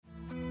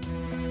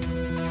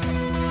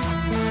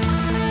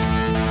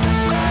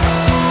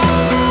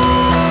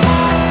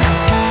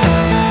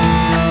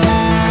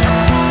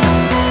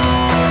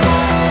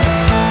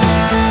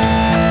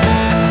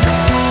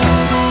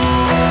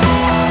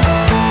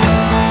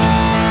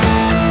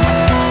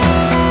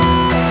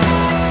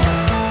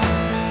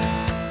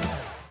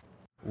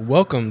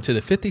welcome to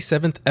the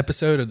 57th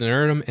episode of the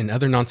Nerdum and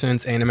Other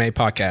Nonsense Anime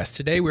Podcast.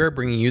 Today we are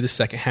bringing you the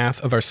second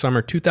half of our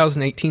summer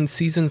 2018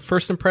 season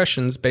first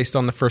impressions based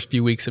on the first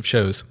few weeks of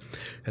shows.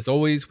 As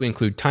always, we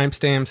include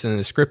timestamps in the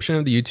description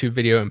of the YouTube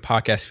video and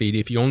podcast feed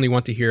if you only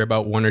want to hear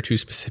about one or two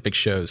specific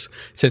shows,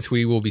 since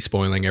we will be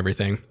spoiling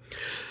everything.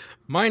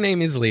 My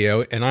name is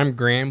Leo, and I'm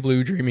grand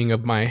blue dreaming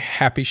of my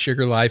happy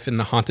sugar life in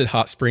the haunted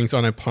hot springs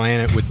on a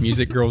planet with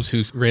music girls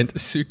who rent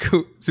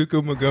Tsuku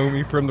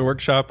Mogami from the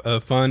workshop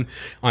of fun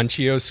on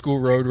Chio's school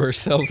road where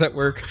cells at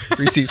work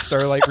receive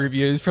starlight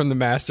reviews from the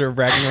master of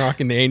Ragnarok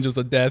and the angels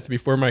of death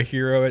before my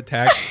hero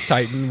attacks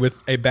Titan with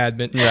a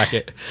badminton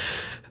racket.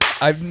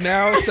 I've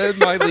now said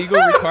my legal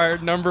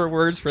required number of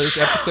words for this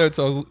episode,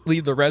 so I'll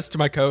leave the rest to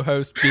my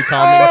co-host, Be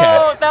Calm and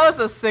Cat. Oh, that was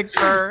a sick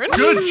burn.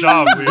 Good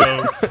job, Leo.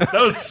 That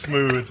was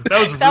smooth. That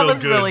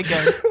was really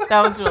good.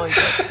 That was really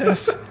good.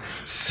 Yes.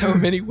 So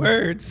many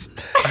words.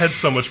 I had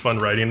so much fun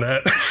writing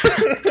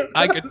that.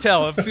 I could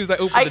tell. As soon as I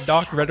opened the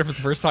doc and read it for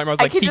the first time, I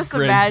was like, he just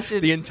grinned imagine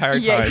the entire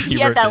time. Yeah, he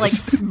had wrote that this. like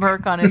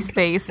smirk on his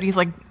face, and he's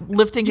like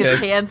lifting his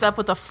hands up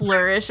with a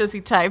flourish as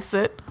he types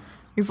it.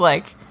 He's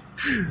like...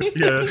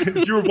 Yeah,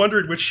 if you were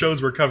wondering which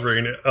shows we're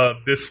covering,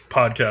 this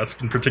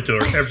podcast in particular,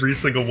 every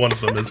single one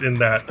of them is in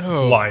that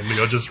line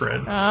Leo just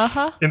read.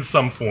 In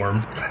some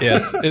form.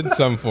 Yes, in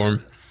some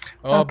form.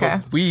 Oh, Okay.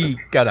 But we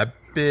got a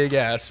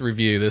big-ass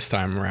review this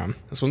time around.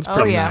 This one's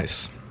pretty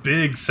nice.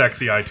 Big,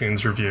 sexy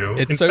iTunes review.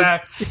 It's in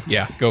fact...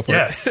 Yeah, go for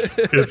yes,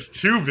 it. it's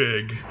too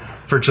big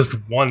for just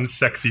one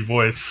sexy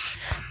voice.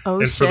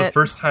 Oh, and shit. for the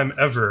first time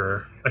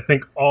ever, I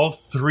think all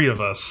three of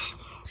us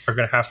are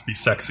going to have to be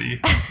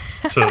sexy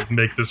to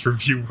make this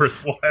review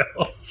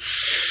worthwhile.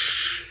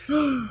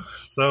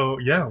 So,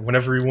 yeah,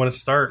 whenever you want to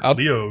start,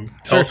 Leo,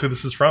 tell us who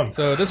this is from.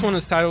 So this one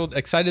is titled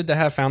Excited to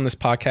Have Found This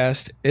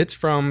Podcast. It's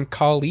from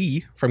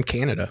Kali from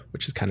Canada,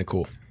 which is kind of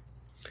cool.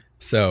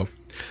 So,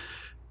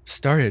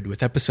 started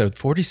with episode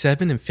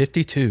 47 and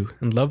 52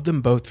 and loved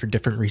them both for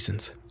different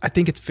reasons. I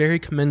think it's very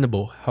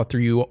commendable how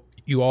through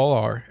you all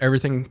are.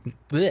 Everything...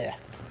 Bleh.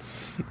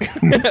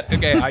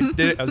 Okay, I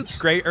did it. I was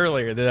great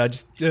earlier. That I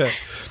just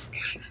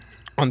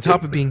on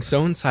top of being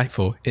so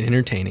insightful and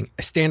entertaining,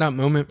 a standout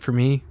moment for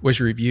me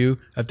was a review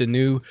of the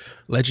new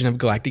Legend of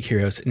Galactic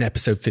Heroes in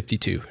episode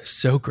 52.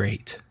 So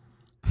great.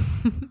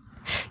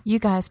 You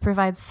guys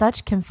provide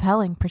such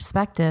compelling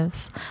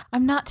perspectives.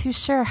 I'm not too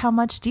sure how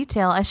much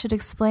detail I should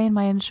explain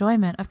my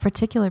enjoyment of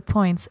particular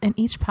points in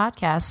each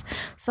podcast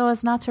so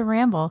as not to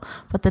ramble,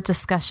 but the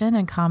discussion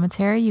and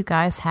commentary you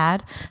guys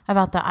had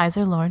about the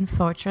Iserlohn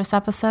Fortress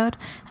episode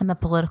and the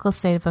political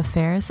state of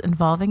affairs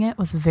involving it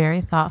was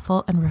very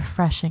thoughtful and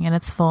refreshing in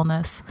its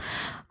fullness.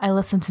 I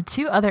listen to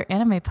 2 other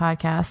anime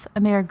podcasts,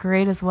 and they are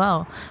great as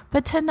well,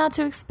 but tend not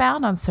to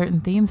expound on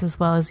certain themes as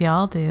well as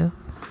y'all do.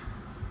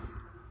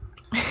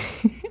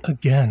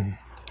 Again,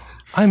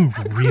 I'm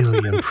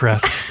really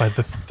impressed by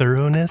the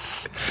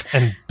thoroughness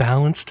and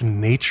balanced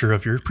nature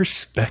of your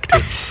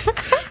perspectives,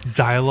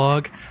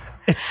 dialogue,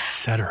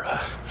 etc.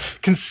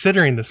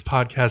 Considering this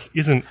podcast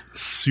isn't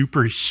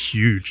super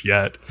huge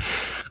yet,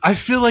 I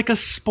feel like a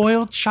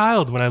spoiled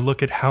child when I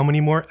look at how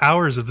many more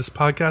hours of this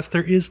podcast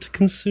there is to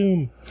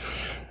consume.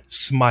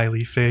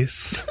 Smiley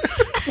face.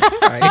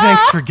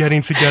 Thanks for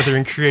getting together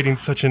and creating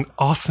such an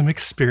awesome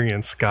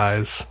experience,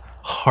 guys.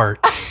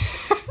 Heart.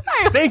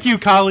 Thank you,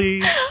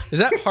 Kali. Is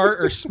that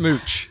heart or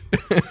smooch?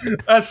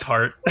 That's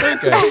heart.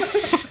 Okay.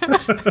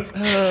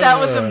 That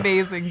was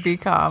amazing,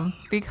 BCom.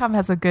 BCom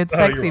has a good,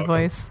 sexy welcome.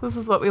 voice. This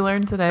is what we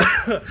learned today.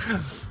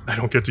 I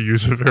don't get to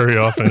use it very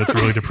often. It's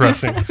really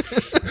depressing.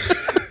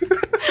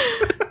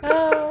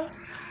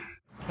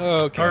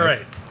 Okay. All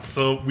right.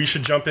 So we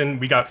should jump in.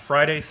 We got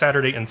Friday,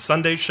 Saturday, and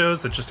Sunday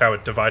shows. That's just how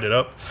it divided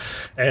up.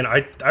 And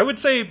I would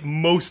say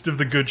most of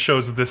the good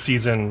shows of this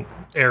season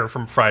air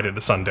from Friday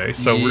to Sunday.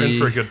 So we're in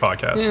for a good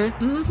podcast.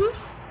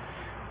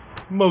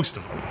 Most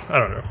of them. I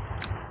don't know.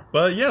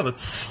 But yeah,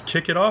 let's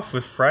kick it off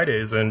with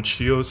Fridays and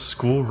Chio's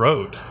School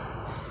Road.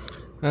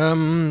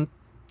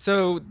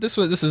 So this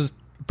is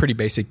a pretty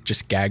basic,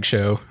 just gag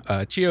show.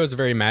 Chio is a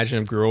very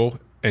imaginative girl,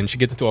 and she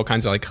gets into all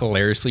kinds of like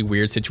hilariously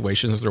weird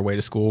situations on her way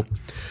to school.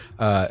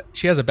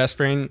 She has a best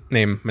friend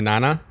named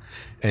Manana,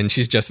 and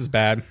she's just as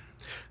bad.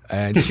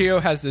 And Chio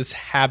has this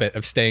habit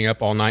of staying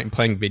up all night and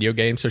playing video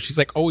games, so she's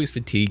like always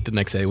fatigued the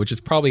next day, which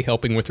is probably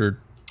helping with her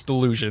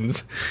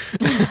delusions.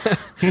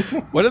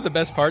 One of the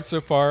best parts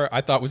so far, I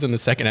thought, was in the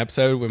second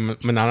episode when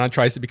Manana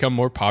tries to become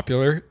more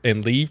popular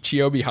and leave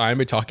Chio behind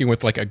by talking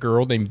with like a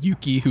girl named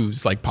Yuki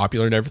who's like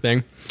popular and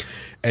everything.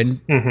 And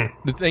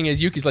the thing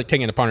is, Yuki's like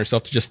taking it upon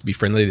herself to just be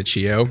friendly to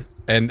Chio,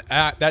 and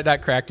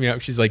that cracked me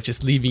up. She's like,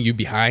 "Just leaving you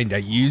behind, I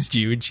used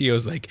you," and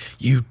Chio's like,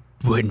 "You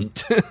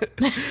wouldn't."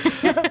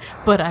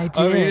 But I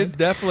did. I mean, it's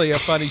definitely a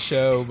funny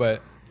show,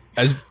 but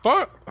as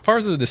far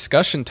as the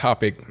discussion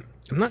topic,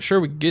 I'm not sure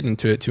we can get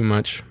into it too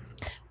much.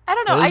 I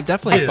don't know. It's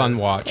definitely a fun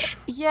watch.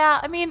 Yeah,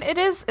 I mean,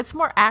 it's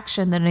more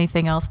action than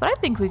anything else, but I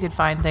think we could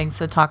find things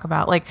to talk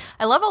about. Like,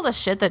 I love all the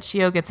shit that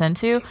Chio gets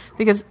into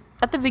because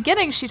at the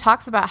beginning, she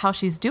talks about how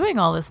she's doing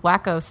all this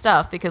wacko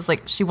stuff because,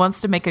 like, she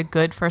wants to make a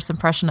good first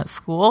impression at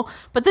school.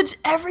 But then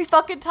every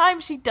fucking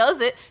time she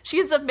does it, she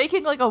ends up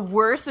making, like, a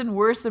worse and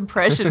worse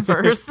impression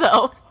for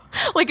herself.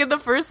 Like, in the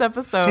first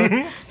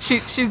episode,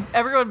 she's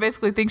everyone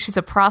basically thinks she's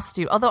a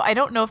prostitute. Although I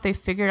don't know if they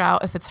figured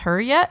out if it's her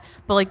yet.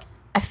 But, like,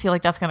 I feel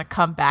like that's going to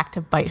come back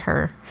to bite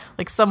her.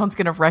 Like, someone's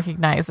going to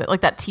recognize it.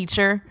 Like that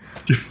teacher.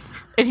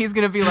 And he's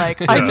going to be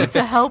like, I need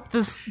to help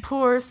this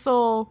poor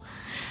soul.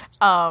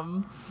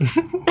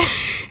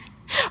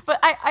 But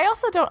I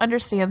also don't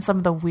understand some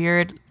of the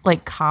weird,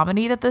 like,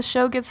 comedy that this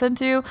show gets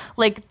into.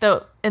 Like,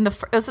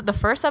 was it the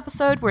first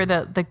episode where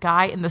the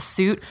guy in the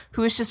suit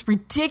who is just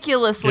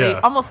ridiculously,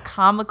 almost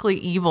comically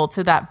evil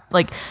to that,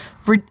 like,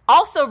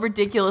 also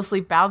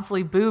ridiculously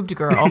bouncy boobed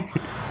girl.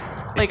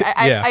 Like,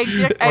 I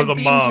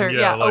deemed mom, her,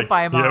 like,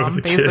 Opie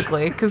mom,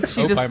 basically, because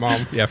she Opie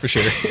mom, yeah, for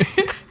sure.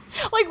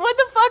 Like, what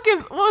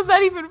was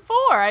that even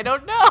for? I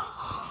don't know.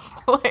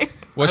 Like,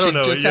 well, she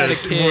know. just had a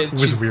kid.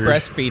 She's weird.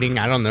 breastfeeding.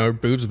 I don't know. Her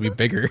boobs would be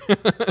bigger.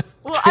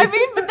 well, I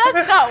mean, but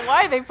that's not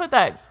why they put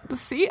that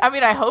scene. I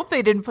mean, I hope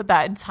they didn't put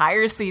that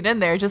entire scene in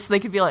there just so they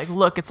could be like,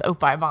 look, it's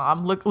Opie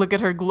mom. Look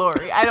at her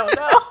glory. I don't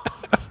know.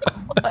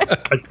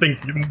 I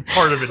think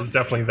part of it is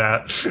definitely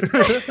that.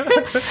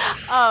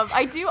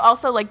 I do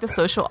also like the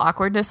social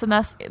awkwardness in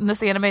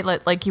this anime,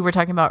 like you were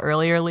talking about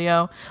earlier,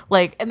 Leo.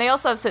 Like, and they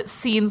also have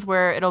scenes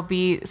where it'll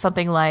be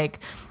something like,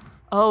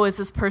 oh, is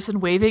this person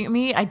waving at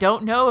me? I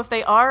don't know if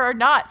they are or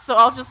not, so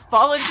I'll just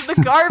fall into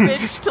the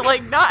garbage to,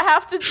 like, not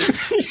have to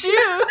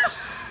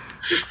choose.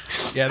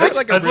 Yeah, that's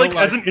like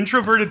as an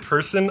introverted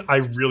person, I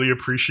really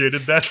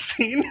appreciated that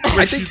scene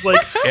where she's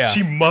like,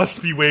 she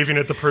must be waving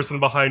at the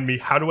person behind me.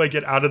 How do I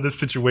get out of this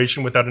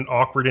situation without an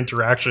awkward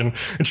interaction?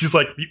 And she's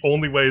like, the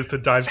only way is to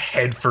dive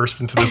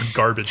headfirst into this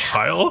garbage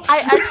pile.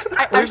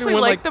 I actually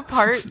like the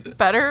part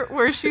better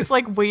where she's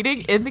like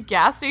waiting in the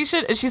gas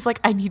station and she's like,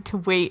 I need to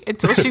wait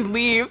until she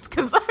leaves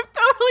because I've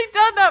totally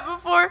done that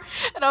before.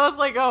 And I was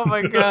like, oh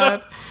my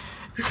God.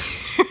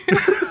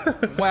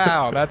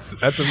 Wow, that's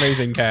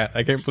amazing, Kat.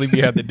 I can't believe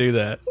you had to do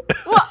that.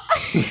 Well,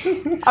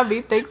 I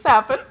mean, things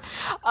happen.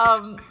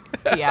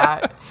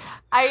 Yeah.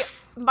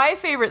 My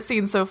favorite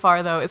scene so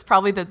far, though, is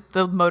probably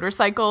the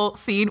motorcycle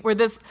scene where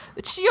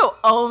Chio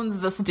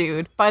owns this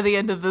dude by the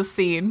end of the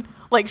scene.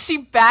 Like, she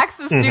backs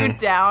this dude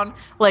down.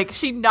 Like,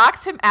 she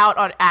knocks him out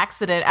on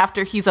accident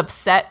after he's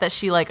upset that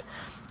she, like,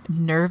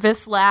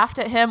 nervous laughed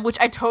at him, which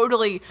I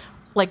totally,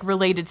 like,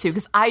 related to,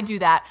 because I do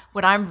that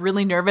when I'm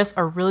really nervous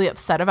or really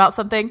upset about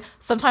something.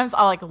 Sometimes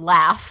I'll, like,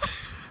 laugh,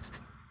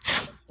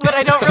 but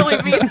I don't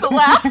really mean to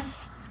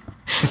laugh.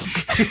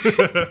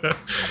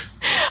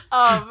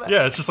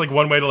 Yeah, it's just like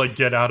one way to, like,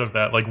 get out of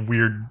that, like,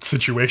 weird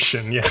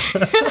situation. Yeah.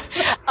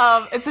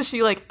 And so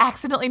she, like,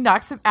 accidentally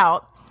knocks him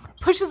out,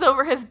 pushes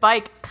over his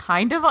bike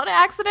kind of on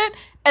accident,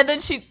 and then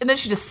she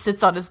just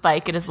sits on his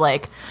bike and is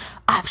like,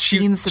 I've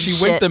seen some shit.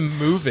 She went to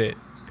move it.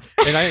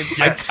 And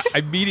I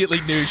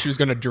immediately knew she was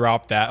going to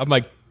drop that. I'm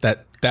like,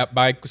 that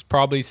bike was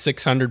probably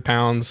 600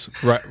 pounds,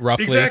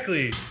 roughly.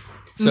 Exactly.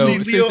 So see,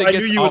 as Leo, soon as I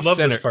knew you would love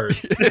this part.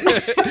 So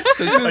as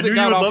soon as it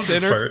got off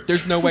center,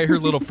 there's no way her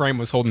little frame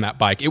was holding that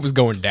bike. It was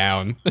going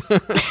down.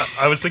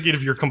 I was thinking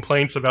of your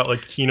complaints about,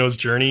 like, Kino's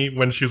journey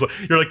when she was like,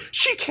 you're like,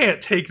 she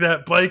can't take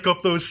that bike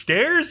up those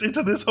stairs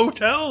into this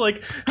hotel.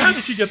 Like, how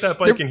did she get that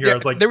bike in here? I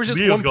was like, there was just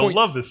Leo's one going point, to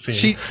love this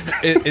scene.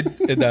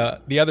 In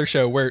the other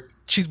show where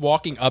she's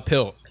walking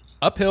uphill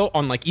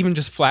on, like, even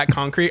just flat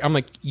concrete. I'm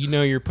like, you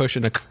know, you're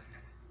pushing a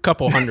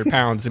couple 100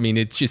 pounds. I mean,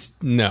 it's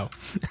just no.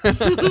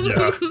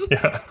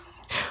 Yeah.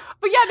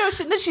 But yeah, no.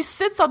 Then she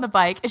sits on the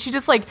bike and she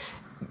just, like,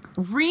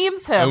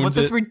 reams him with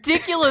this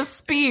ridiculous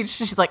speech.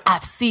 She's like,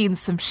 I've seen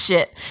some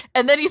shit.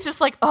 And then he's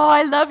just like, oh,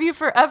 I love you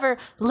forever.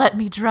 Let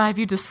me drive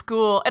you to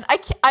school. And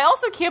I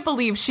also can't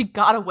believe she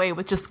got away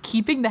with just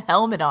keeping the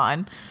helmet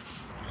on.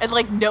 And,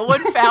 like, no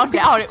one found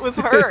out it was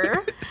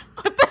her.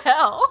 What the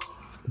hell?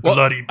 Well,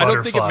 Bloody butterfly. I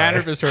don't think it mattered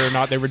if it was her or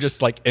not. They were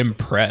just, like,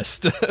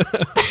 impressed.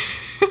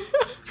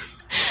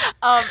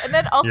 And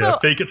then also, yeah,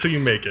 fake it till you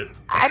make it.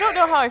 I don't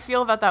know how I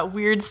feel about that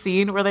weird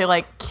scene where they,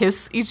 like,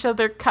 kiss each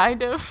other,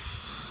 kind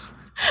of.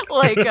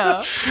 Like,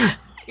 yeah.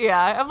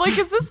 I'm like,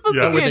 is this supposed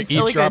to be with the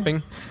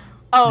eavesdropping?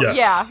 Oh,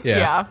 yes.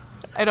 Yeah.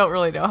 I don't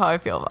really know how I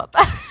feel about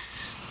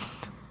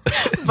that.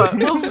 But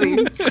we'll see.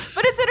 But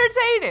it's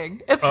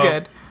entertaining. It's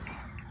good.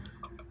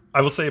 I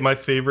will say my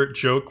favorite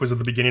joke was at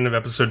the beginning of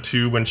episode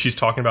 2 when she's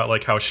talking about,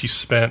 like, how she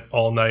spent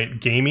all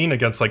night gaming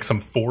against, like, some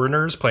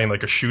foreigners playing,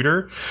 like, a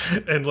shooter,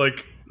 and,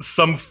 like,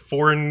 some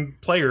foreign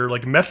player,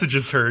 like,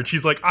 messages her and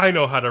she's like, I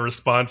know how to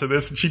respond to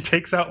this, and she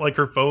takes out, like,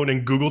 her phone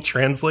and Google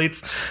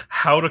translates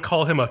how to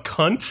call him a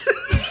cunt.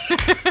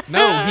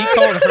 No, he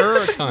called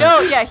her a cunt. No,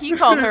 yeah, he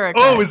called her a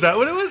cunt. Oh, is that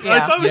what it was? Yeah. I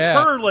thought it was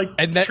her, like,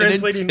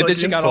 translating, and then like,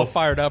 she got all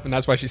fired up, and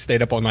that's why she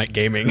stayed up all night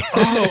gaming.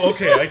 Oh,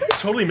 okay. I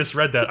totally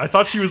misread that. I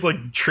thought she was,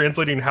 like,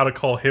 translating how to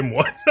call him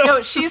one. No,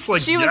 she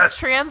was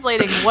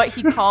translating what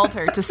he called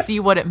her to see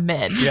what it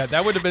meant. Yeah,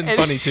 that would have been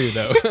funny too,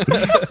 though.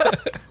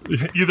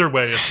 Either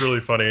way, it's really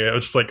funny. I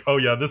was just like, oh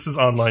yeah, this is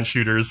online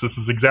shooters. This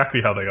is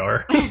exactly how they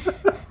are.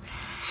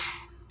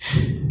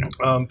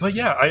 But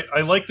yeah,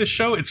 I like this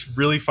show. It's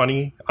really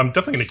funny. I'm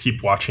definitely going to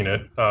keep watching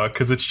it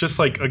because it's just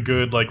like a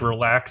good like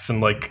relax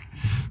and like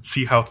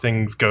see how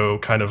things go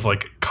kind of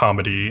like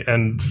comedy,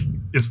 and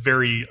it's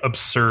very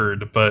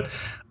absurd. But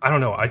I don't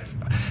know.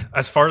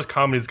 As far as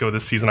comedies go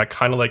this season, I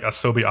kind of like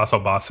Asobi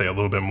Asobase a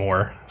little bit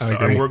more. So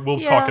we'll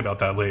talk about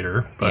that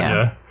later. But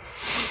yeah.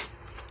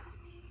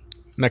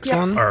 Next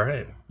one. All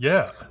right.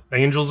 Yeah.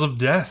 Angels of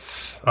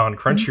Death on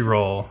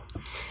Crunchyroll.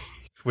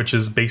 Which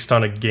is based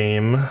on a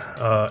game,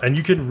 and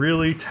you can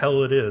really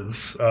tell it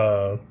is.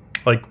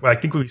 Like I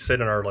think we said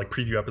in our like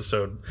preview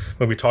episode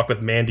when we talked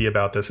with Mandy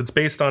about this, it's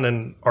based on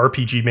an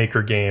RPG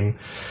Maker game,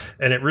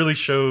 and it really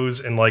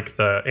shows in like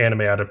the anime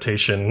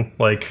adaptation.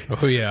 Like,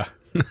 oh yeah,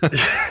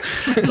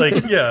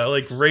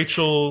 like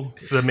Rachel,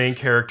 the main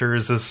character,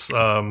 is this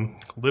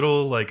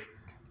little like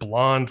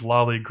blonde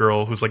lolly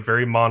girl who's like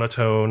very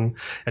monotone,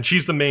 and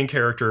she's the main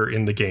character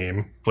in the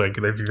game. Like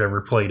if you've ever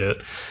played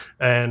it,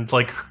 and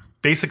like.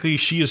 Basically,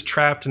 she is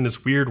trapped in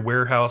this weird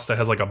warehouse that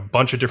has like a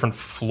bunch of different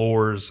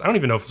floors. I don't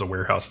even know if it's a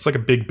warehouse. It's like a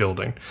big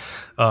building.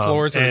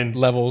 Floors and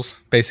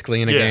levels,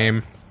 basically, in a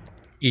game.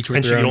 Each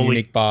with their own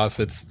unique boss.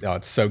 It's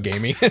so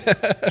gamey.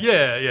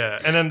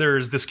 Yeah. And then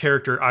there's this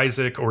character,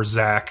 Isaac or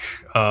Zach,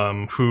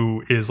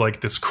 who is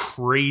like this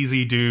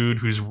crazy dude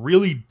who's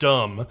really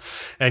dumb.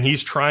 And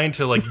he's trying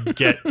to like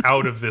get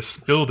out of this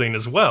building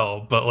as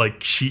well. But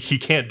like he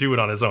can't do it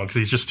on his own because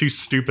he's just too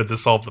stupid to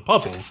solve the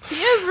puzzles.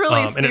 He is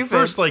really stupid. And at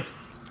first, like...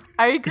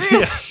 I agree.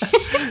 Yeah.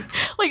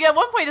 Like at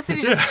one point, it's he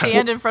just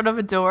stand in front of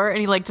a door and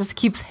he like just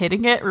keeps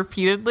hitting it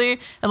repeatedly,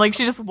 and like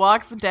she just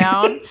walks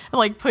down and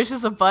like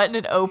pushes a button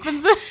and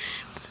opens it.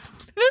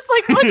 And it's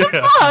like, what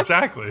the fuck?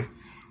 Exactly.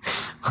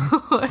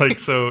 Like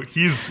so,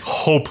 he's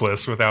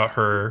hopeless without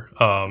her.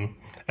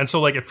 And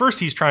so like at first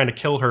he's trying to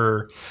kill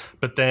her,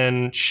 but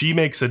then she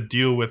makes a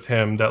deal with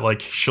him that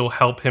like she'll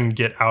help him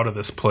get out of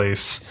this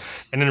place,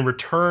 and in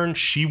return,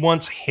 she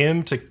wants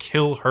him to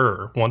kill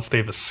her once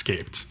they've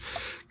escaped.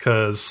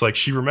 Because like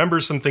she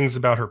remembers some things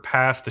about her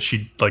past that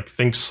she like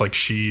thinks like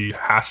she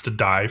has to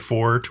die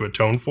to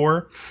atone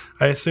for,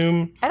 I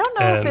assume. I don't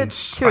know if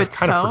it's to atone. I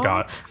kind of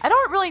forgot. I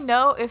don't really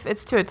know if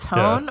it's to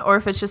atone or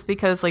if it's just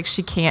because like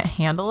she can't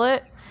handle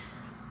it.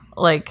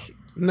 Like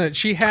no,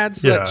 she had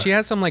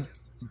some like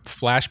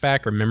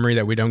flashback or memory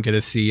that we don't get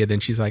to see, and then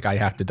she's like, I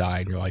have to die,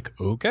 and you're like,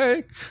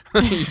 okay.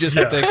 You just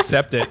have to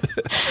accept it.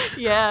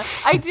 Yeah,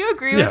 I do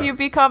agree with you,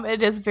 Become.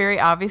 It is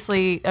very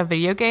obviously a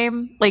video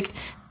game, like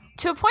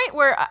to a point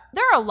where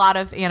there are a lot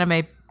of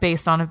anime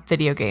based on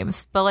video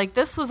games, but like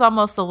this was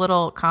almost a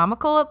little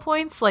comical at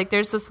points. Like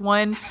there's this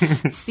one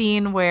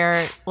scene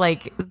where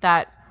like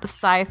that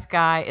scythe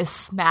guy is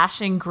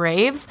smashing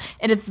graves,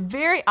 and it's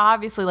very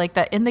obviously like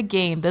that in the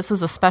game this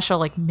was a special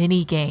like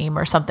mini game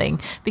or something,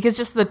 because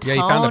just the tone,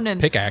 you found a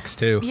pickaxe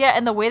too,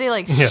 and the way they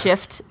like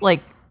shift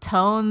like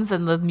tones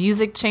and the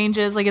music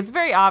changes, like it's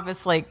very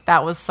obvious like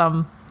that was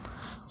some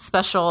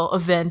special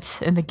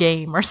event in the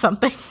game or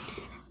something.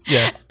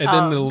 Yeah, and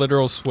then the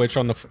literal switch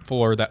on the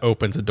floor that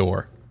opens a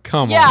door.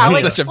 Come on,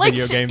 like, such a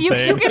video game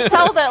thing. You can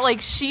tell that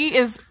like she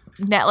is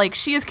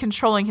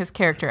controlling his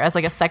character as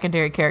like a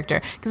secondary character,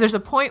 because there's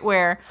a point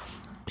where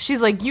she's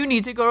like, you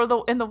need to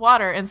go in the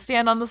water and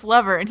stand on this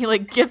lever, and he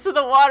like gets in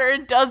the water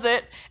and does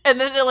it,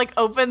 and then it like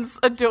opens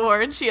a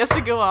door and she has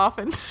to go off,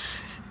 and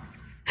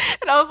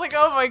and I was like,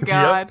 oh my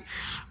god.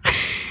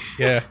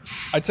 Yeah,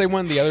 I'd say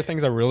one of the other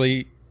things I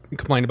really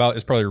complain about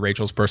is probably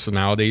Rachel's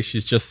personality.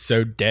 She's just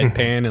so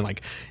deadpan and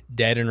like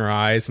dead in her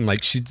eyes, and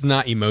like she's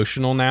not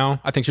emotional now.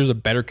 I think she was a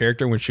better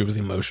character when she was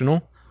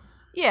emotional.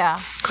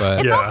 Yeah, but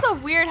it's also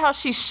weird how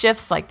she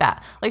shifts like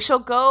that. Like she'll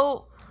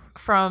go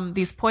from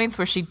these points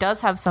where she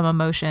does have some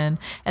emotion,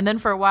 and then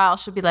for a while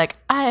she'll be like,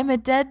 I am a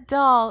dead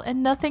doll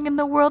and nothing in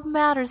the world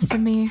matters to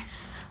me.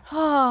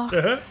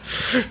 Oh.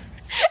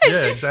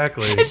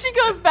 Exactly. And she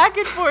goes back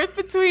and forth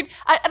between,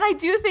 and I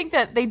do think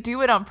that they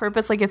do it on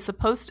purpose. Like it's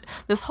supposed to,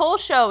 this whole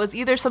show is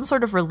either some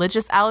sort of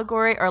religious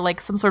allegory or like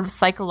some sort of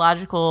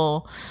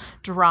psychological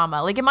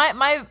drama. Like in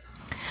my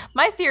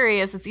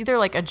theory is it's either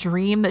like a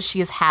dream that she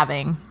is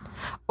having,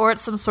 or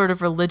it's some sort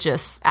of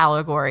religious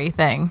allegory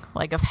thing,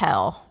 like of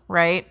hell,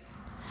 right?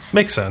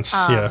 Makes sense.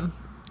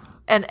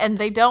 And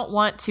they don't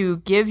want to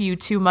give you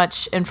too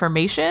much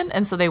information,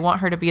 and so they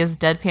want her to be as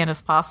deadpan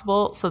as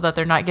possible so that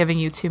they're not giving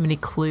you too many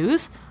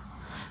clues.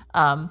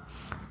 But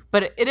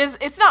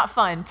it's not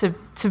fun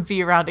to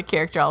be around a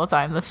character all the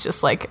time that's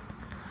just like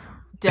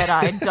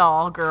dead-eyed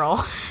doll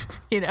girl,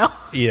 you know?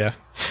 Yeah.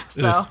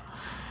 So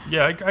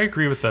Yeah, I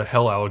agree with the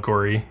hell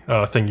allegory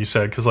thing you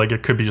said, because like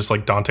it could be just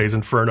like Dante's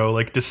Inferno,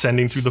 like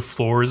descending through the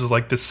floors is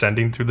like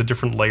descending through the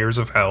different layers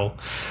of hell.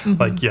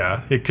 Mm-hmm. Like,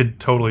 yeah, it could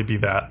totally be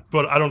that.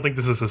 But I don't think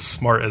this is as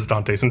smart as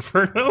Dante's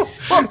Inferno.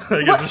 Well,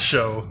 like as a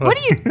show. What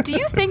do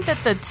you think that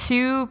the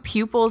two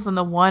pupils in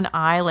the one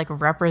eye like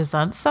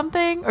represent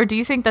something, or do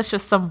you think that's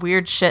just some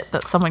weird shit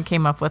that someone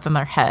came up with in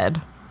their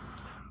head?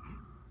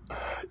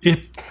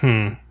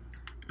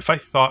 If I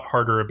thought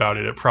harder about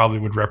it, it probably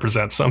would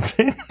represent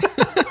something.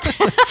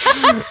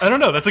 I don't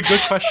know. That's a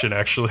good question,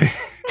 actually.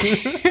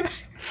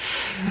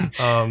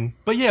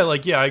 But yeah,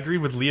 I agree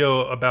with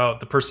Leo about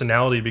the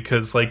personality,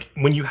 because like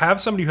when you have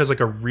somebody who has like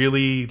a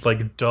really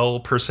like dull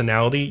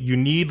personality, you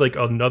need like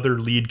another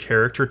lead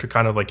character to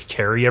kind of like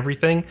carry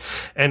everything.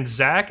 And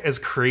Zach, as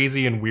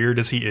crazy and weird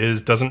as he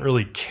is, doesn't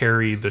really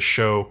carry the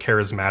show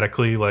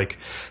charismatically. Like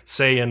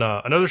say in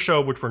another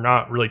show, which we're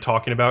not really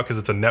talking about because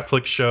it's a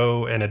Netflix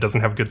show and it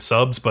doesn't have good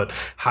subs, but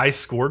High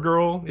Score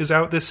Girl is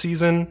out this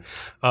season.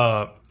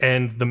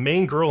 And the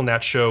main girl in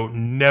that show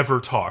never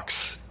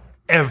talks,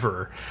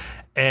 ever.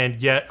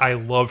 And yet I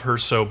love her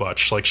so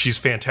much. Like, she's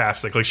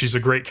fantastic. Like, she's a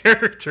great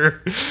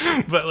character.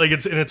 But like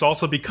it's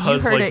also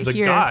because like the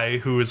guy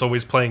who is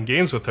always playing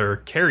games with her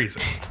carries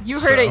it. You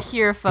heard it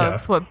here,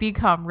 folks. Yeah. What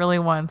BCom really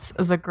wants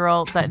is a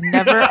girl that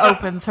never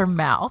opens her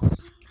mouth.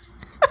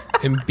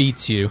 And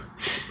beats you.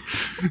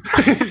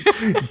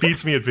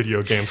 Beats me at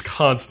video games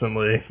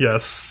constantly.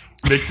 Yes.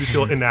 Makes me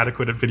feel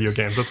inadequate at video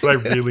games. That's what I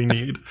really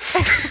need.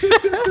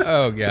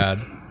 Oh, God.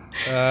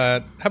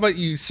 How about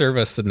you serve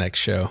us the next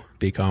show,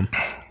 BCom?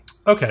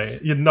 Okay.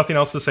 You have nothing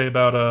else to say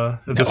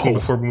about this one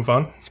before we move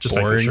on? Just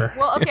boring. Making sure.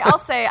 Well, okay, I'll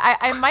say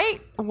I might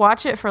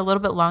watch it for a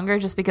little bit longer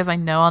just because I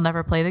know I'll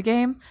never play the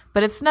game,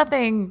 but it's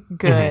nothing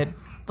good.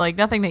 Mm-hmm. Like,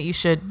 nothing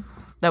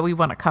that we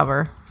want to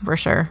cover, for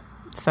sure.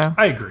 So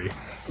I agree.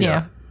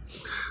 Yeah.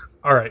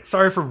 All right.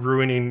 Sorry for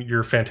ruining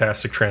your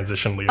fantastic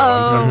transition, Leo.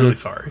 I'm really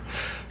sorry.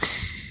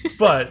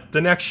 But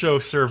the next show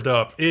served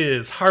up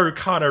is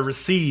Harukana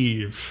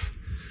Receive,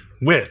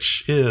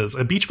 which is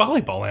a beach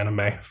volleyball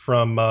anime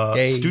from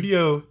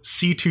Studio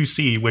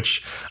C2C,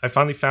 which I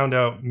finally found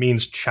out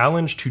means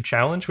Challenge to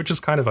Challenge, which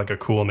is kind of like a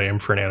cool name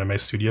for an anime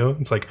studio.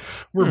 It's like,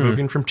 we're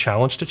moving from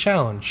challenge to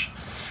challenge.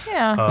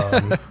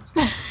 Yeah.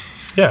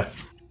 Yeah.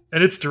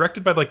 And it's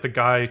directed by like the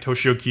guy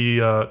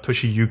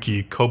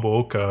Toshiyuki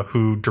Kobooka,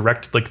 who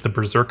directed like the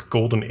Berserk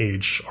Golden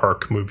Age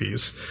arc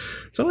movies.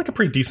 So like a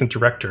pretty decent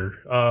director.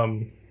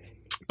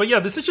 But yeah,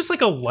 this is just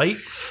like a light,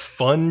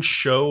 fun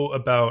show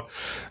about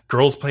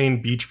girls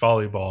playing beach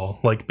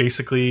volleyball. Like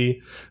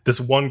basically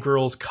this one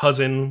girl's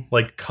cousin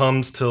like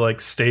comes to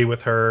like stay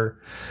with her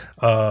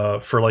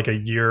for like a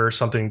year or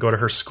something, go to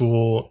her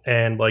school,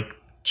 and like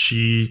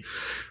she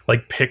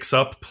like picks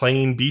up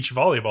playing beach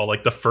volleyball.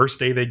 Like the first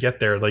day they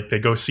get there, like they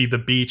go see the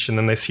beach, and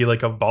then they see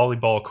like a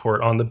volleyball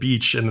court on the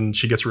beach, and then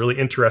she gets really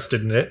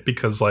interested in it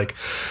because like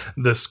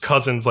this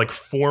cousin's like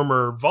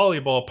former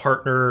volleyball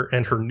partner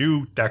and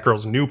that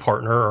girl's new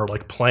partner are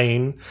like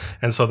playing,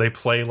 and so they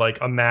play like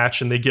a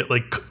match and they get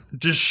like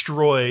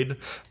destroyed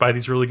by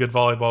these really good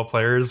volleyball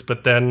players.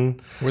 But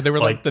then where they were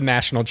like the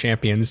national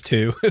champions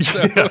too.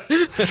 So. Yeah,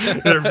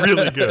 they're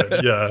really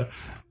good. Yeah.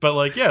 But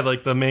like, yeah,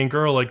 like the main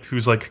girl, like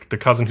who's like the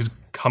cousin who's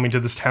coming to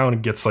this town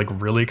and gets like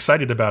really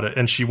excited about it.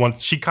 And she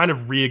kind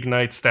of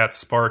reignites that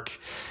spark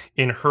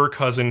in her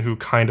cousin who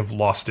kind of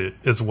lost it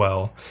as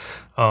well.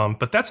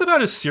 But that's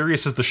about as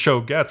serious as the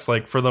show gets.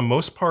 Like for the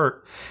most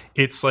part,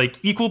 it's like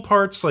equal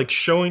parts, like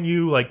showing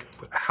you like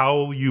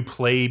how you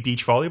play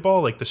beach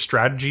volleyball, like the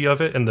strategy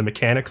of it and the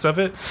mechanics of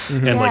it,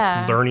 and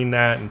like learning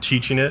that and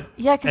teaching it.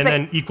 Yeah. And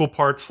then equal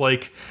parts,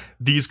 like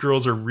these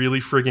girls are really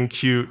friggin'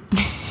 cute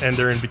and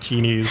they're in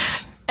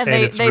bikinis. And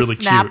they really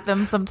snap cute.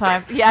 Them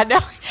sometimes. Yeah, no.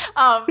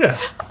 Yeah.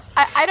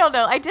 I don't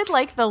know. I did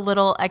like the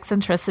little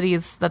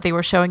eccentricities that they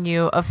were showing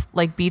you of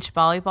like beach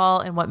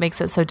volleyball and what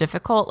makes it so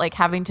difficult, like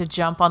having to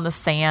jump on the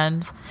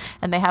sand.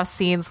 And they have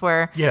scenes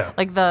where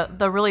like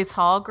the really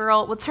tall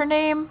girl, what's her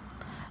name?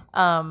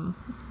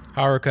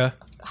 Haruka.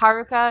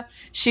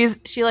 She's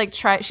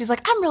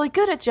like, I'm really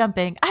good at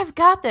jumping. I've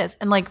got this.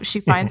 And like she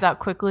finds out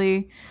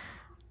quickly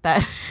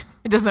that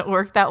it doesn't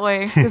work that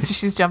way because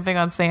she's jumping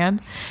on sand.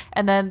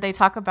 And then they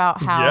talk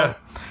about how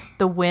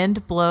the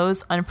wind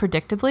blows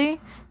unpredictably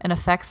and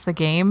affects the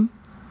game.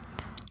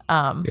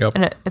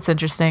 And it's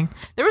interesting.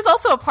 There was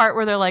also a part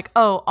where they're like,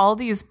 oh, all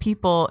these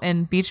people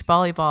in beach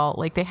volleyball,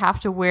 like they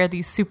have to wear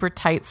these super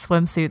tight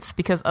swimsuits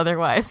because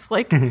otherwise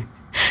like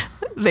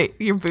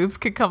your boobs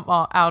could come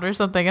out or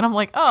something. And I'm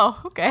like, oh,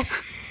 okay.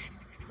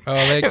 Oh,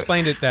 they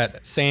explained it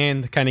that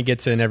sand kind of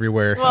gets in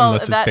everywhere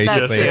unless it's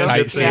basically a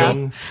tight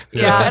seal.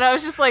 Yeah, and I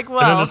was just like,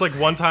 well. And then there's like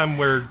one time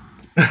where,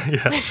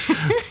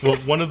 well,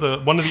 one of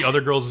the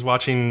other girls is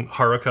watching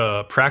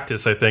Haruka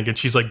practice, I think, and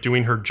she's like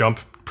doing her jump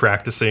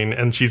practicing,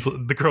 and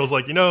the girl's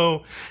like,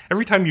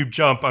 every time you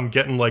jump, I'm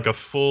getting like a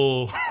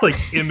full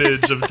like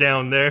image of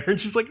down there,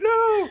 and she's like,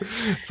 no.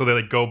 So they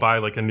like go buy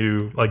like a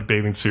new like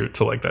bathing suit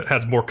to like that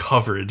has more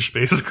coverage,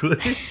 basically.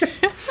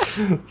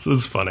 So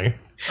it's funny.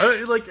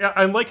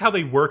 I like how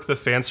they work the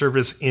fan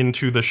service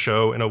into the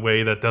show in a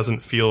way that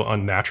doesn't feel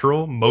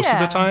unnatural most of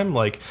the time.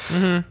 Like,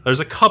 there's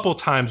a couple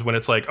times when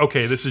it's like,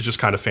 okay, this is just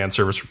kind of fan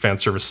service for fan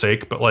service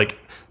sake, but like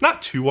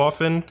not too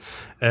often.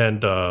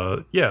 And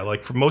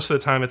like for most of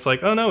the time, it's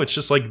like, oh no, it's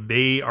just like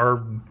they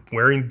are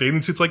wearing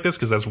bathing suits like this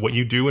because that's what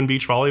you do in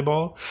beach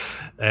volleyball,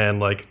 and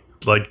like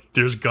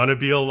there's gonna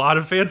be a lot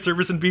of fan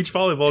service in beach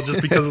volleyball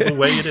just because of the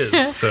way it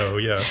is. So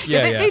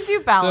they do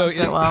balance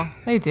it well.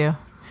 They do.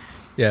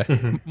 Yeah,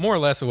 more or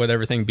less of what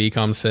everything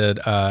BCom said.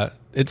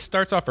 it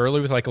starts off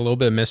early with like a little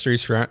bit of mystery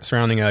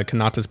surrounding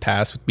Kanata's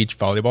past with beach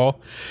volleyball,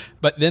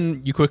 but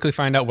then you quickly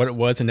find out what it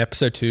was in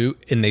episode 2,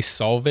 and they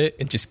solve it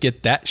and just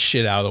get that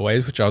shit out of the way,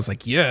 which I was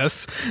like,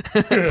 yes.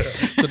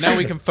 So now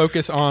we can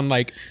focus on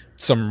like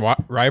some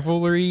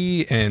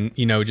rivalry, and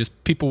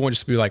just people will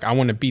just be like, I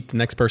want to beat the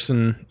next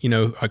person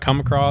I come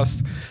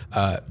across.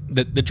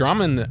 The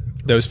drama in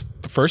those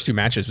first 2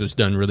 matches was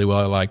done really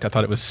well. I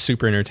thought it was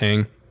super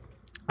entertaining.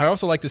 I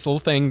also like this little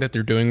thing that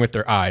they're doing with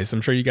their eyes.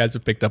 I'm sure you guys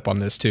have picked up on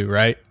this too,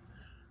 right?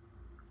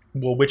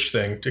 Well, which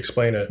thing?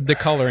 Explain it. The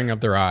coloring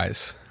of their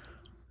eyes.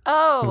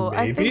 Oh,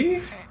 Maybe? I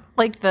think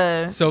like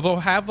So they'll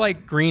have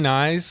like green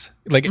eyes.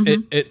 Like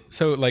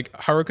so like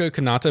Haruka,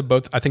 Kanata,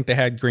 both, I think they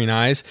had green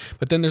eyes,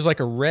 but then there's like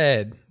a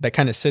red that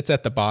kind of sits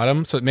at the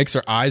bottom, so it makes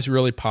their eyes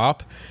really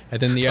pop. And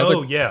then the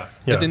other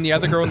And then the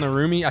other girl in the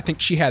roomie, I think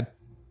she had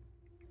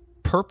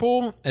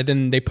purple, and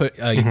then they put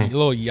a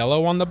little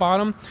yellow on the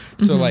bottom.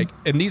 So like,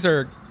 and these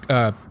are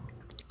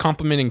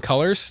complementing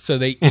colors, so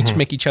they each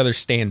make each other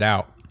stand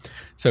out.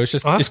 So it's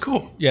just that's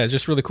cool. Yeah, it's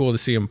just really cool to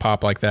see them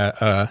pop like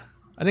that.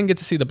 I didn't get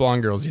to see the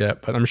blonde girls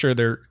yet, but I'm sure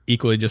they're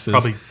equally just as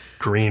probably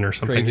green or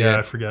something. Crazy, yeah,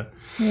 I forget.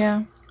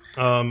 Yeah.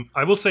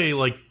 I will say,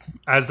 like,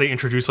 as they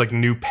introduce like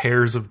new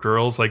pairs of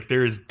girls, like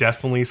there is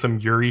definitely some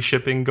Yuri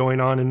shipping going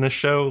on in this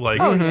show. Like,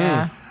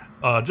 yeah.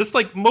 Just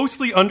like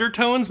mostly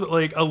undertones, but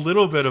like a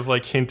little bit of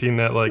like hinting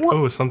that like,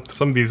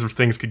 some of these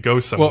things could go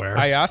somewhere.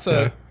 Well,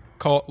 Ayasa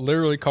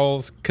literally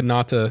calls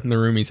Kanata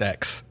Narumi's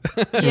ex.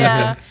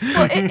 Yeah.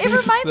 Well, it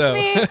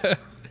reminds me.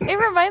 It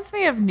reminds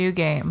me of New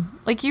Game.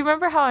 Like, you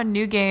remember how in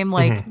New Game,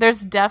 like, there's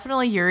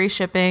definitely Yuri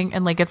shipping,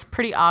 and like it's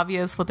pretty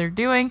obvious what they're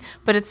doing,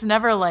 but it's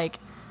never like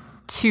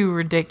too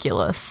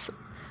ridiculous,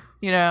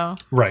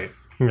 Right.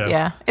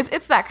 Yeah.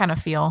 It's that kind of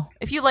feel.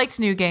 If you liked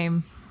New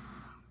Game,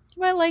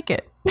 you might like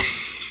it.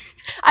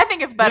 I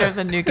think it's better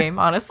than New Game,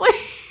 honestly.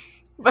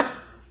 But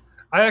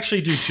I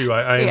actually do too.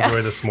 I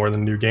enjoy this more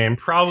than New Game,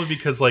 probably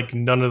because like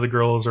none of the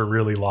girls are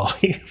really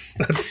lollies.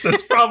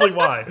 That's probably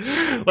why.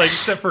 Like,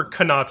 except for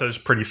Kanata is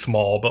pretty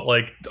small, but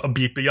like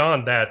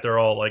beyond that, they're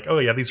all like, oh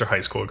yeah, these are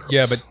high school girls.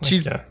 Yeah, but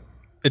like,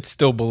 it's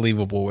still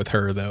believable with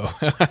her though.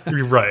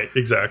 You're right,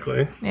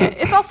 exactly. yeah,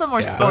 it's also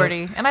more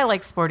sporty, and I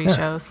like sporty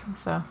shows.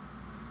 So,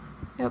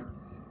 yep.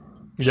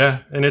 Yeah,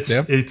 and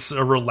it's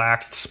a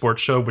relaxed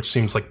sports show, which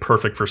seems like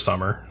perfect for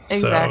summer.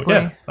 Exactly. So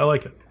yeah, I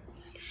like it.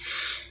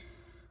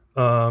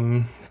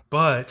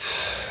 But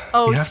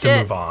we have to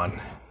move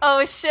on.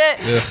 Oh shit!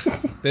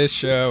 This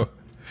show.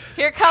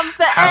 Here comes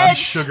the Happy edge.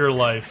 Sugar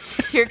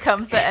Life. Here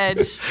comes the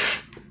edge.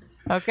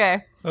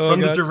 Okay.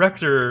 From the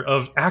director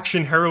of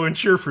Action Heroine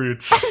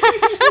Cheerfruits.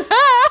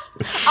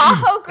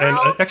 Oh, girl.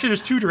 And actually,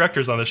 there's 2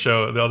 directors on the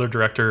show. The other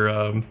director,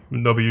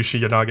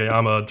 Nobuyushi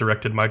Yanagayama,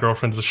 directed My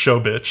Girlfriend's a Show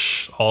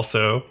Bitch,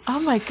 also. Oh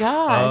my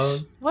gosh.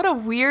 What a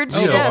weird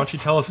shift. Why don't you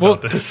tell us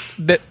about this?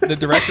 The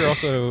director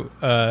also...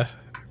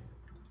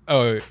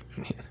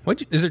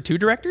 is there 2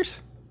 directors?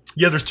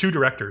 Yeah, there's 2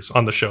 directors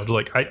on the show.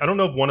 Like, I don't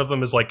know if one of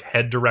them is like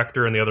head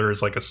director and the other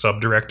is like a sub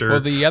director.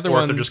 Well, the other or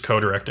one, if they're just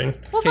co-directing.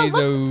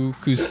 Keizo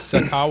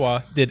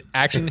Kusakawa did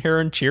Action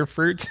Heroine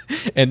Cheerfruits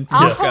and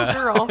Aho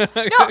Girl. No,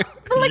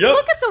 but like, Yep.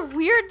 look at the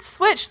weird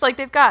switch. Like,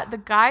 they've got the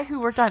guy who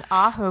worked on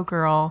Aho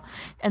Girl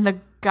and the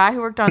guy who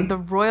worked on The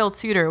Royal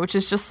Tutor, which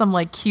is just some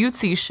like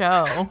cutesy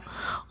show.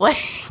 Like,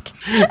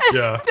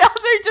 Yeah. now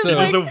they're just It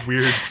like, is a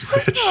weird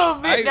switch. oh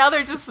man, now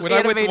they're just when I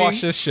went to animating.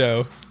 watch this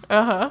show.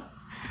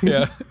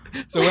 Yeah.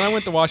 So when I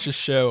went to watch this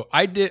show,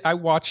 I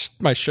watched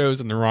my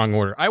shows in the wrong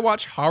order. I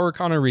watched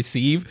Haruka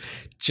Receive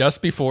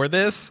just before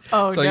this.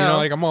 Oh, so, no.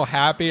 like, I'm all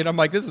happy and I'm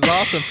like, this is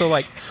awesome. So,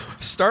 like,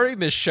 starting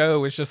this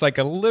show was just like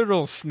a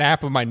literal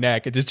snap of my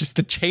neck. It's just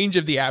the change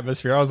of the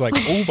atmosphere. I was like,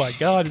 oh my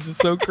God, this is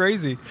so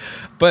crazy.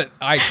 But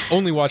I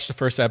only watched the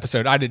first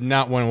episode. I did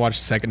not want to watch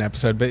the second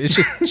episode, but it's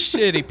just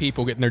shitty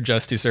people getting their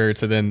just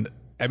desserts. And then,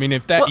 I mean,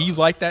 if you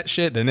like that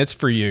shit, then it's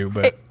for you.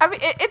 But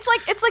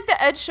It's like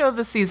the edge show of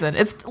the season.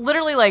 It's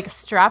literally like,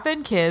 strap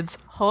in, kids,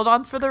 hold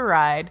on for the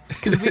ride,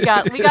 because we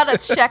got a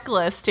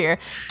checklist here.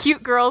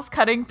 Cute girls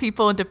cutting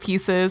people into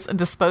pieces and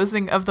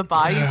disposing of the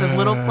bodies in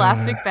little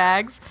plastic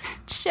bags.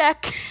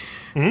 Check.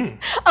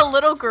 A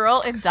little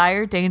girl in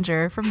dire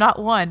danger from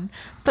not one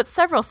but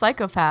several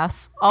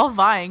psychopaths, all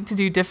vying to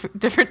do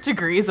different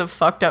degrees of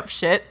fucked up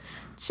shit.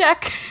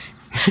 Check.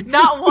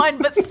 Not one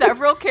but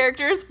several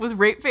characters with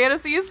rape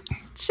fantasies.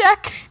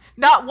 Check.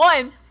 Not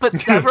one but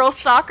several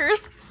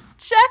stalkers.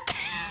 Check.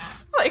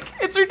 Like,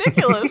 it's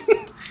ridiculous.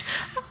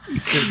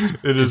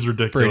 It is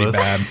ridiculous. pretty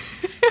bad.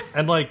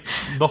 And like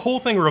the whole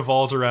thing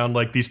revolves around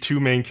like these 2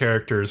 main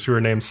characters who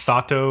are named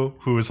Sato,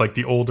 who is like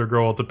the older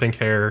girl with the pink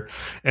hair,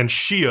 and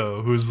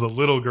Shio, who's the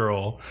little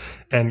girl.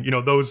 And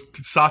those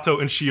Sato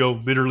and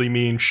Shio literally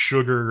mean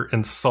sugar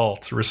and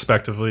salt,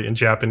 respectively, in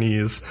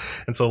Japanese.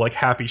 And so like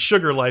Happy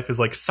Sugar Life is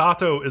like,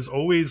 Sato is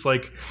always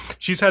like,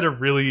 she's had a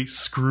really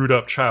screwed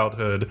up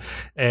childhood,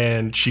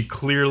 and she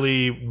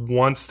clearly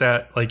wants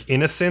that like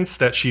innocence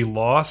that she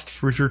lost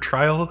through her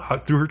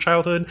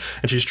childhood,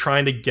 and she's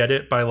trying to get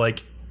it by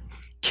like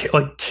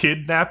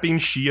kidnapping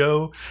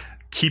Shio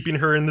keeping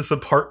her in this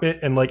apartment,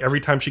 and like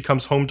every time she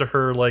comes home to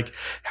her, like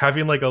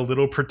having like a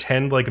little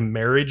pretend like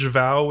marriage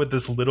vow with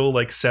this little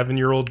like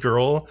 7-year-old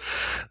girl,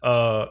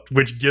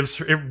 which gives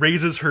her, it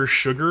raises her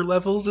sugar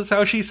levels, is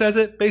how she says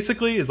it,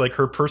 basically, is like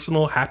her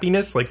personal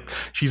happiness. Like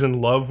she's in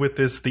love with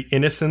the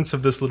innocence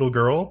of this little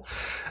girl,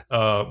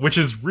 which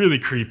is really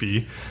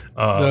creepy.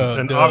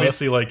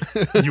 Obviously, like,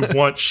 you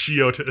want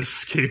Shio to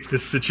escape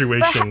this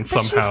situation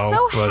somehow.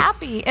 She's so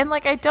happy, and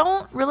like I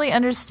don't really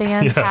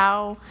understand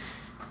how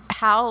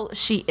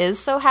she is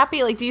so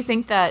happy. Like, do you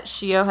think that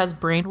Shio has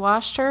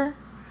brainwashed her,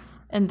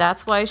 and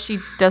that's why she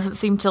doesn't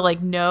seem to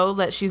like know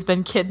that she's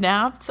been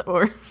kidnapped,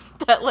 or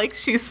that like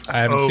she's? I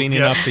haven't seen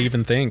enough to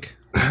even think.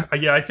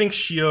 Yeah, I think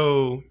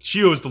Shio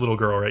is the little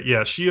girl, right?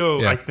 Yeah,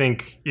 Shio, I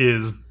think,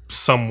 is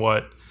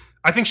somewhat.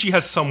 I think she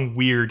has some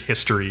weird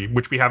history,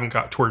 which we haven't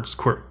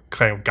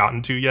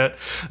gotten to yet.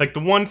 Like, the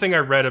one thing I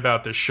read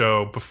about this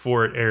show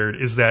before it aired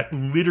is that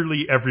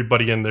literally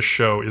everybody in this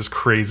show is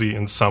crazy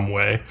in some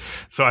way.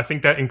 So I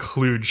think that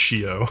includes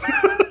Shio.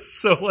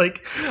 So,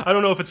 like, I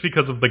don't know if it's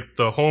because of like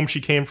the home she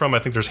came from. I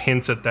think there's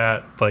hints at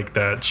that, like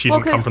that she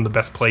didn't come from the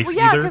best place either.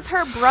 Yeah, because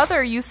her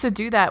brother used to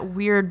do that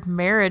weird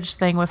marriage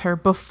thing with her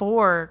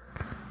before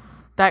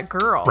that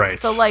girl. Right.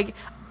 So, like,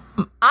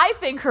 I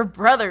think her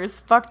brother's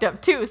fucked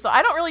up too, so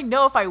I don't really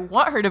know if I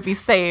want her to be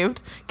saved,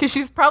 because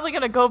she's probably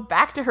going to go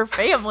back to her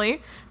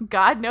family.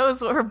 God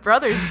knows what her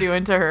brother's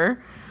doing to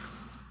her.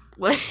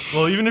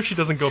 Well, even if she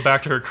doesn't go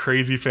back to her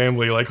crazy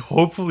family, like,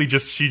 hopefully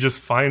she just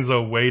finds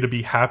a way to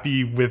be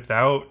happy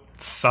without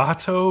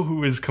Sato,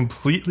 who is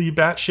completely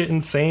batshit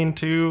insane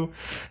too,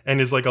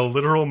 and is like a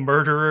literal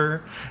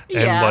murderer,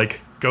 and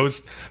like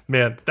goes,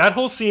 man, that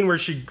whole scene where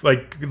she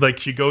like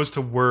she goes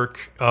to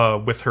work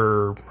with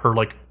her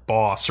like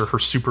boss or her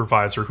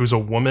supervisor, who's a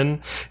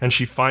woman, and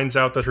she finds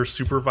out that her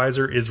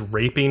supervisor is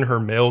raping her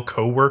male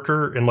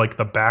coworker in like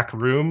the back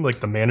room, like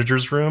the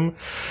manager's room.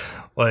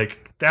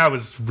 Like, that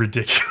was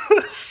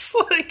ridiculous.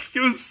 Like, it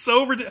was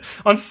so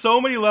ridiculous on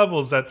so many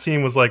levels. That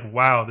scene was like,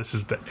 wow, this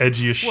is the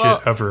edgiest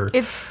shit ever.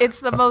 It's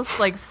the most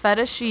like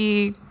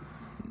fetishy,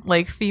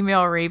 like,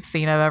 female rape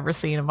scene I've ever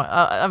seen in my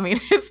I mean,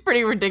 it's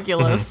pretty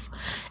ridiculous.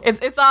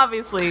 It's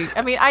obviously,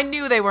 I mean, I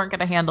knew they weren't going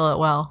to handle it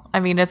well. I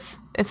mean, it's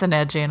an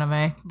edge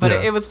anime, but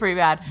it was pretty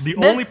bad. The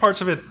only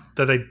parts of it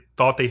that I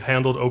thought they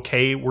handled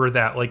okay were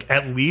that, like,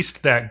 at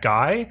least that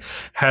guy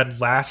had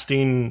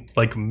lasting,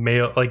 like,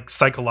 male, like,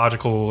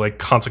 psychological, like,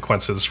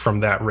 consequences from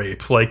that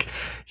rape. Like,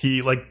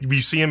 he, like, we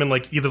see him in,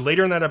 like, either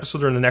later in that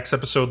episode or in the next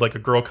episode, like, a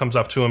girl comes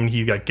up to him and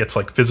he, like, gets,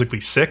 like,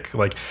 physically sick,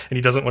 like, and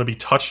he doesn't want to be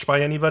touched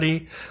by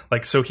anybody.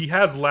 Like, so he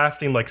has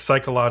lasting, like,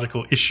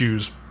 psychological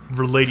issues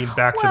relating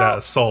back to that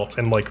assault,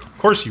 and like, of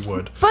course you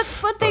would, but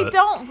they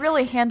don't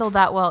really handle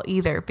that well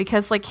either,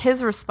 because like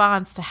his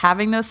response to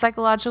having those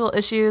psychological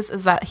issues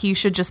is that he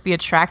should just be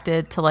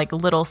attracted to like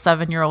little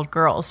 7-year-old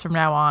girls from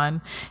now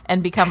on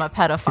and become a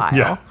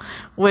pedophile.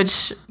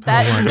 Which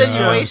that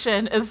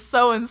insinuation is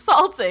so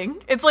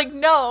insulting. It's like,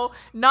 no,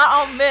 not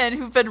all men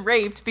who've been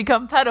raped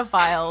become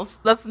pedophiles.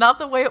 That's not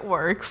the way it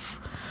works.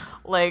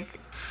 Like,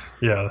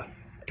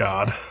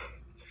 God.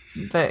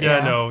 But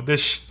no,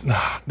 this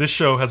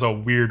show has a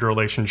weird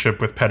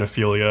relationship with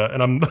pedophilia,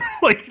 and I'm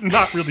like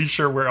not really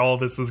sure where all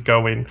this is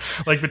going.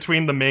 Like,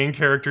 between the main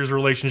character's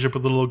relationship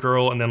with the little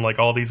girl, and then like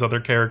all these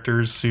other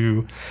characters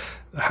who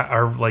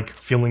are like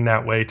feeling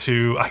that way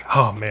too.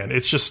 Oh man,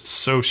 it's just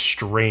so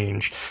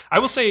strange. I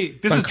will say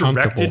this is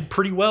directed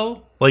pretty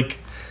well. Like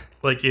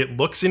it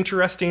looks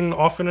interesting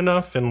often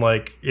enough, and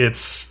like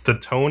the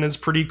tone is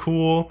pretty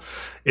cool.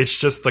 It's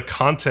just the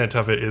content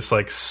of it is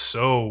like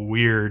so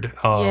weird.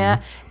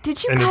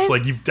 Did you? And guys... it's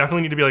like you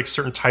definitely need to be like a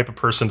certain type of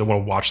person to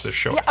want to watch this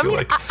show. Yeah, I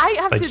mean, I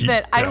have to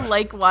admit, I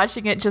like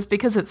watching it just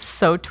because it's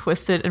so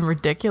twisted and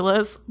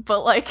ridiculous.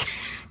 But like,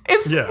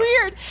 it's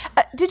weird.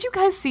 Did you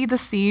guys see the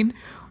scene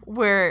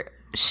where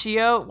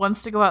Shio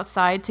wants to go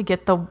outside to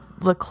get the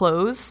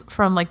clothes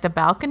from like the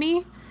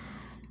balcony?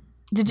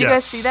 Did you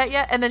guys see that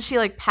yet? And then she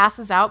like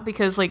passes out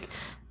because like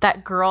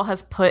that girl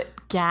has put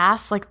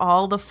gas like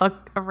all the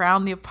fuck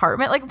around the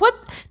apartment. Like, what?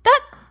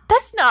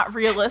 That's not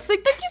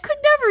realistic. Like, you could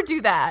never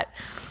do that.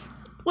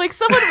 Like,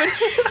 someone would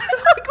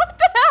like, what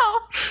the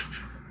hell?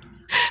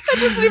 That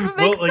doesn't even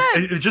make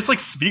sense. It just like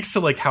speaks to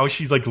like how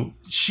she's like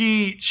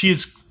she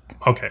is.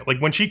 Okay, like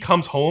when she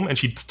comes home and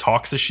she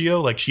talks to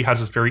Shio, like she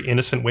has this very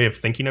innocent way of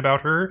thinking about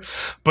her.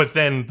 But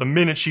then the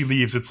minute she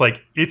leaves, it's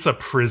like, it's a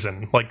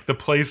prison. Like the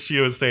place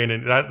Shio is staying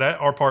in, that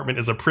apartment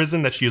is a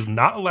prison that she is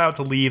not allowed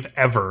to leave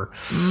ever.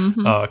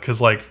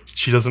 Because like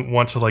she doesn't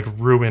want to like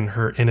ruin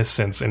her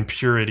innocence and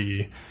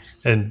purity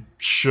and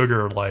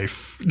sugar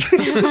life.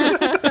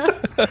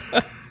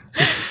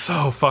 It's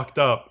so fucked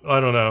up.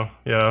 I don't know.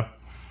 Yeah.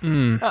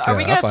 Are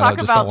we gonna talk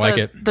about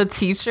the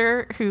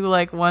teacher who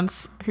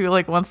wants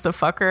to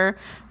fuck her,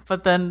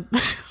 but then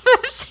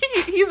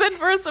he's in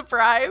for a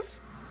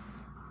surprise?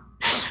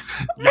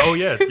 Oh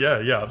yeah.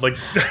 Like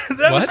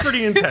that was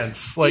pretty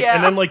intense. Like,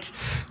 and then like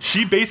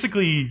she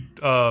basically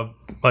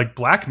like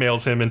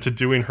blackmails him into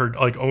doing her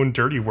like own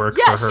dirty work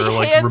Yeah, for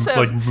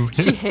her.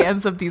 she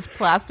hands him these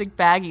plastic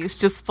baggies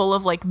just full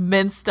of like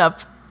minced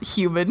up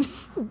human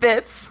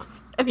bits,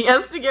 and he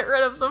has to get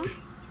rid of them.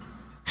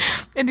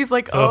 And he's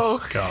like,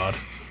 "Oh God,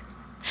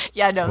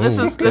 yeah, no, this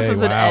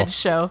is an Edge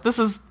show. This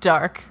is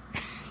dark."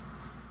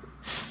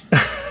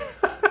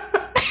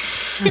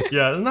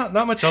 Yeah,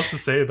 not much else to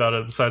say about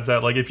it besides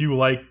that. Like, if you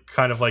like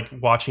kind of like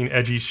watching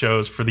edgy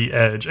shows for the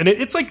Edge, and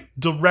it's like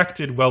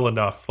directed well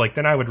enough, like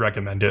then I would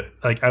recommend it.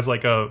 Like as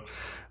like a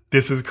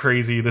this is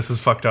crazy, this is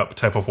fucked up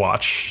type of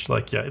watch.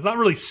 Like, yeah, it's not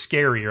really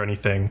scary or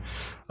anything,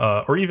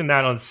 or even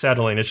that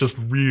unsettling. It's just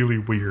really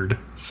weird.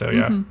 So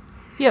yeah. Mm-hmm.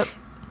 Yep.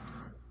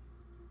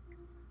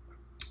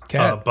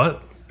 Kat,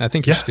 But I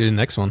think you should do the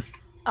next one.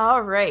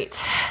 All right.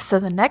 So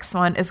the next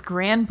one is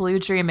Grand Blue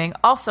Dreaming,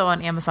 also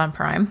on Amazon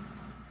Prime.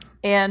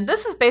 And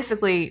this is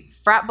basically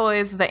Frat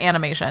Boys, the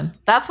animation.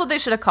 That's what they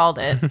should have called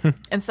it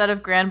instead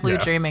of Grand Blue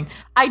Dreaming.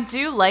 I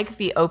do like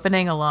the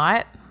opening a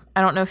lot. I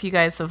don't know if you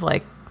guys have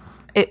like,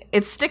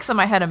 it sticks in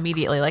my head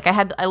immediately. Like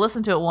I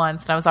listened to it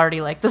once and I was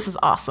already like, this is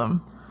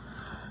awesome.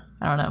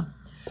 I don't know.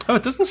 Oh,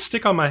 it doesn't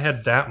stick on my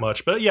head that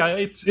much, but yeah,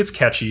 it's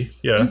catchy.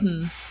 Yeah.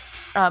 Mm-hmm.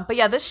 But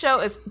yeah, this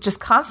show is just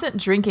constant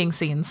drinking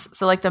scenes.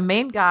 So like the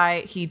main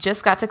guy, he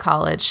just got to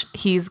college.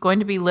 He's going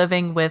to be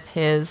living with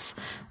his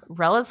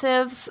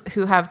relatives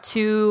who have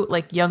two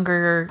like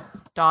younger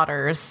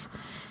daughters.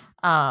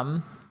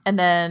 And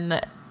then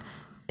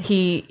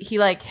he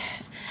like,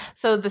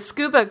 so the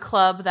scuba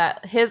club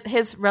that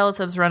his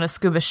relatives run a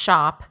scuba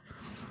shop,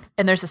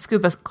 and there's a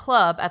scuba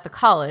club at the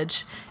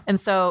college. And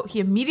so he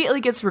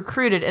immediately gets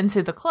recruited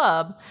into the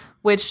club,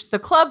 which the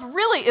club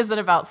really isn't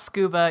about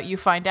scuba. You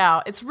find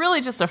out it's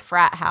really just a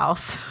frat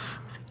house.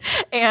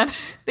 And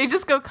they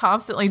just go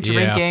constantly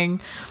drinking.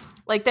 Yeah.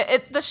 Like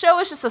the show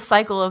is just a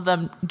cycle of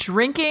them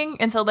drinking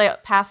until they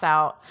pass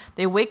out.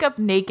 They wake up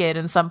naked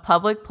in some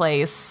public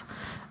place.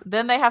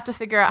 Then they have to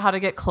figure out how to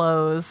get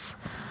clothes.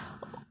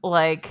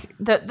 Like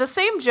the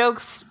same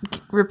jokes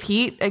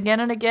repeat again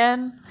and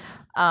again.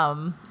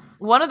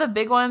 One of the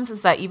big ones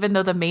is that even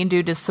though the main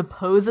dude is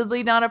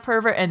supposedly not a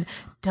pervert and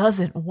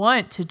doesn't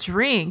want to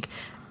drink,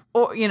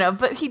 or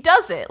but he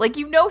does it. Like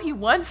he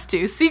wants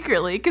to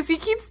secretly because he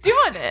keeps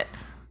doing it.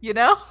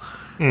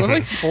 Well,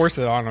 they force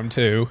it on him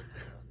too.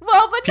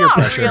 Well, but peer not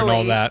pressure really. And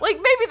all that. Like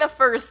maybe the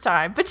first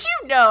time, but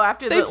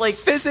after they the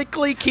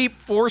physically keep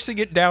forcing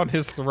it down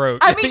his throat.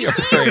 I mean,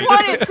 he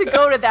wanted to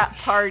go to that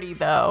party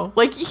though.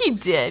 Like he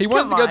did. He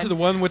wanted to go to the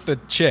one with the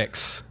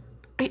chicks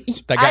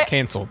that got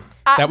canceled.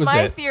 That was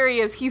my it. theory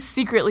is he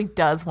secretly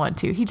does want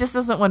to. He just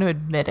doesn't want to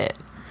admit it.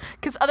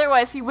 Because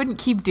otherwise he wouldn't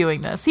keep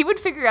doing this. He would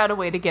figure out a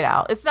way to get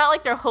out. It's not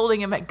like they're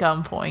holding him at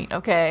gunpoint,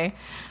 okay?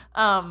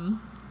 But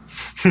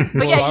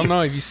yeah, I don't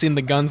know. Have you seen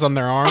the guns on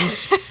their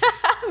arms?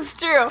 It's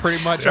true.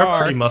 Pretty much They're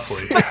are. pretty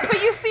muscly.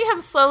 But you see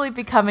him slowly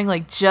becoming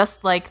like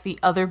just like the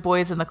other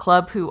boys in the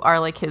club who are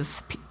like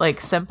his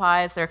like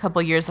senpais. They're a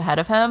couple years ahead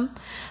of him.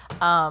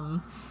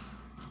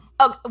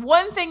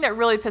 One thing that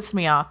really pissed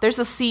me off, there's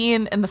a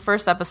scene in the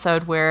first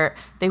episode where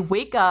they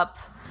wake up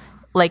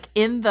like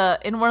in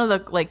one of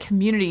the like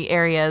community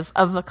areas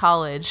of the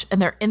college,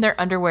 and they're in their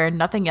underwear and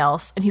nothing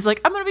else. And he's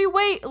like, I'm gonna be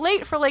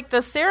late for like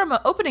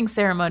the opening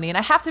ceremony, and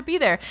I have to be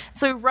there.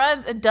 So he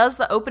runs and does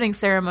the opening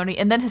ceremony,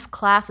 and then his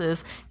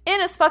classes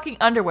in his fucking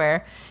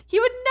underwear. He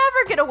would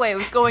never get away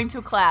with going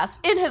to class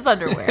in his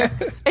underwear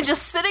and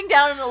just sitting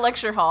down in the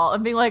lecture hall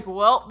and being like,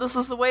 well, this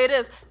is the way it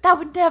is. That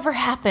would never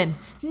happen.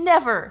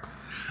 Never.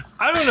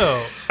 I don't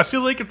know. I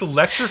feel like if the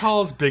lecture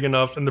hall is big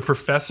enough and the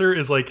professor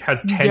is like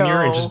has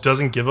tenure and just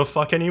doesn't give a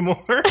fuck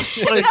anymore, like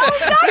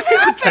it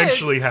could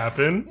potentially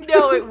happen.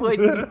 No, it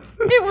wouldn't.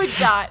 It would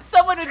not.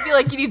 Someone would be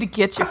like, "You need to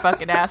get your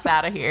fucking ass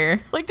out of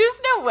here." Like, there's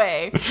no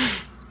way.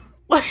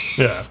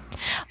 Yeah.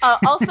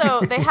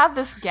 Also, they have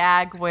this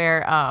gag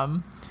where,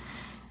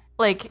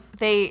 like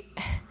they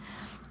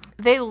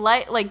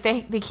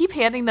keep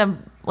handing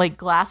them like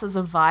glasses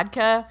of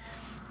vodka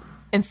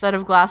instead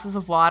of glasses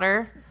of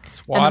water.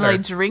 Water. And then they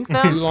drink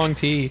them. Oolong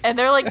tea. And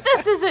they're like,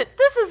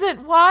 this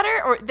isn't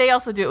water. Or they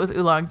also do it with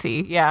oolong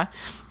tea. Yeah.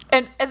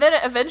 And then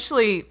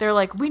eventually they're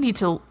like, we need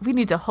to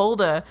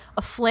hold a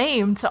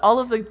flame to all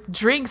of the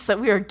drinks that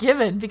we are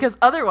given, because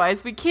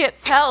otherwise we can't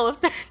tell if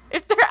they're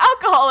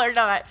alcohol or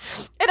not.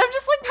 And I'm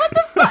just like, what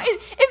the fuck?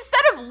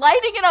 Instead of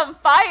lighting it on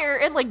fire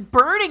and like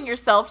burning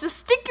yourself, just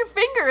stick your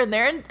finger in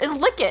there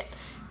and lick it.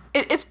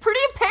 It's pretty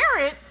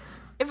apparent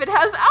if it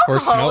has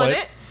alcohol in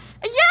it.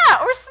 Yeah,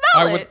 or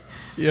smell it.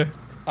 Yeah.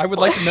 I would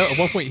like to know, at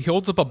one point, he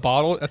holds up a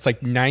bottle that's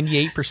like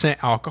 98%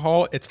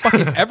 alcohol. It's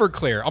fucking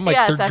Everclear. I'm like,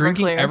 yeah, they're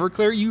drinking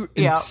Everclear? You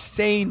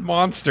insane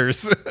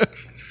monsters.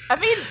 I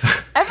mean,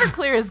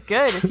 Everclear is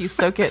good if you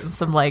soak it in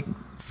some, like,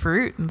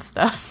 fruit and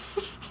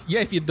stuff.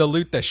 Yeah, if you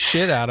dilute the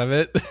shit out of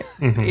it.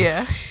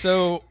 Yeah.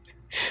 So,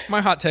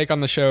 my hot take on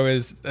the show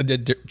is the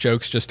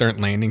jokes just aren't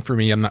landing for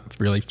me. I'm not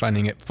really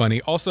finding it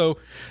funny. Also,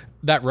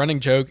 that running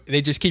joke, they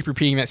just keep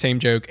repeating that same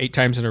joke 8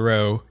 times in a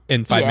row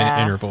in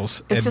 5-minute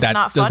intervals. It's just that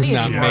not does funny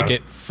not anymore. make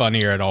it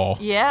funnier at all.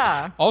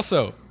 Yeah.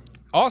 Also,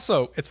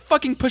 it's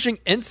fucking pushing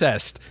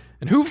incest.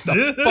 And who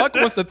the fuck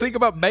wants to think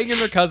about banging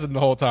their cousin the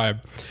whole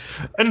time?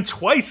 And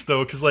twice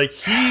though, because like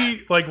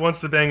he like wants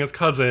to bang his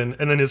cousin,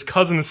 and then his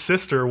cousin's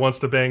sister wants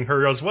to bang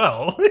her as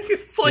well.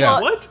 It's like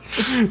what?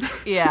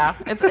 Yeah,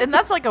 and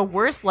that's like a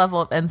worse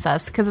level of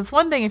incest, because it's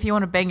one thing if you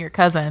want to bang your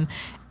cousin,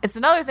 it's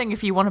another thing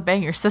if you want to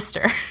bang your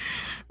sister,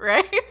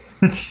 right?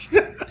 And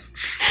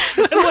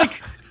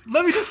like,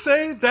 let me just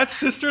say, that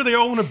sister they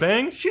all want to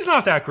bang, she's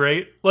not that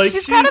great. Like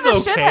she's kind of a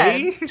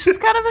okay. shithead. She's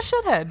kind of a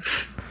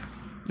shithead.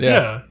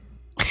 Yeah.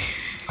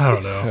 I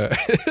don't know.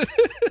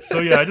 So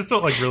yeah, I just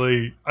don't like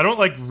really. I don't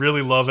like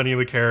really love any of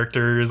the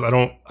characters. I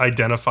don't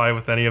identify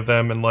with any of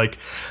them, and like,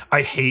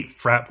 I hate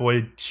frat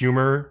boy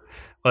humor.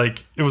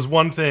 Like, it was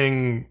one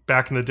thing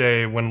back in the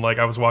day when like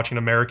I was watching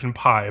American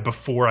Pie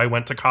before I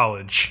went to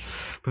college.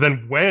 But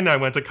then when I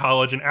went to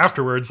college and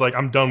afterwards, like,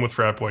 I'm done with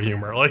frat boy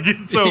humor. Like,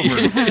 it's over.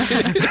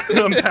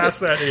 I'm past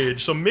that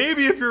age. So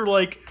maybe if you're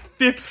like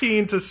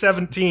 15 to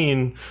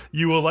 17,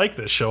 you will like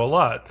this show a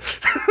lot.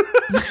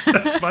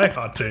 That's my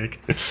hot take.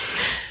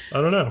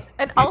 I don't know.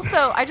 And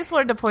also, I just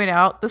wanted to point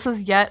out, this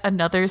is yet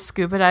another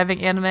scuba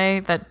diving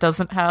anime that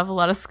doesn't have a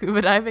lot of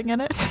scuba diving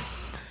in it.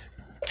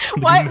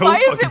 Why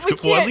is it we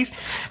can't? Well, at least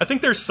I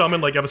think there's some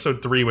in like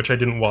episode 3, which I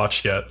didn't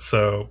watch yet.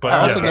 So, but I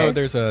also yeah. know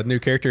there's a new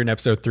character in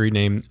episode 3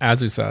 named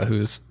Azusa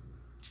who's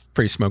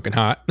pretty smoking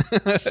hot.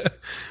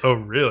 Oh,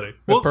 really?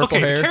 Well, purple okay.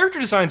 hair. The character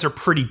designs are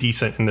pretty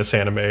decent in this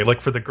anime.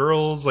 Like for the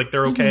girls, like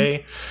they're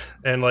okay,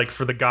 and like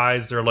for the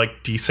guys, they're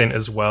like decent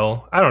as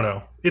well. I don't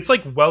know. It's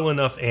like well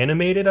enough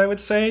animated, I would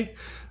say.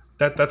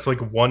 That's like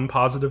one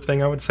positive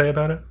thing I would say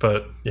about it.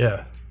 But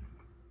yeah,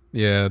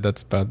 Yeah,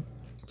 that's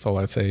all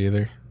I'd say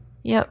either.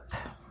 Yep.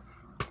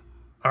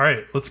 all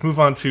right. Let's move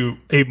on to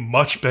a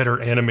much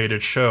better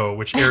animated show,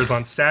 which airs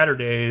on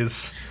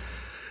Saturdays.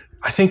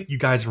 I think you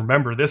guys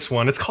remember this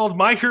one. It's called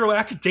My Hero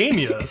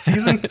Academia,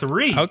 season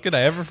 3. How could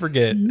I ever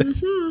forget?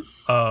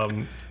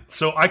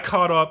 So I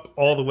caught up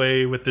all the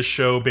way with this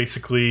show,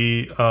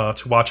 basically,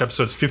 to watch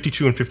episodes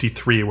 52 and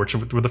 53, which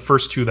were the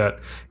first two that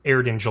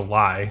aired in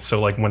July. So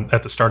like when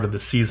at the start of the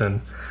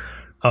season.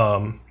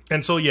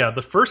 And so, yeah,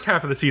 the first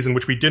half of the season,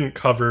 which we didn't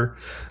cover,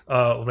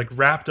 like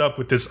wrapped up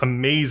with this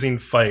amazing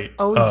fight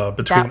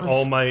between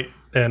All Might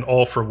and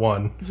All for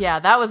One. Yeah,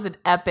 that was an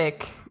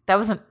epic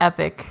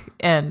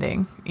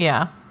ending.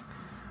 Yeah.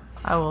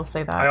 I will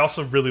say that. I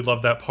also really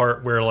love that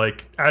part where,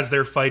 like, as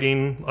they're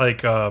fighting,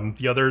 like,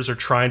 the others are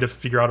trying to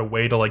figure out a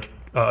way to, like,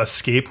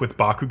 escape with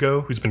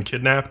Bakugo, who's been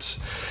kidnapped.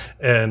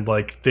 And,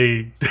 like,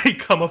 they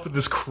come up with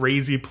this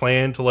crazy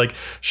plan to, like,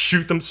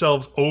 shoot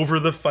themselves over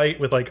the fight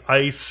with, like,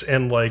 ice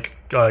and, like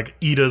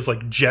Ida's,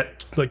 like,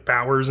 jet, like,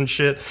 powers and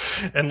shit.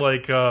 And,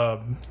 like,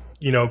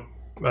 you know,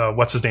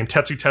 what's his name?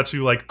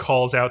 Tetsu, like,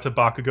 calls out to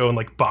Bakugo, and,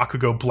 like,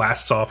 Bakugo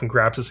blasts off and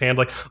grabs his hand.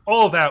 Like,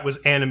 all of that was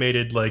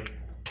animated, like,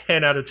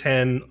 10 out of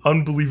 10,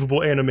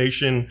 unbelievable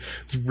animation.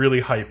 It's really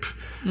hype.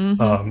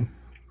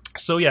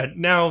 So yeah,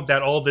 now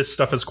that all this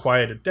stuff has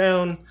quieted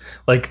down,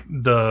 like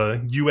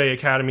the UA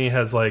Academy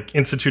has like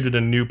instituted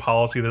a new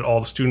policy that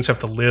all the students have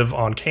to live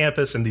on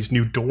campus in these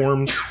new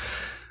dorms.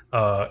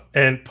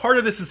 And part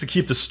of this is to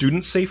keep the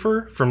students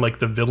safer from like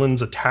the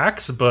villains'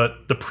 attacks,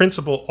 but the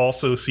principal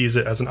also sees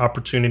it as an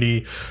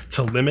opportunity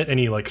to limit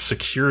any like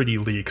security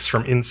leaks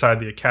from inside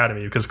the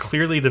academy, because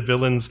clearly the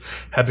villains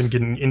have been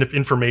getting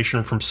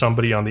information from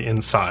somebody on the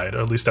inside,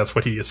 or at least that's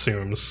what he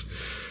assumes.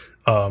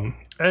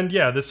 And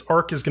yeah, this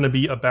arc is going to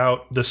be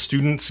about the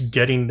students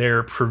getting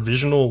their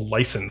provisional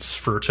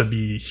license to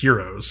be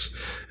heroes.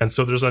 And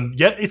so there's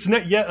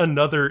yet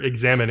another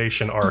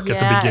examination arc at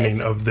the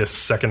beginning of this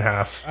second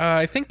half.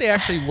 I think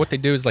what they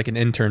do is like an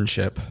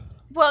internship.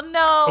 Well,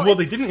 no. Well,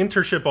 they did an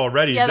internship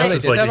already. Yeah, this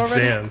is like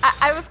exams.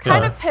 I was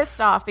kind of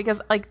pissed off because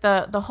like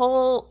the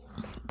whole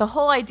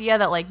idea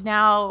that like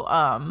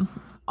now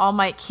All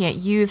Might can't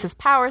use his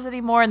powers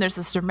anymore, and there's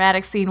this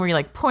dramatic scene where he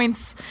like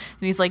points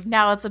and he's like,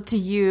 now it's up to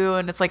you,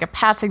 and it's like a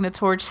passing the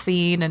torch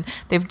scene, and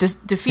they've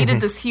just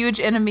defeated this huge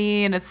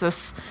enemy, and it's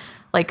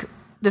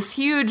this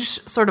huge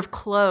sort of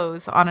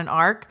close on an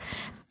arc.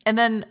 And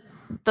then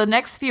the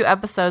next few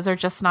episodes are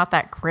just not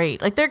that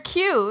great. Like, they're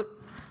cute,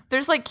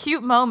 there's like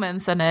cute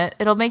moments in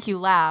it'll make you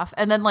laugh,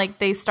 and then like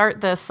they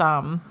start this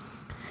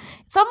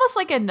it's almost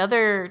like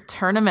another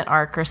tournament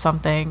arc or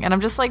something, and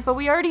I'm just like, but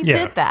we already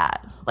did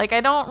that. Like,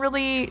 I don't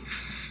really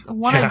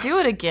want to do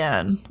it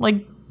again.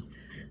 Like,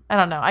 I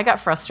don't know. I got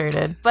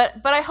frustrated, but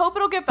I hope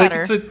it'll get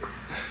better. Like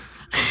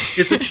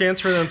it's a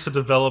chance for them to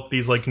develop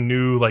these like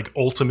new like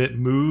ultimate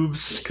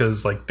moves,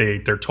 because like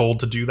they're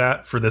told to do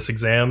that for this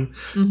exam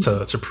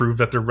to prove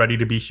that they're ready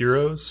to be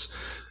heroes.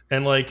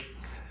 And like,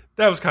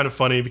 that was kind of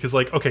funny because,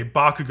 like, okay,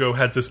 Bakugo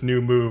has this new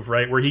move,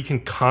 right, where he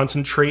can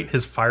concentrate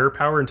his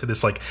firepower into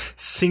this, like,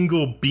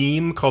 single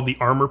beam called the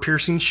armor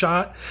piercing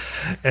shot.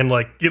 And,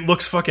 like, it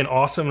looks fucking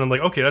awesome. And I'm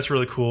like, okay, that's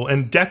really cool.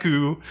 And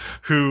Deku,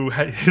 who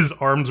his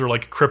arms are,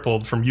 like,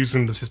 crippled from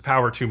using his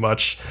power too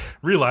much,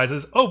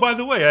 realizes, oh, by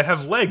the way, I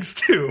have legs,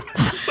 too.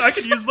 So I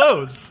could use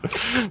those.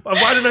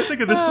 Why didn't I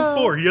think of this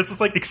before? He has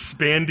this, like,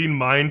 expanding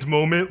mind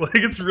moment. Like,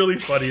 it's really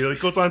funny. It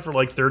goes on for,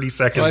 like, 30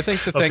 seconds well, I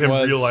think the of thing him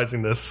was,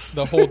 realizing this.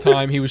 The whole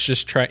time he was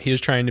was just he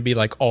was trying to be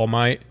like All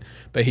Might,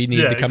 but he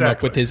needed to come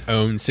up with his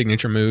own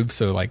signature move.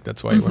 So like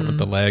that's why he went with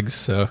the legs.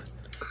 So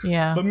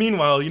yeah. But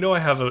meanwhile, I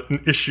have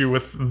an issue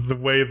with the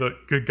way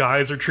the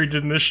guys are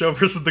treated in this show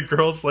versus the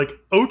girls. Like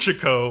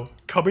Ochako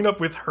coming up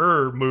with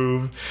her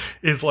move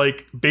is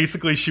like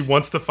basically she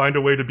wants to find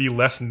a way to be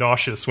less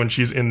nauseous when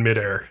she's in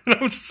midair. And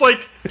I'm just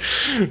like,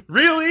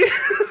 really?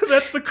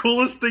 That's the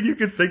coolest thing you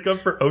could think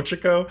of for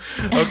Ochako?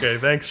 Okay,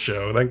 thanks,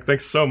 show.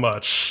 Thanks so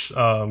much.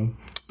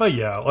 But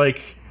yeah,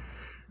 like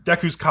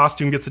Deku's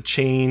costume gets a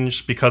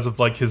change because of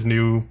like his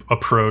new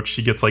approach.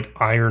 He gets like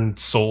iron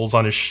soles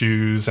on his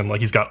shoes and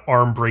like he's got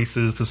arm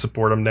braces to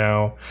support him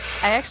now.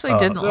 I actually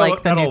didn't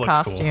like the new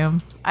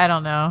costume. Cool. I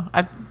don't know.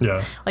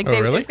 Like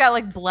really? It's got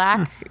like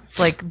black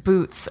like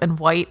boots and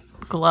white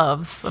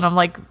gloves, and I'm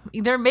like,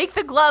 either make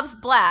the gloves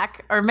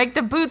black or make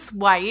the boots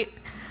white.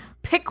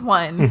 Pick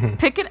one.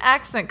 Pick an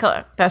accent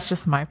color. That's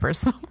just my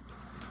personal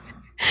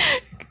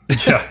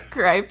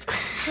gripe.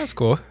 That's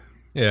cool.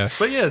 Yeah.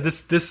 But yeah,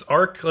 this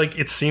arc, like,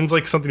 it seems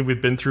like something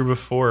we've been through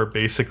before,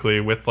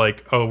 basically, with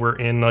like, oh, we're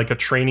in like a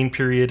training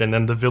period and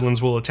then the villains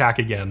will attack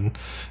again.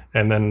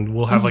 And then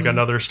we'll have like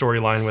another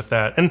storyline with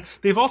that. And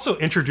they've also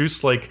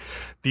introduced like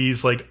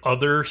these like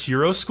other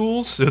hero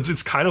schools.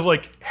 It's kind of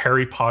like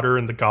Harry Potter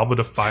and the Goblet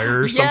of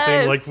Fire or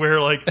something, like where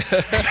like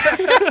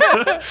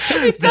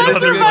it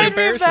does remind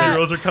me of that.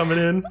 Heroes are coming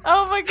in.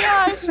 Oh my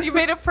gosh, you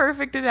made a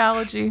perfect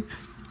analogy.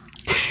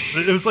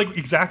 It was like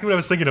exactly what I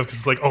was thinking of, because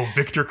it's like, oh,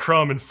 Victor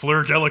Crumb and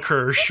Fleur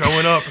Delacour are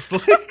showing up.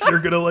 Like, they're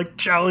gonna like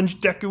challenge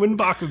Deku and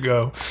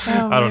Bakugo.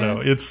 I don't know.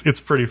 It's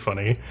pretty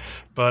funny,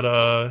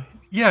 but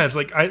yeah, it's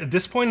like at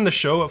this point in the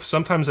show,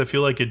 sometimes I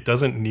feel like it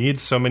doesn't need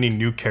so many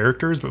new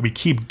characters, but we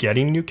keep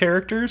getting new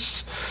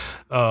characters,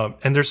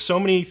 and there's so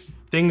many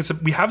things.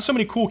 We have so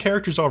many cool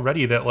characters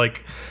already that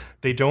like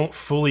they don't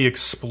fully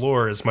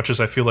explore as much as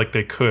I feel like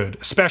they could,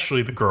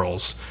 especially the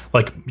girls,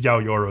 like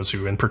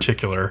Yaoyorozu in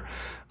particular.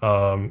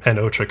 And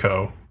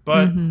Ochako.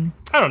 But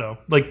I don't know.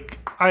 Like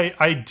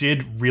I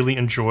did really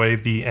enjoy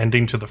the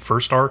ending to the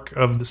first arc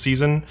of the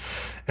season.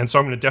 And so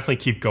I'm going to definitely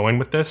keep going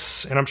with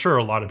this. And I'm sure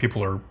a lot of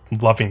people are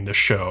loving this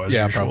show as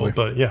usual. Probably.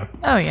 But yeah.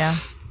 Oh, yeah.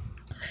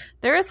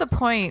 There is a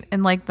point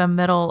in like the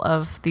middle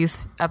of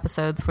these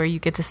episodes where you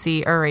get to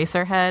see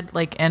Eraserhead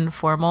like in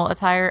formal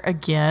attire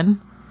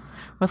again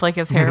with like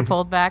his hair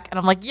pulled back. And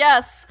I'm like,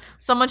 yes,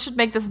 someone should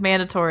make this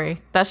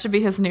mandatory. That should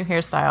be his new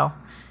hairstyle.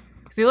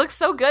 He looks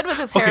so good with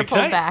his hair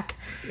pulled back.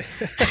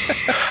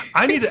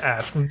 I need to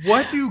ask,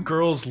 what do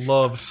girls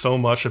love so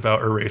much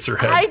about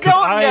Eraserhead? I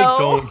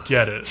don't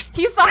get it.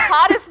 He's the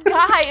hottest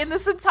guy in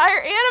this entire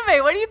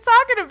anime. What are you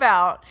talking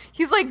about?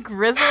 He's like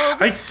grizzled.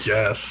 I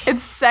guess.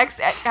 It's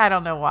sexy. I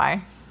don't know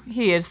why.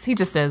 He just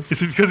is.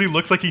 Is it because he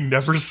looks like he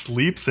never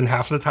sleeps and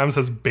half of the times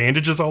has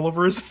bandages all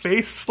over his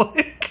face?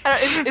 Like,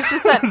 it's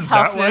just that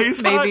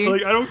toughness, maybe.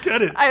 Like, I don't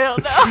get it. I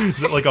don't know.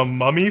 Is it like a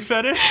mummy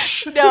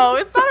fetish? No,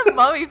 it's not a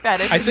mummy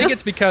fetish. I think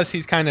it's because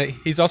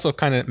he's also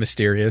kind of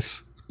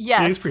mysterious. Yes.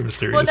 Yeah, he's pretty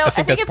mysterious. Well, no, I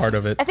think that's part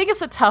of it. I think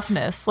it's the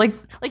toughness. Like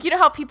you know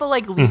how people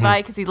like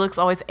Levi because he looks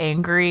always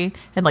angry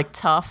and like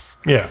tough?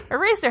 Yeah.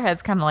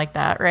 Eraserhead's kind of like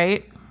that,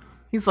 right?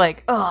 He's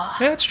like, oh.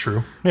 Yeah, that's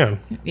true. Yeah.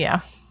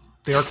 Yeah.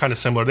 They are kind of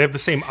similar. They have the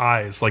same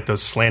eyes, like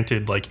those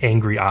slanted, like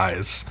angry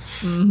eyes.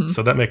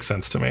 So that makes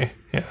sense to me.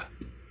 Yeah.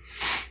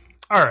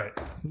 All right,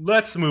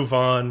 let's move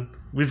on.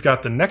 We've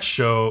got the next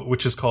show,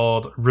 which is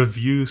called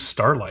Review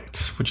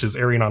Starlight, which is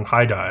airing on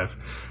High Dive.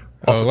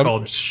 Also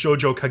called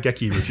Shoujo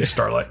Kageki Review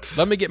Starlight.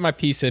 Let me get my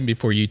piece in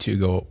before you two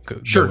go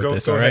with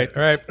this. Go all ahead.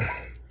 All right.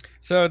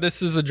 So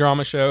this is a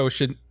drama show.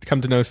 Should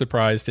come to no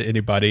surprise to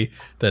anybody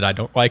that I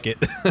don't like it.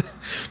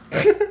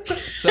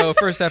 So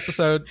first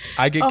episode,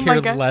 I get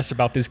cared less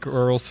about these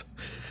girls.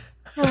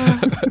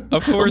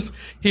 Of course,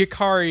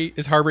 Hikari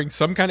is harboring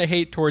some kind of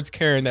hate towards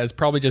Karen that is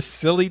probably just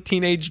silly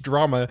teenage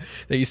drama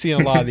that you see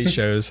in a lot of these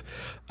shows.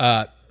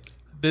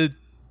 The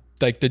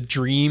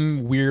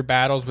dream weird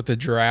battles with the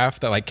giraffe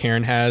that like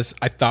Karen has,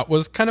 I thought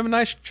was kind of a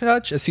nice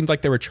touch. It seemed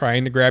like they were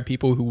trying to grab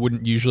people who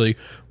wouldn't usually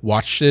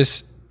watch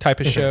this type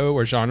of show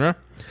or genre.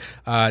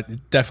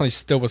 Definitely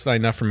still was not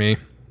enough for me.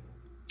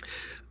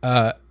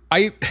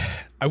 I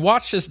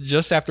watched this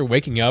just after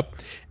waking up,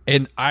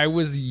 and I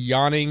was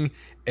yawning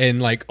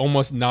and like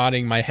almost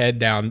nodding my head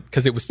down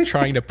because it was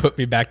trying to put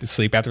me back to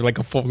sleep after like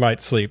a full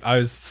night's sleep. I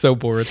was so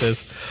bored with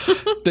this.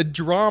 The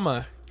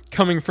drama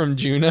coming from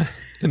Juna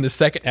in the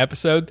second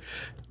episode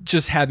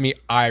just had me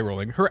eye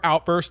rolling. Her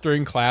outburst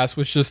during class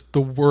was just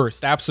the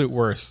worst, absolute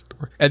worst.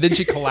 And then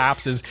she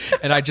collapses,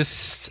 and I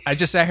just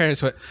sat here and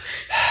just went,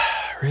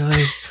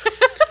 really?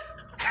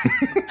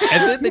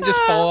 And then they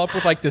just follow up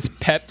with like this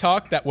pep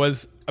talk that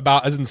was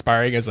about as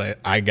inspiring as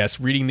I guess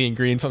reading the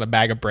ingredients on a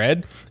bag of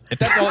bread. If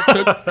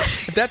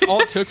that's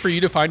all it took for you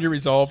to find your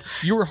resolve,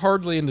 you were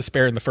hardly in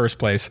despair in the first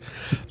place.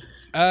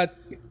 The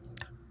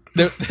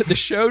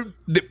show,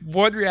 the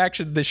one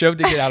reaction the show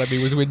did get out of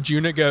me was when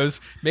Juna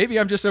goes, maybe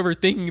I'm just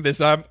overthinking this.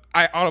 I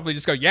audibly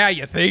just go, yeah,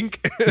 you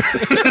think?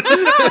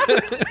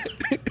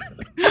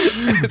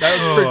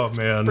 That was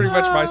pretty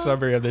much my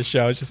summary of this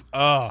show. It's just,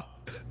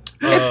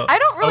 I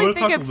don't really wanna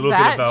think talk a it's little bit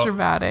that about-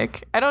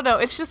 dramatic. I don't know.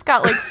 It's just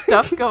got like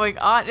stuff going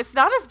on. It's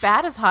not as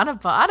bad as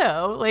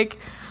Hanabado. Like,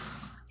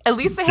 at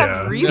least they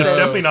have reasons. It's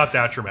definitely not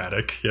that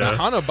dramatic. Yeah.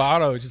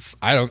 Hanabado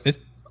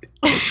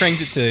it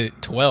cranked it to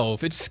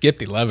 12. It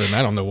skipped 11.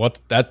 I don't know what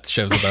that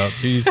show's about.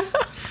 Jeez.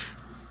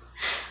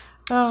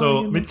 So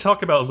let me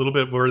talk about a little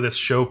bit where this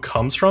show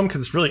comes from, because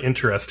it's really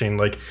interesting.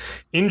 Like,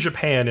 in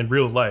Japan, in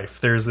real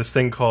life, there's this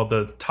thing called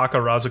the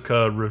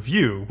Takarazuka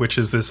Revue, which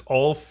is this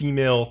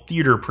all-female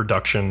theater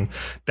production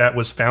that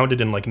was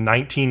founded in like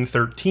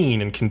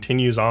 1913 and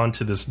continues on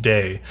to this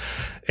day.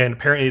 And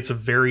apparently it's a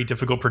very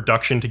difficult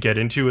production to get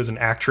into as an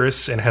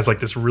actress and has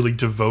like this really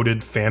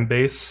devoted fan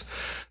base.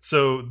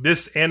 So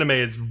this anime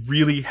is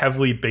really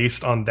heavily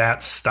based on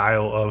that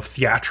style of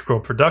theatrical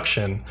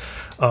production.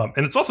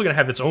 And it's also going to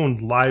have its own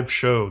live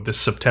show this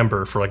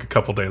September for like a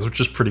couple days, which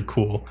is pretty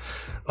cool.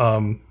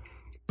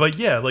 But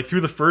yeah, like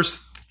through the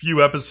first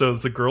few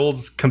episodes, the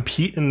girls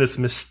compete in this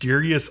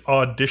mysterious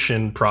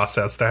audition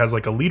process that has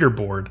like a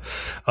leaderboard,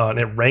 and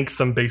it ranks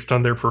them based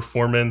on their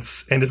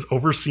performance and is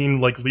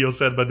overseen, like Leo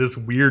said, by this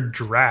weird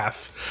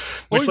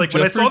giraffe. Which, like,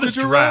 when I saw this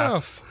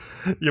giraffe...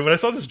 Yeah, when I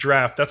saw this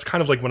draft, that's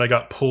kind of like when I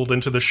got pulled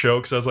into the show,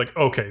 because I was like,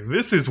 okay,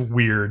 this is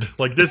weird.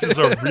 Like, this is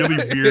a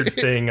really weird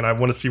thing, and I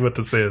want to see what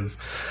this is.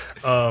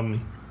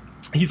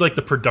 He's like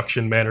the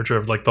production manager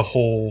of like the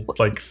whole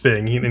like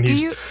thing, and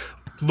he's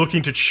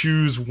looking to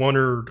choose one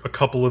or a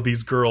couple of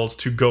these girls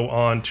to go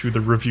on to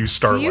the Revue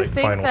Starlight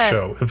final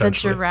show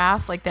eventually. The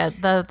giraffe, like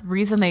that, the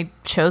reason they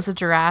chose a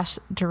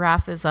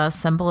giraffe is a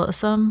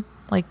symbolism,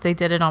 like they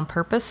did it on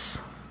purpose?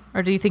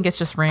 Or do you think it's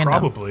just random?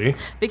 Probably.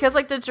 Because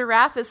like the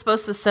giraffe is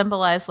supposed to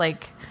symbolize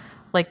like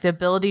the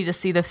ability to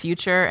see the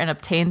future and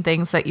obtain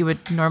things that you would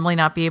normally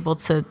not be able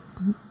to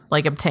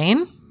like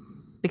obtain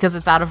because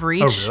it's out of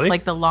reach. Oh, really?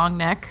 Like the long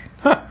neck.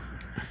 Huh.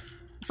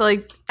 So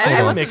like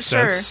I wasn't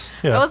sure.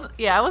 Yeah.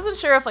 I wasn't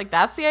sure if like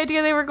that's the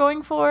idea they were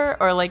going for,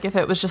 or like if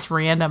it was just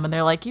random and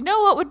they're like, you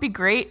know what would be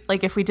great?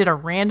 Like if we did a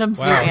random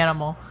zoo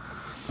animal.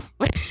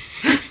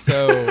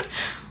 So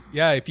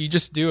yeah, if you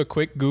just do a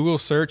quick Google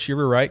search, you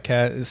were right,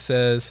 Kat. It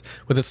says,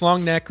 with its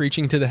long neck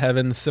reaching to the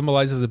heavens,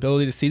 symbolizes the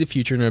ability to see the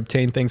future and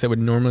obtain things that would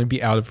normally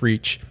be out of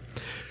reach.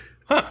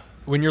 Huh.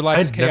 When your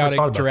life is chaotic,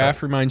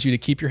 giraffe reminds you to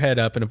keep your head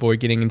up and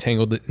avoid getting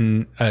entangled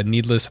in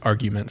needless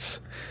arguments.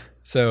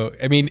 So,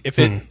 I mean, if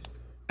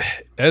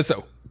that's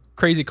a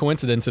crazy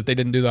coincidence if they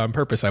didn't do that on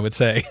purpose, I would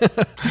say.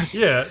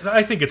 Yeah,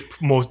 I think it's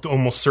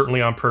almost certainly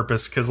on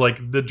purpose, because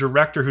like the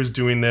director who's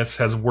doing this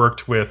has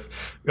worked with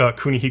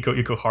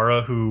Kunihiko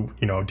Ikuhara, who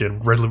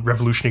did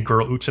Revolutionary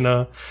Girl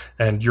Utena,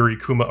 and Yuri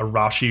Kuma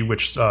Arashi,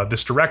 which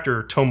this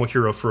director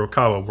Tomohiro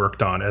Furukawa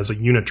worked on as a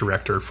unit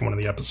director for one of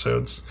the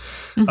episodes.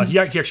 Mm-hmm. He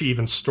actually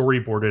even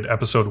storyboarded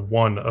episode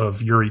 1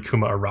 of Yuri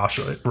Kuma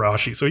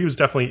Arashi, so he was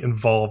definitely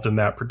involved in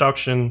that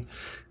production.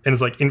 And is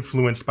like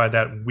influenced by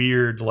that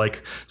weird,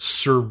 like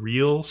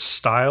surreal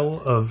style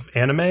of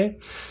anime.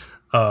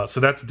 So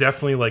that's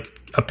definitely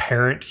like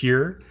apparent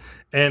here.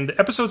 And the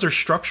episodes are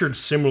structured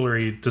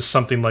similarly to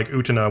something like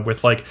Utena,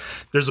 with like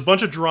there's a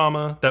bunch of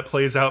drama that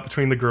plays out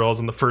between the girls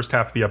in the first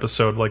half of the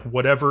episode. Like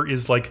whatever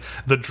is like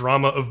the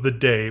drama of the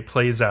day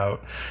plays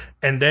out.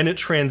 And then it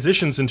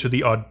transitions into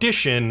the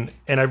audition,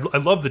 and I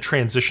love the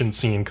transition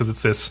scene because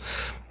it's this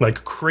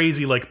like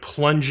crazy like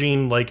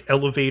plunging like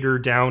elevator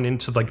down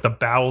into like the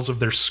bowels of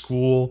their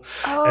school,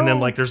 and then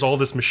like there's all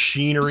this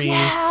machinery.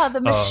 Yeah, the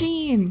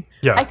machine.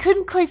 Yeah, I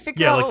couldn't quite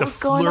figure out like what was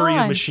going on. the flurry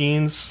of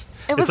machines.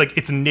 It's like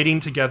it's knitting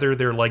together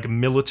their like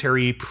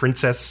military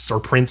princess or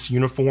prince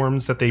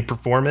uniforms that they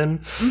perform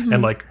in,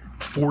 and like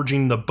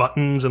forging the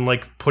buttons and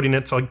like putting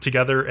it like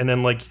together, and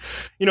then like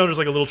there's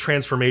like a little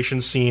transformation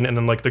scene, and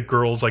then like the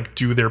girls like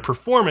do their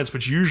performance,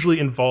 which usually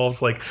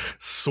involves like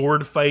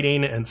sword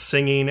fighting and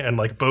singing and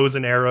like bows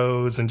and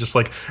arrows and just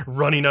like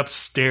running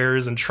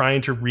upstairs and trying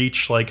to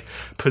reach like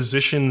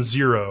position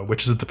 0,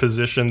 which is the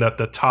position that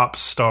the top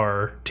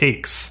star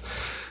takes.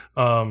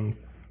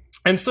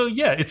 And so,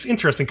 yeah, it's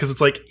interesting because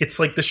it's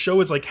like the show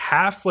is like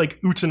half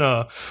like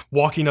Utena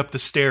walking up the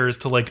stairs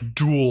to like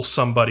duel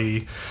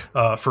somebody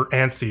for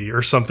Anthe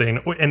or something.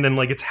 And then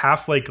like it's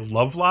half like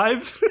Love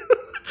Live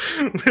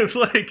with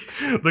like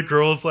the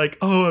girls like,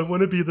 oh, I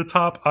want to be the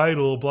top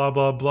idol, blah,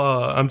 blah,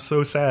 blah. I'm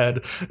so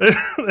sad.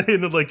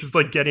 And like just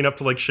like getting up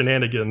to like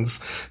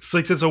shenanigans. It's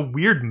like there's a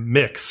weird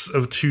mix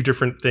of two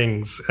different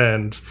things.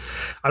 And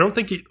I don't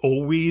think it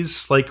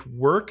always like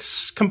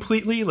works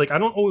completely. Like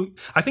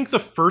I think the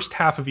first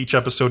half of each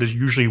episode is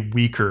usually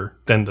weaker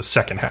than the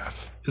second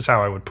half, is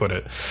how I would put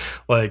it.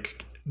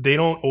 Like they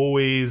don't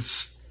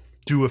always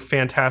do a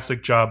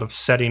fantastic job of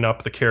setting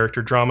up the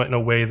character drama in a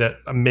way that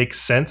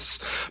makes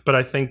sense, but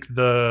I think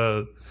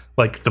the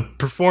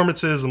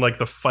performances and like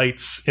the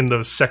fights in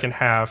the second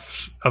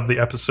half of the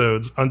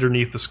episodes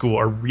underneath the school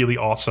are really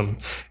awesome,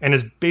 and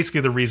is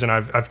basically the reason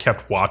I've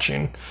kept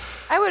watching.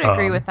 I would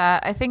agree with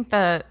that. I think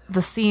the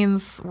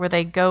scenes where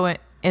they go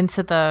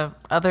into the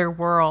other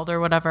world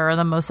or whatever are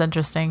the most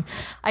interesting.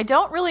 I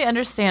don't really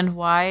understand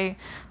why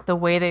the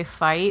way they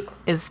fight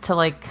is to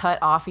like cut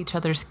off each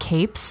other's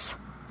capes.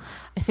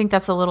 I think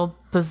that's a little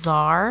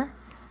bizarre.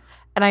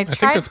 And I think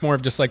that's more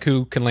of just like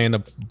who can land a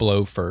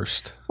blow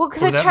first. Well,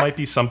 because that might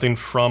be something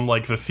from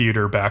like the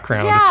theater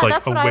background. Yeah, it's like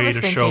that's a what I way was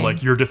to thinking. show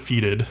like you're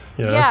defeated.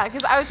 Yeah,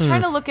 because I was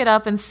trying to look it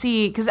up and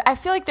see, because I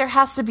feel like there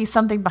has to be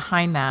something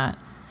behind that,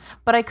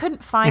 but I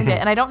couldn't find it,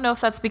 and I don't know if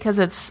that's because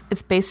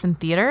it's based in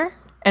theater,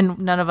 and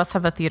none of us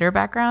have a theater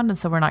background, and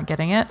so we're not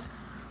getting it.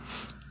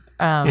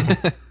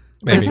 But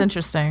it's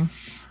interesting.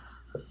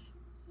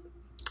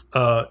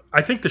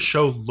 I think the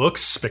show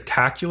looks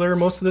spectacular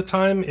most of the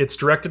time. It's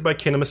directed by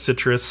Kinema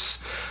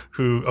Citrus,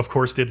 who of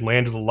course did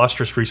Land of the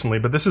Lustrous recently,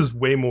 but this is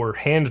way more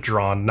hand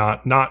drawn,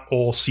 not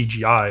all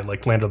CGI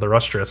like Land of the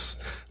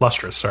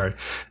Lustrous, sorry.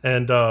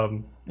 And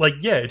like,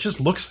 yeah, it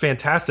just looks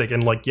fantastic.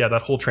 And like, yeah,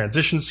 that whole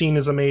transition scene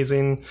is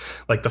amazing.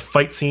 Like the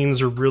fight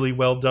scenes are really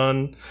well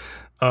done.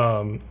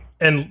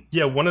 And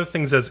yeah, one of the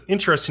things that's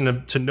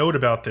interesting to note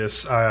about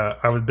this,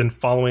 I've been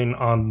following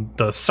on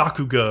the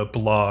Sakuga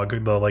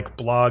blog, the like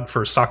blog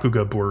for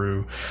Sakuga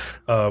Boru.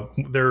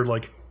 They're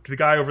like the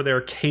guy over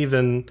there,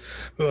 Kaven,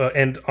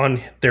 and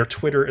on their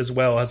Twitter as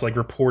well, has like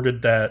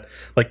reported that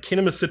like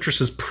Kinema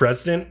Citrus's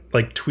president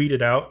like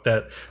tweeted out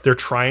that they're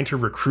trying to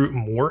recruit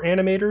more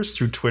animators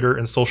through Twitter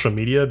and social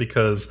media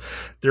because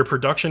their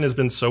production has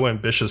been so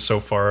ambitious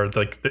so far.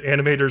 Like the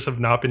animators have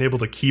not been able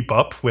to keep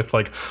up with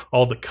like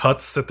all the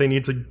cuts that they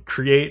need to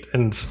create,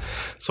 and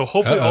so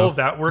hopefully all of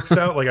that works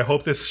out. Like I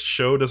hope this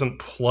show doesn't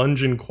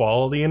plunge in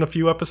quality in a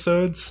few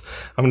episodes.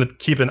 I'm gonna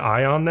keep an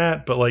eye on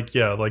that, but like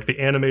yeah, like the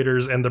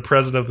animators and the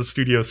president of the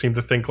studio seem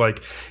to think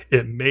like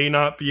it may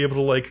not be able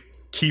to like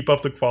keep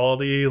up the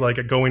quality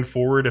like going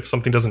forward if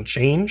something doesn't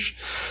change.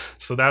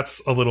 So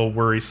that's a little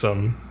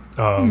worrisome.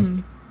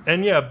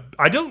 And yeah,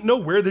 I don't know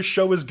where this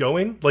show is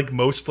going. Like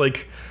most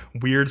like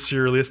weird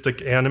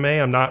surrealistic anime,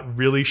 I'm not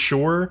really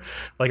sure.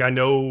 Like I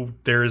know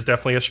there is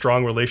definitely a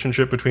strong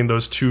relationship between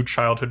those two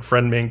childhood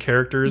friend main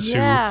characters who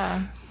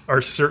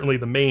are certainly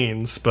the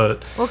mains,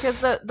 but well, because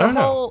the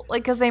whole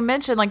like because they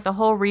mentioned like the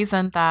whole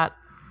reason that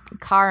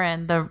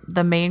Karen,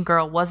 the main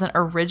girl, wasn't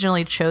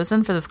originally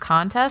chosen for this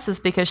contest is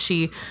because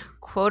she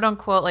quote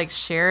unquote like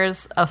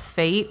shares a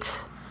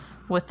fate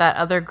with that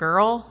other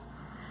girl.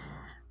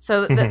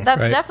 So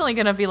that's definitely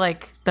going to be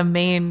like the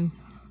main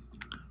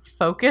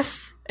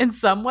focus in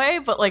some way,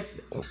 but like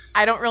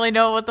I don't really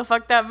know what the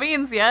fuck that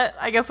means yet.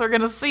 I guess we're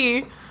going to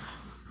see.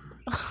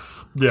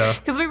 Yeah,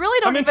 because we really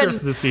don't. I'm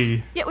interested to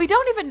see. Yeah, we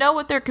don't even know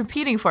what they're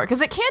competing for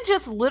because it can't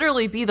just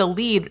literally be the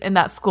lead in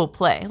that school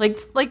play.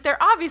 Like they're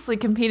obviously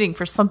competing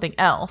for something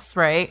else,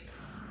 right?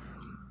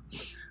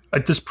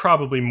 There's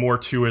probably more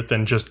to it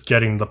than just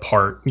getting the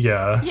part.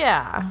 Yeah.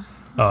 Yeah.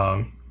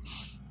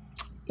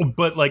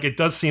 But like it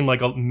does seem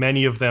like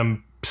many of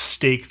them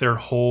stake their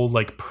whole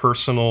like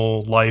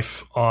personal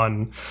life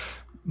on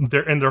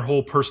their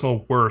whole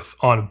personal worth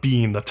on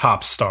being the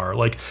top star.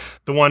 Like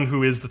the one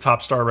who is the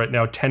top star right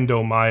now,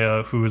 Tendo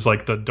Maya, who is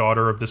like the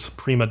daughter of this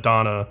prima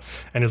donna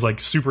and is like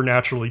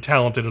supernaturally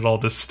talented at all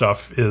this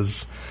stuff,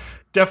 is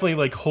definitely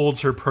like holds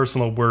her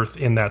personal worth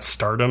in that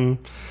stardom.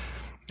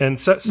 And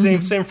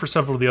same for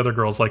several of the other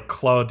girls, like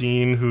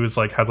Claudine, who is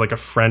like has like a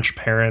French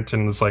parent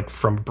and is like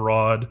from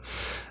abroad,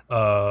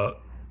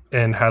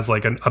 and has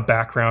like a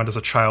background as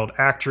a child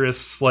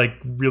actress, like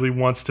really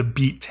wants to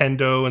beat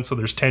Tendo, and so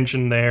there's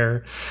tension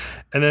there.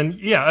 And then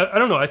yeah, I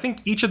don't know, I think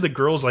each of the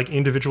girls like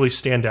individually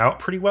stand out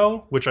pretty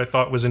well, which I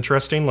thought was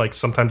interesting. Like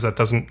sometimes that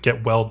doesn't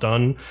get well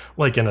done,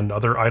 like in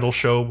another idol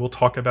show we'll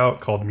talk about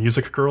called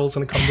Music Girls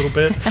in a little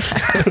bit.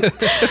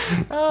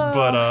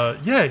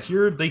 But yeah,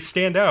 here they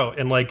stand out,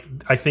 and like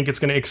I think it's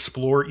going to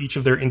explore each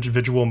of their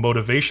individual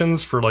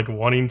motivations for like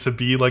wanting to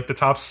be like the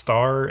top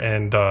star,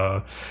 and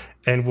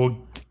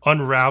we'll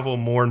unravel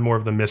more and more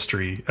of the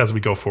mystery as we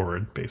go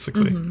forward,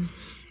 basically.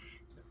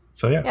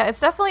 So yeah, it's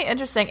definitely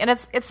interesting, and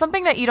it's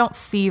something that you don't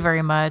see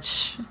very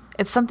much.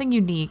 It's something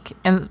unique,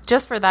 and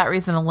just for that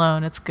reason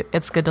alone, it's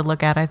good to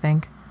look at, I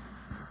think.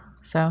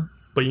 So,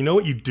 but you know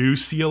what you do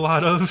see a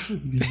lot of?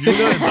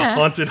 Yuna and the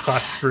Haunted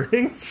Hot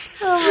Springs.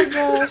 Oh my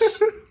gosh,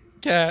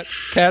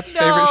 Kat's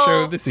favorite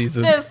show of the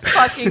season. This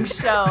fucking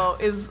show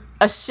is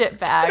a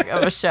shitbag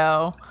of a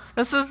show.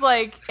 This is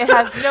like, it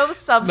has no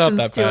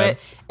substance to it.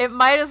 It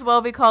might as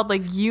well be called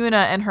like Yuna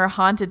and her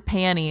haunted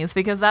panties,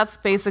 because that's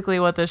basically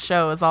what this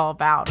show is all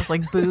about. It's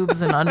like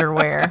boobs and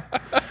underwear.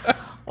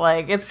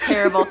 Like, it's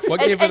terrible. What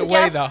gave it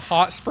away? The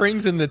hot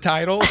springs in the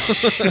title?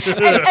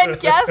 and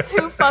guess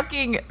who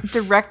fucking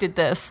directed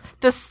this?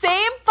 The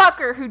same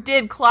fucker who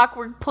did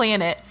Clockwork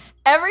Planet.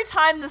 Every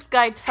time this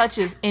guy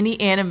touches any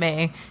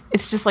anime,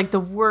 it's just like the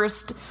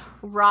worst,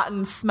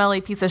 rotten, smelly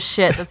piece of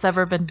shit that's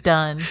ever been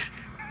done.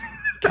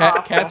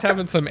 Kat's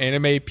having some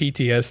anime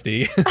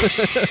PTSD.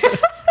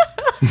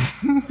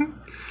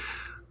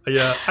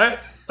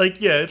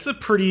 It's a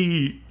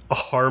pretty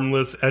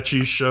harmless,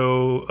 ecchi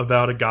show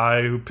about a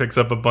guy who picks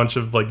up a bunch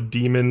of like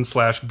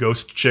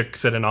demon/ghost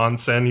chicks at an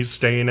onsen he's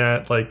staying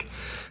at. Like,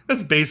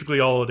 That's basically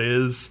all it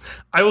is.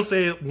 I will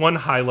say one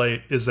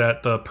highlight is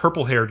that the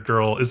purple-haired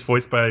girl is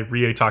voiced by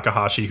Rie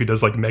Takahashi, who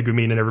does like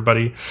Megumin and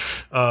everybody.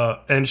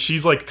 And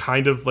she's like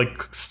kind of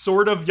like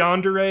sort of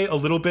yandere a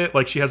little bit.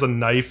 Like she has a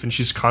knife and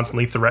she's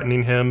constantly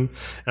threatening him.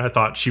 And I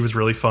thought she was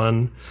really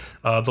fun.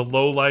 The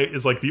low light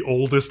is like the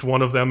oldest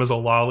one of them is a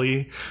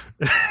lolly.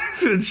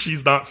 And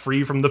she's not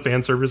free from the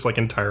fan service like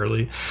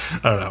entirely.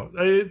 I don't know.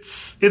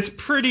 It's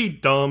pretty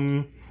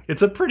dumb.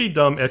 It's a pretty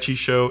dumb ecchi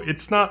show.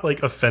 It's not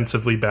like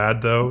offensively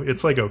bad though.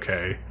 It's like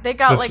okay. They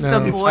got like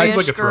the boyish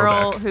like a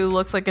girl throwback. who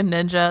looks like a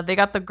ninja. They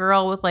got the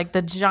girl with like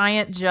the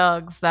giant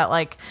jugs that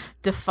like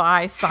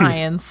defy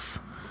science.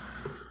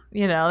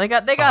 You know, they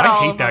got all I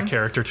hate of that them.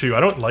 character too.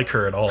 I don't like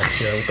her at all.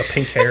 Yeah, with the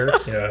pink hair.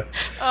 Yeah.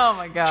 Oh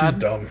my god. She's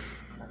dumb.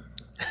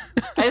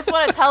 I just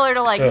want to tell her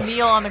to like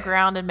kneel on the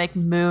ground and make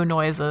moo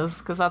noises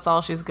because that's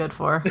all she's good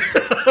for.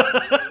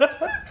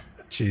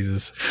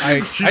 Jesus.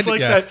 She's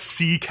like that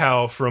sea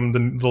cow from the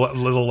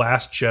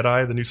Last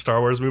Jedi, the new Star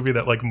Wars movie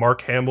that like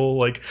Mark Hamill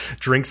like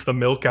drinks the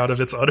milk out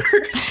of its udders.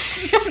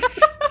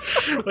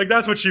 Like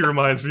that's what she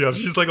reminds me of.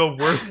 She's like a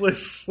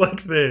worthless like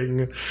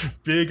thing,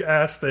 big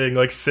ass thing,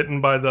 like sitting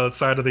by the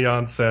side of the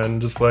onsen,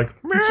 just like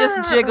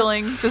just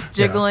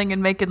jiggling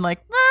and making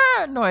like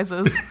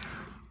noises.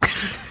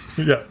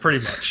 Yeah,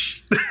 pretty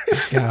much.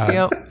 God,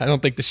 Yep. I don't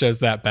think the show's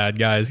that bad,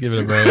 guys. Give it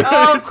a break.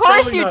 Oh, of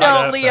course you not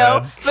don't, that Leo.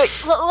 bad.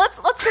 But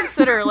let's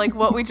consider like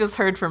what we just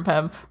heard from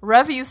him.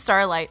 Review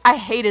Starlight. I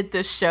hated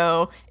this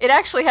show. It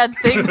actually had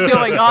things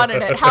going on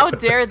in it. How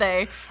dare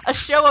they? A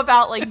show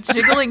about like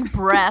jiggling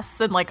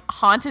breasts and like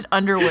haunted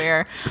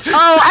underwear. Oh,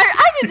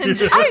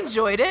 I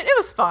enjoyed it. It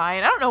was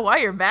fine. I don't know why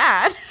you're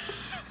mad.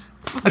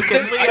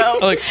 Fucking Leo.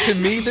 Like to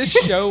me, this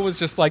show was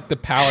just like the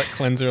palate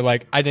cleanser.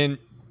 Like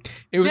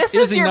it was This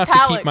is your enough to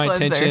palate keep my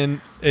cleanser.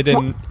 attention. It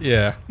didn't.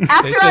 Yeah.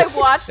 After It's I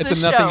watched it's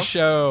this a nothing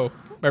show.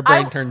 My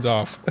brain turns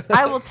off.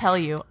 I will tell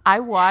you,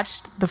 I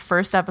watched the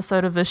first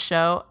episode of this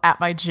show at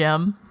my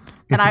gym,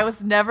 and I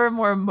was never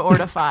more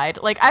mortified.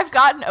 Like, I've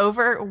gotten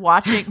over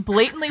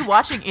blatantly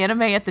watching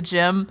anime at the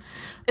gym.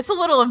 It's a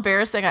little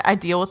embarrassing. I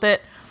deal with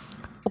it.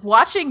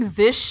 Watching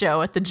this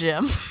show at the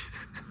gym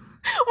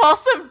while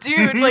some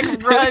dude,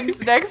 like,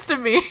 runs next to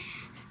me.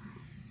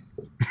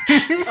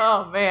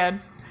 Oh,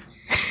 man.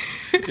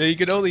 Yeah, you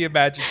can only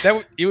imagine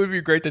that. It would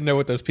be great to know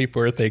what those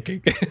people are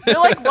thinking. They're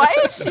like, why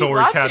is she Don't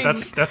worry, watching? Kat.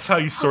 That's how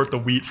you sort the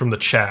wheat from the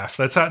chaff.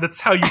 That's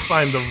how you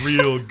find the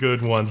real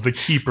good ones, the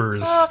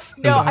keepers. No,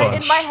 in the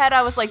bunch. in my head,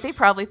 I was like, they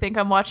probably think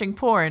I'm watching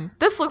porn.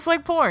 This looks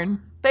like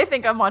porn. They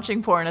think I'm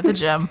watching porn at the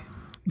gym.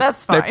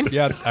 That's fine.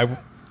 Yeah,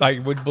 I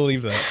would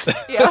believe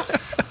that. Yeah.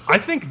 I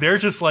think they're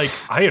just like,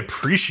 I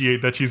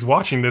appreciate that she's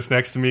watching this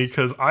next to me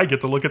because I get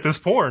to look at this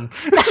porn.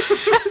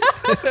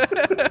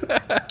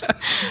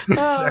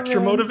 It's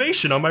extra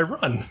motivation on my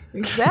run.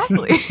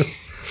 Exactly.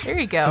 There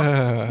you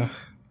go.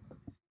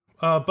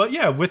 But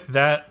yeah, with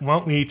that, why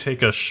don't we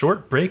take a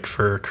short break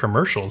for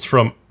commercials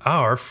from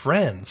our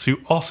friends who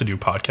also do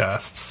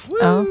podcasts.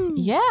 Oh,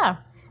 yeah.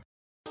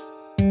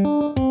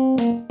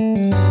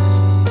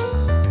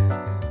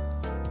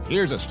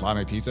 Here's a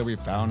salami pizza we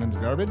found in the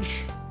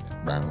garbage.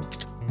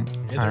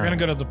 If they're gonna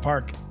go to the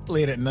park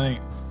late at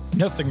night,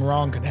 nothing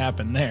wrong could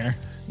happen there.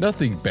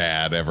 Nothing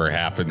bad ever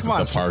happens Come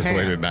on, at the park Japan.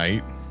 late at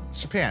night.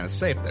 It's Japan. It's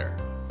safe there.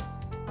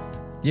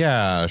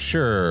 Yeah,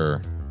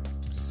 sure.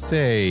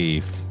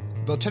 Safe.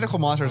 The tentacle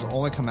monsters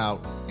only come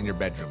out in your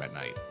bedroom at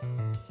night.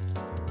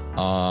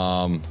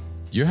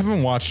 You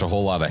haven't watched a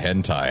whole lot of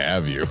hentai,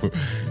 have you?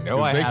 No,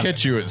 'Cause I they haven't.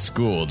 catch you at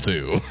school,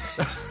 too.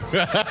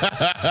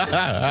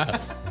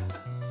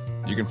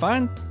 You can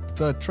find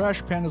the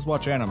Trash Pandas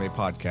Watch Anime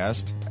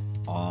podcast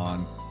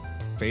on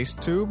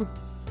FaceTube,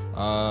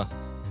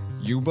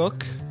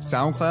 Ubook,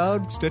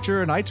 SoundCloud,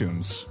 Stitcher, and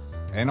iTunes.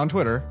 And on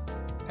Twitter,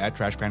 at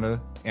Trash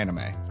Panda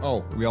Anime.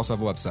 Oh, we also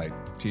have a website,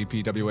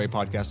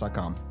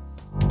 tpwapodcast.com.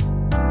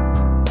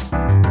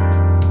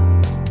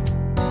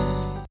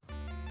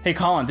 Hey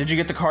Colin, did you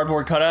get the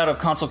cardboard cutout of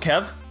Consul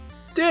Kev?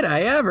 Did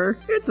I ever?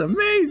 It's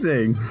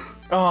amazing.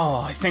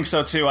 Oh, I think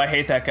so too. I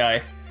hate that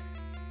guy.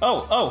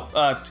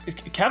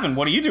 Kevin,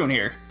 what are you doing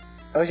here?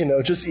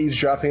 Just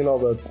eavesdropping on all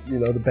the,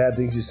 the bad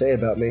things you say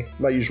about me.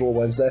 My usual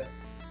Wednesday.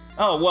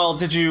 Oh, well,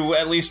 did you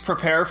at least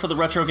prepare for the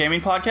Retro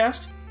Gaming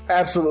Podcast?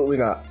 Absolutely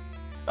not.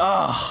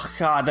 Oh,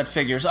 God, that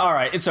figures. All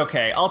right, it's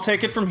okay. I'll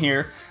take it from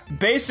here.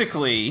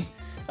 Basically,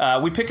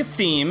 we pick a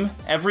theme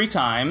every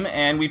time,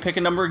 and we pick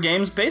a number of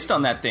games based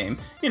on that theme.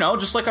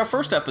 Just like our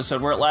first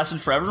episode where it lasted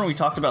forever and we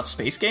talked about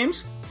space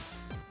games.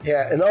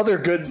 Yeah, and other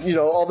good,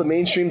 all the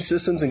mainstream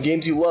systems and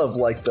games you love,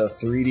 like the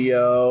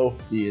 3DO,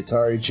 the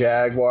Atari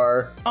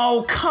Jaguar.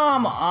 Oh,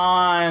 come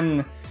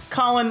on.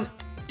 Colin,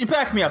 you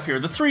back me up here.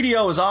 The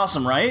 3DO is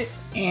awesome, right?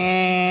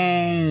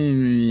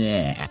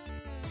 Yeah.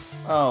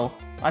 Oh,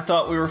 I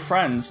thought we were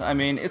friends. I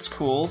mean, it's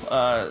cool.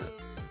 All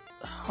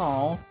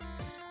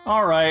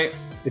right.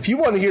 If you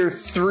want to hear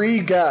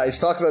three guys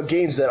talk about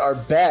games that are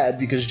bad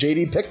because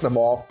JD picked them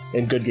all,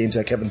 and good games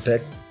that Kevin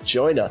picked,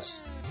 join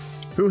us.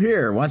 Who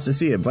here wants to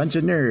see a bunch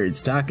of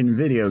nerds talking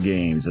video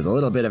games with a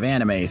little bit of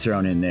anime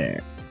thrown in there?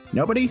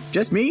 Nobody?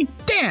 Just me?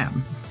 Damn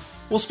Bam!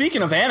 Well,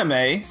 speaking of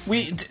anime,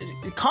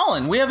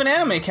 Colin, we have an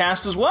anime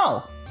cast as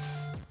well.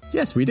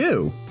 Yes, we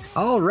do.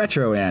 All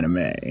retro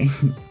anime.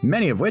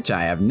 Many of which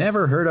I have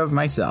never heard of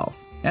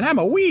myself. And I'm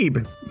a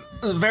weeb.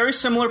 A very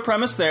similar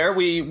premise there.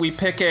 We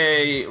pick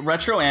a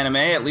retro anime,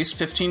 at least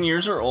 15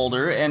 years or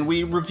older, and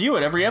we review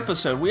it every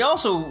episode. We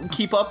also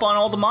keep up on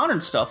all the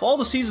modern stuff, all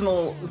the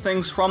seasonal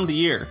things from the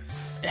year.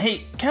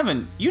 Hey,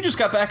 Kevin, you just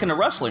got back into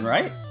wrestling,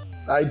 right?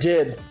 I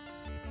did.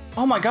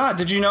 Oh my god,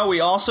 did you know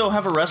we also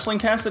have a wrestling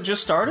cast that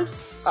just started?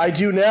 I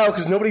do now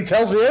because nobody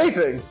tells me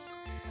anything.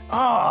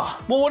 Ah,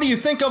 well, what do you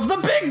think of the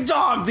big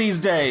dog these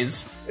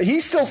days? He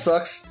still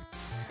sucks.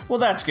 Well,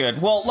 that's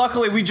good. Well,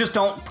 luckily, we just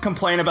don't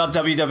complain about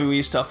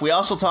WWE stuff. We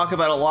also talk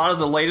about a lot of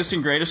the latest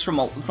and greatest from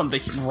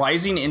the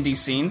rising indie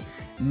scene,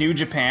 New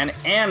Japan,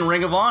 and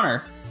Ring of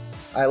Honor.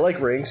 I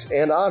like rings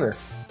and honor.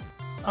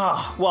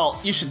 Ah, well,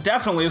 you should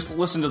definitely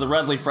listen to the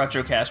Red Leaf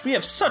Retrocast. We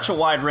have such a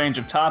wide range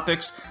of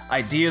topics,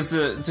 ideas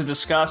to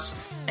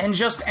discuss, and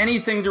just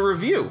anything to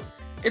review.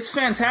 It's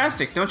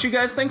fantastic, don't you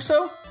guys think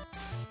so?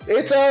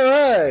 It's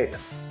alright.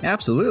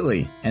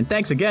 Absolutely. And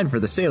thanks again for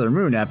the Sailor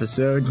Moon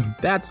episode.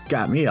 That's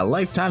got me a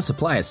lifetime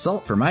supply of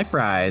salt for my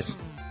fries.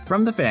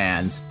 From the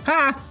fans.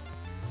 Ha!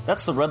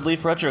 That's the Red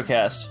Leaf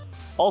Retrocast.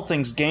 All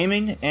things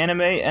gaming,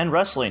 anime, and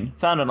wrestling,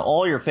 found on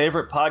all your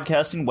favorite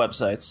podcasting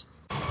websites.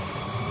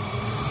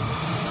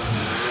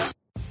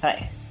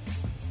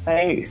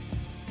 Hey,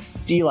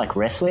 do you like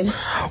wrestling?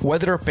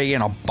 Whether it be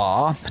in a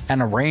bar, an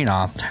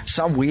arena,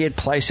 some weird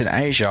place in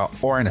Asia,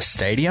 or in a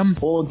stadium?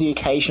 Or the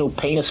occasional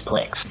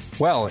penisplex?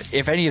 Well,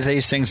 if any of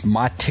these things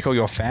might tickle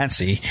your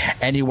fancy,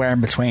 anywhere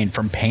in between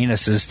from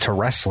penises to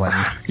wrestling,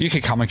 you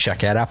can come and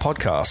check out our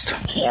podcast.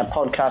 Our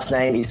podcast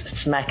name is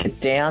Smack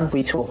It Down.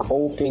 We talk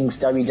all things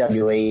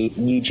WWE,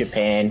 New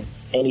Japan,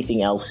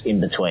 anything else in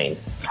between.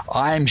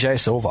 I'm Jay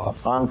Silver.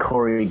 I'm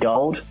Corey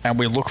Gold. And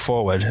we look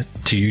forward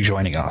to you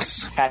joining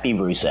us. Happy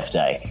Rusev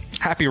Day.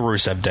 Happy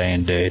Rusev Day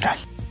indeed.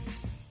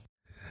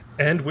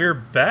 And we're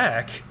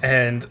back,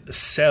 and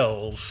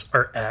cells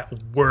are at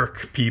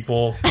work,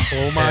 people.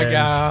 Oh my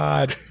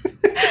god.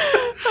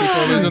 People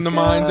are losing their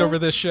minds over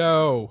this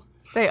show.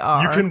 They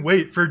are. You can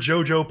wait for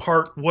JoJo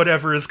part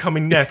whatever is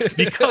coming next,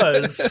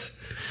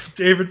 because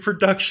David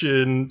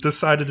Production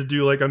decided to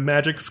do like a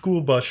magic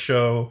school bus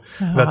show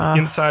about the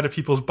inside of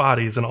people's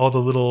bodies and all the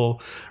little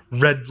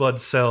red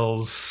blood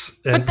cells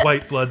and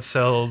white blood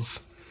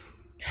cells.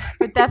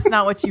 But that's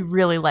not what you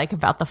really like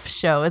about the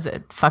show, is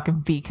it?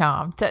 Fucking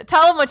BCom.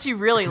 Tell them what you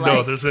really like.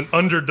 No, there's an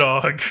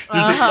underdog.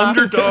 There's an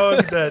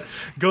underdog that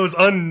goes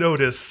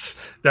unnoticed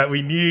that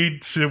we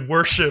need to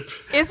worship.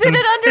 Is it an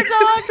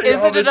underdog?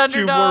 Is it an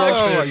underdog?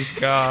 Oh my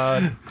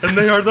god. And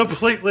they are the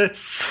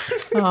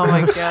platelets. Oh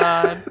my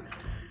god.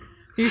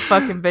 You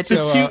fucking bitches.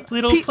 So, cute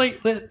little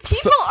platelets.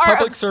 People are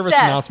Public obsessed. service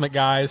announcement,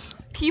 guys.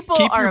 People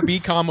Keep are your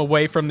BCom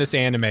away from this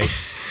anime.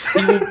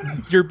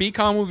 Your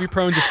BCom will be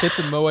prone to fits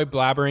of moe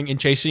blabbering and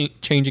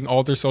changing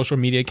all their social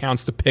media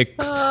accounts to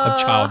pics of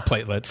child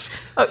platelets.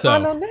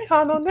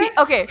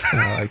 Okay.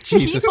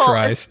 Jesus people,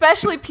 Christ.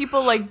 especially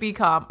people like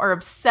BCom, are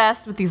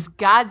obsessed with these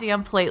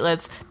goddamn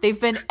platelets. They've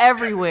been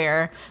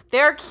everywhere.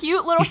 They're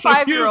cute little so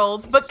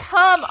 5-year-olds, but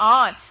come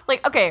on.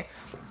 Like, okay,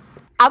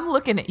 I'm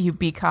looking at you,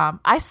 BCom.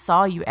 I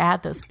saw you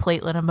add those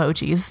platelet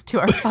emojis to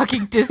our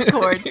fucking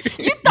Discord.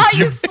 You thought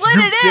you slid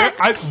it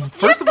in.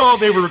 First of all,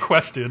 they were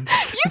requested.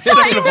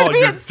 Second of all,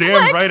 you're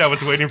damn right I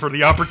was waiting for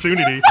the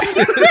opportunity.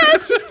 I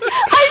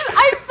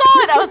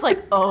saw it. I was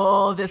like,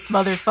 oh, this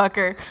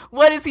motherfucker.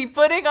 What is he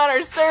putting on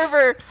our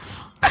server?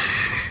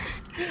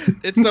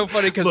 It's so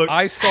funny because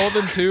I saw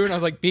them too, and I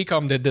was like,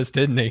 BCom did this,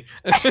 didn't he?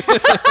 Like,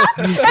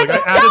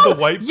 I added the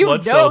white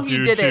blood cell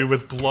dude too,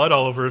 with blood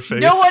all over his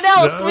face. No one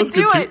else would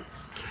do it.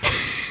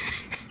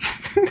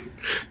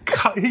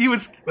 He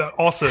was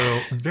also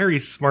very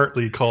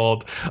smartly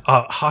called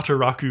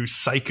Hataraku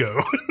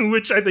Psycho,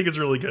 which I think is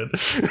really good.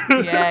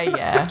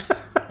 Yeah.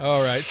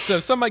 All right. So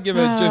somebody give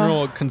a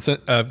general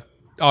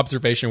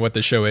observation of what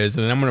the show is,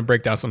 and then I'm going to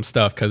break down some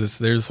stuff because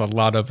there's a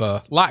lot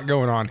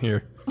going on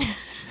here.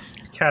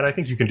 Kat, I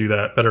think you can do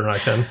that better than I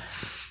can.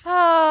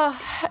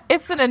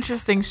 It's an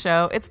interesting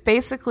show. It's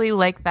basically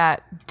like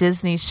that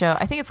Disney show.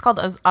 I think it's called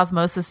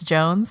Osmosis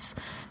Jones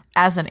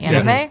as an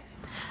anime.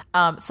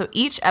 Yeah. So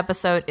each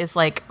episode is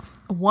like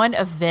one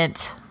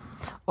event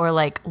or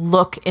like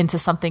look into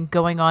something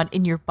going on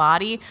in your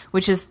body,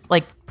 which is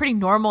like pretty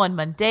normal and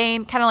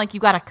mundane, kind of like you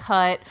got a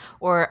cut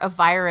or a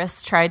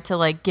virus tried to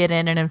like get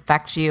in and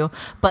infect you,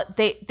 but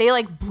they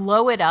like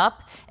blow it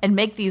up and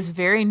make these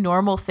very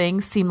normal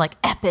things seem like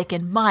epic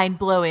and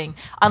mind-blowing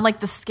on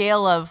like the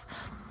scale of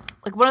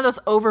like one of those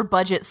over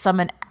budget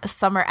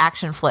summer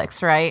action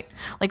flicks, right?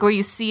 Like where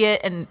you see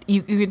it and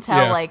you can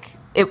tell like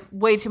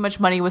way too much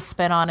money was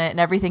spent on it and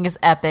everything is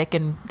epic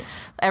and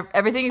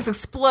everything is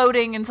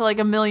exploding into like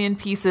a million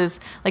pieces.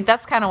 Like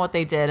that's kind of what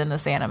they did in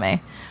this anime.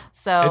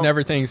 So and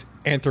everything's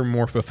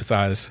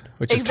anthropomorphized,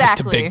 which is like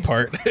the big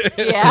part.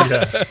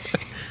 Yeah.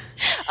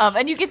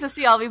 And you get to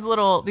see all these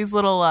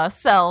little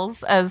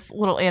cells as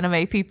little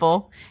anime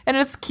people, and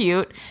it's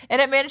cute.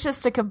 And it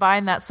manages to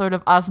combine that sort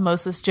of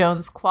Osmosis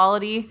Jones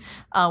quality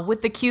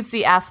with the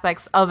cutesy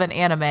aspects of an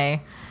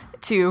anime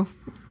to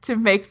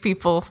make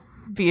people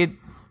be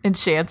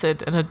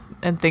enchanted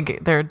and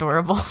think they're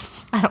adorable.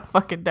 I don't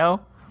fucking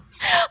know.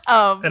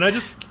 And I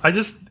just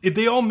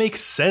they all make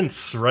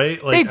sense,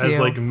 right? Like They do. as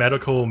like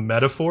medical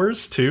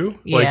metaphors too.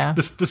 Yeah. Like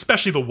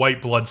especially the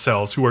white blood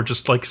cells, who are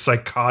just like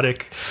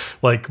psychotic,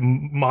 like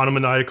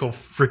monomaniacal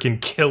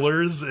freaking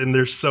killers, and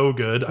they're so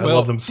good. I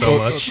love them so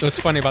much. What's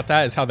funny about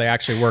that is how they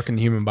actually work in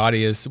the human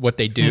body. Is what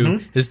they do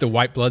is the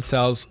white blood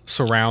cells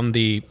surround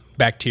the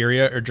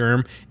bacteria or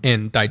germ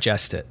and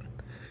digest it.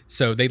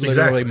 So they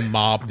literally Exactly.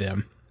 mob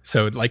them.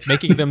 So like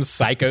making them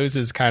psychos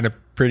is kind of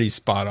pretty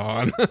spot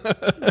on.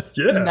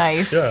 Yeah,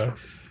 Nice. Yeah,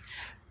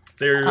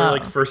 they're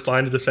like first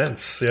line of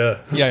defense. Yeah,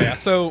 Yeah.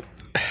 So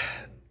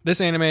this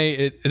anime,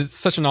 it's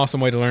such an awesome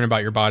way to learn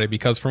about your body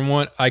because from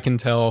what I can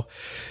tell,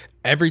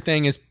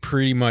 everything is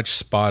pretty much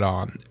spot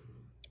on.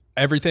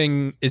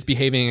 Everything is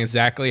behaving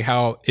exactly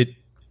how it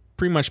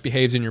pretty much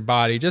behaves in your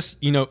body, just,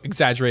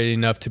 exaggerated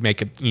enough to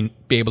make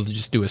it be able to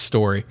just do a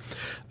story.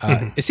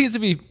 It seems to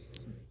be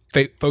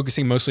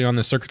focusing mostly on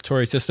the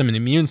circulatory system and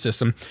immune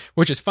system,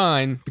 which is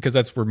fine because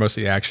that's where most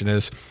of the action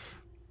is.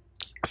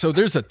 So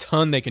there's a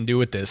ton they can do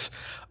with this.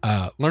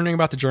 Learning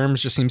about the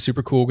germs just seems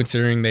super cool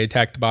considering they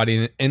attack the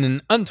body in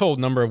an untold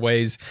number of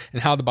ways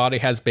and how the body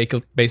has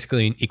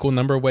basically an equal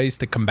number of ways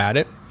to combat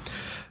it.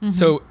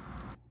 So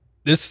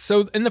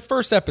in the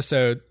first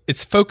episode,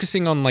 it's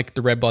focusing on like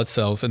the red blood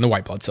cells and the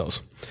white blood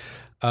cells.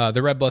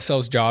 The red blood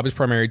cell's job is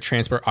primarily to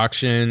transport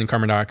oxygen and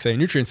carbon dioxide and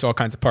nutrients to all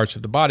kinds of parts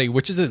of the body,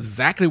 which is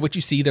exactly what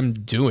you see them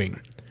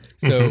doing.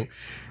 So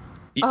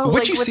what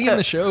like you with see in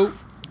the show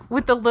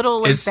with the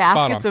little is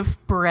spot baskets on.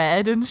 of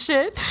bread and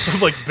shit.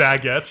 like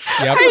baguettes.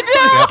 Yep.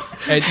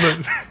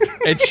 Yep.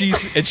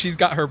 And she's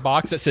got her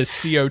box that says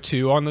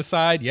CO2 on the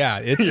side. Yeah,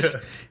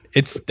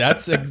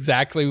 that's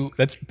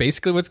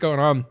basically what's going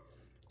on.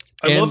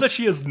 I love that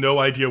she has no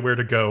idea where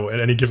to go at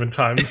any given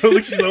time.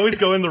 Like she's always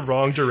going the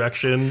wrong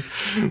direction. Like,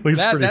 it's pretty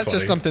That's funny.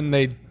 just something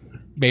they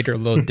made her a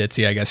little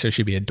ditzy, I guess, so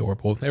she'd be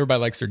adorable.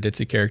 Everybody likes their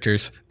ditzy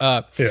characters.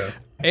 Yeah.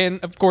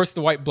 And of course,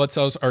 the white blood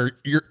cells are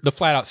the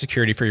flat out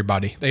security for your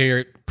body. They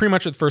are pretty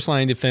much the first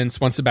line of defense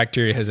once the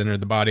bacteria has entered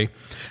the body.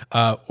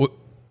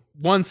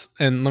 Once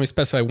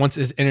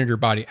it's entered your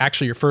body,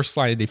 actually your first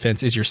line of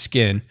defense is your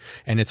skin,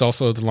 and it's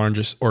also the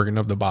largest organ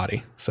of the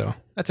body. So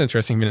that's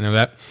interesting if you didn't know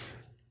that.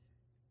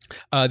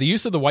 The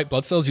use of the white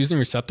blood cells using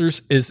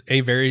receptors is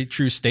a very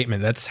true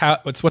statement.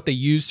 It's what they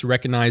use to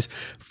recognize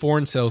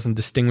foreign cells and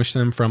distinguish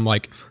them from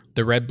like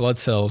the red blood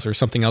cells or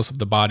something else of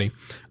the body.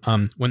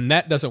 When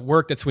that doesn't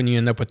work, that's when you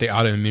end up with the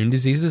autoimmune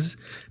diseases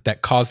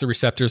that cause the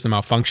receptors to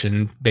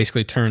malfunction,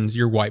 basically turns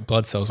your white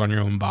blood cells on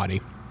your own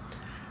body.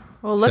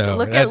 Well,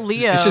 look at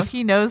Leo. it's just-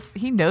 He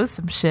knows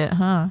some shit,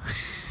 huh?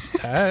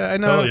 I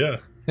know. Oh yeah.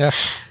 Yeah.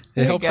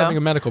 It you helps go. having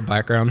a medical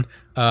background.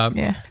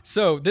 Yeah.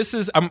 So this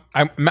is I'm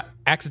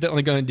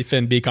accidentally going to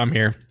defend BCOM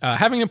here.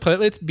 Having a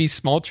platelets be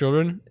small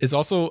children is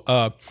also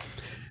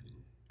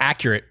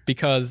accurate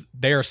because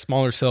they are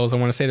smaller cells. I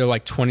want to say they're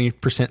like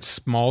 20%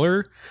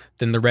 smaller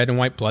than the red and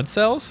white blood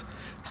cells.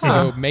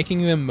 So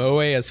making them moe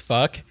as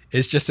fuck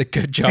is just a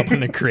good job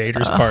on the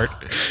creator's part.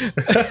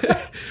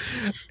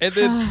 and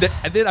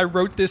then I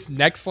wrote this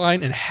next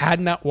line and had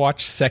not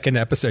watched second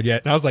episode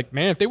yet. And I was like,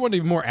 man, if they wanted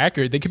to be more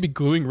accurate, they could be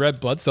gluing red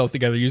blood cells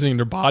together using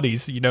their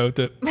bodies,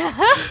 to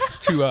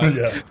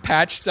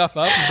patch stuff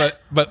up.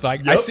 But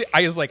like I see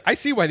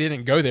why they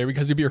didn't go there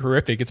because it'd be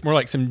horrific. It's more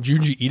like some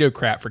Junji Ito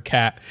crap for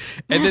Cat.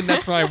 And then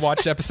that's when I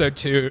watched episode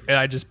 2 and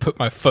I just put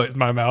my foot in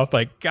my mouth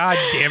like, God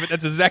damn it,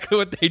 that's exactly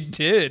what they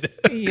did.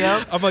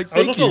 Yep. I'm like, I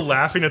was thank also you.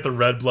 laughing at the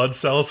red blood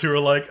cells who are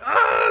like,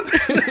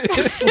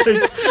 just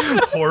like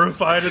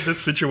horrified at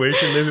this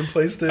situation they've been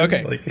placed in.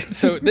 Okay, Like,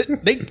 so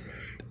the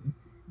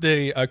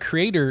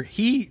creator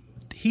he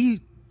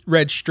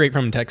read straight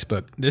from a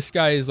textbook. This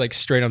guy is like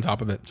straight on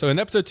top of it. So in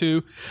episode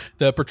 2,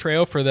 the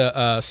portrayal for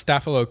the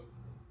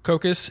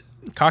Staphylococcus,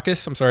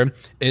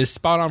 is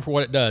spot on for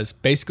what it does.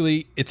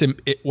 Basically,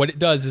 what it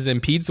does is it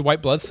impedes the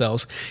white blood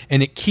cells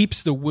and it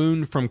keeps the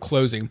wound from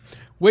closing,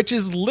 which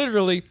is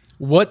literally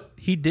what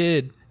he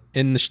did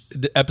in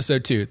the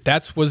episode 2.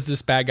 That was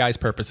this bad guy's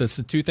purpose. It's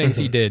the two things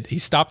he did. He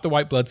stopped the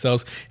white blood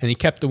cells and he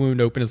kept the wound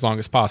open as long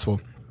as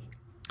possible.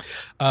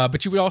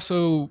 But you would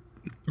also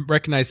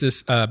recognize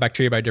this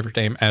bacteria by a different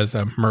name as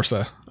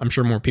MRSA. I'm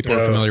sure more people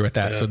are familiar with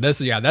that. Yeah. So this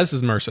is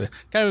MRSA.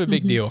 Kind of a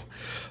big deal.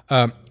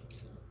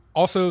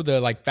 Also, the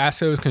like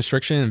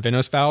vasoconstriction and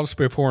venous valves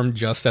perform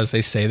just as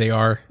they say they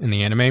are in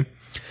the anime.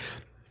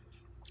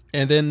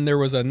 And then there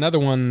was another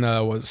one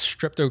was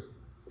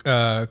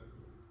Streptococcus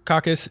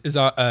is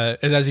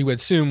as you would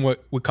assume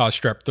what would cause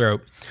strep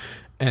throat.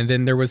 And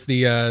then there was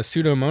the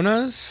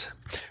Pseudomonas,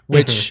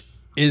 which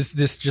is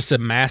this just a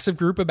massive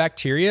group of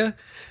bacteria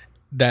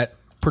that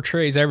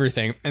portrays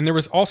everything. And there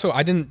was also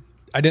I didn't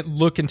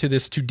look into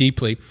this too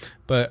deeply,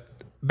 but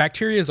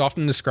bacteria is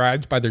often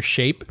described by their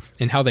shape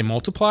and how they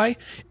multiply.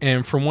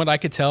 And from what I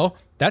could tell,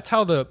 that's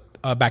how the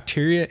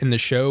bacteria in the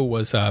show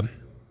was.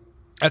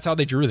 That's how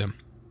they drew them.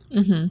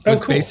 It was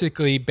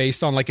basically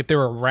based on like if they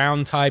were a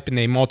round type and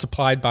they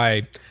multiplied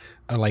by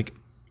like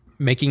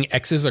making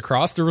X's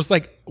across. There was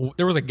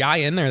a guy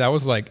in there that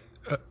was like,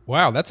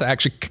 wow, that's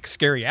actually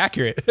scary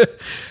accurate.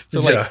 So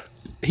like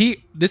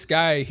this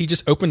guy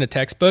just opened a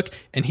textbook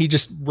and he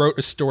just wrote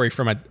a story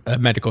from a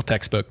medical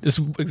textbook. This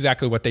is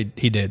exactly what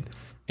he did.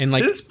 And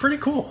like it's pretty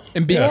cool.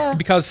 And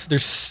because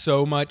there's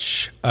so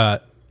much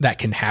that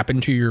can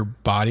happen to your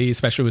body,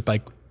 especially with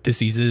like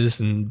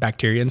diseases and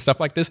bacteria and stuff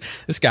like this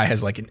guy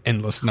has like an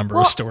endless number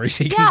of stories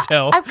he can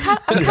tell. I'm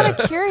kind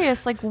of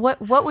curious, like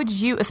what would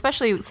you,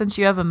 especially since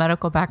you have a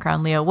medical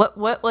background, Leo,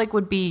 what like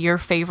would be your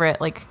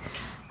favorite like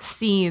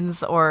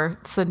scenes or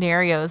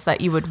scenarios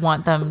that you would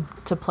want them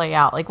to play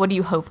out? Like what do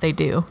you hope they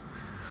do?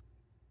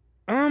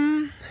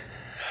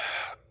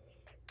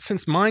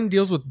 Since mine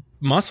deals with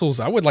muscles,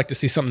 I would like to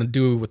see something to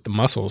do with the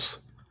muscles.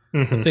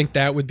 I think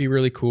that would be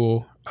really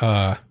cool.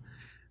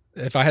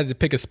 If I had to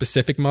pick a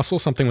specific muscle,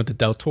 something with the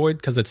deltoid,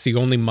 because it's the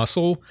only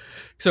muscle.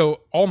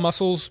 So all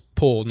muscles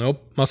pull, no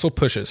muscle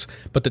pushes.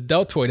 But the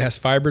deltoid has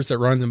fibers that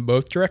run in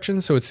both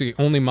directions, so it's the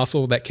only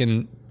muscle that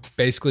can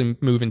basically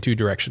move in two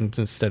directions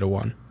instead of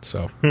one.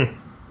 So,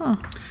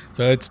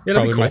 so it's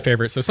probably my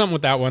favorite. So something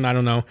with that one, I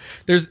don't know.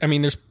 There's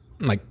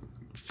like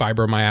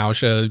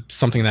fibromyalgia,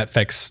 something that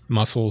affects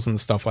muscles and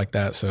stuff like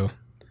that. So,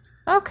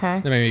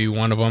 okay, that may be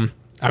one of them.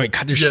 I mean,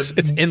 God,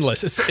 it's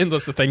endless. It's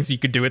endless the things you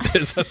could do with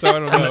this. So I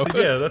don't know.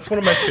 Yeah, that's one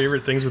of my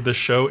favorite things with this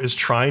show is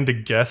trying to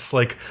guess,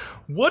 like,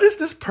 what is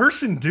this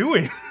person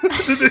doing?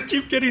 They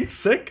keep getting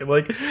sick,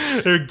 like,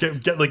 or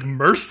get like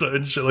MRSA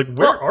and shit. Like,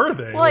 where are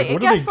they? Well, like,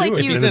 what I guess are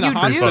they doing? He's in a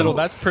hospital.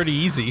 That's pretty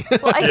easy.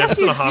 Well, I guess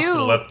you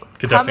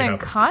do come in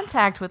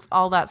contact with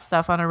all that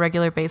stuff on a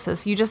regular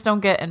basis. You just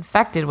don't get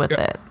infected with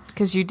it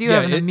because you do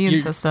have an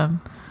immune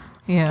system.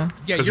 Yeah,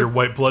 because your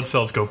white blood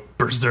cells go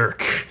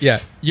berserk.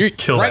 Yeah, you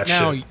kill right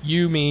that now. shit.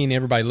 You mean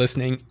everybody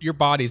listening? Your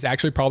body's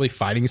actually probably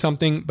fighting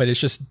something, but it's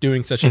just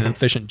doing such an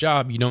efficient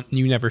job.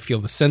 You never feel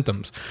the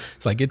symptoms.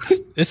 It's like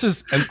this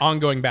is an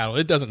ongoing battle.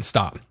 It doesn't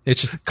stop. It's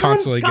just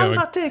constantly going.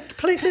 God, no.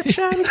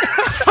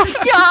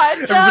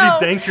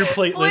 Everybody thank your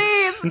platelets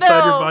Please, inside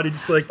your no. body.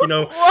 Just like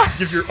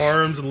give your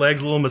arms and legs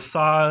a little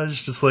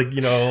massage. Just like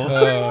make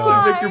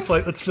your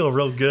platelets feel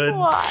real good.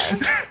 Why?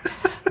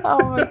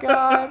 Oh my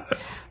god.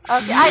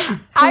 Okay,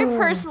 I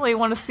personally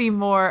want to see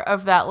more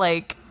of that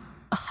like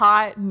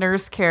hot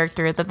nurse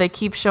character that they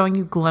keep showing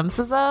you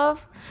glimpses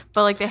of,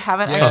 but like they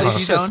haven't actually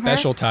she's shown a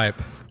special her.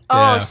 type. Oh,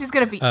 Yeah. she's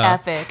gonna be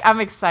epic! I'm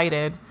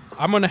excited.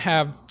 I'm going to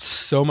have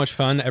so much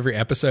fun every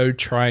episode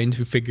trying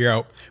to figure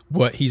out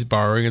what he's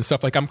borrowing and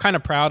stuff. Like, I'm kind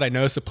of proud. I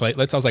noticed the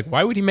platelets. I was like,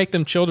 why would he make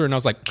them children? I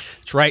was like,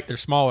 that's right. They're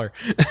smaller.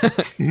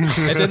 And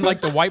then,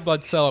 like, the white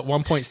blood cell at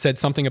one point said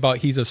something about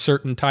he's a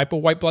certain type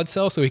of white blood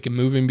cell, so he can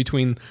move in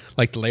between,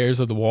 like, the layers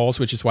of the walls,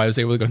 which is why I was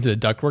able to go into the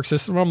ductwork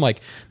system. I'm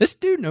like, this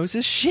dude knows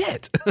his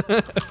shit.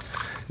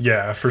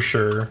 Yeah, for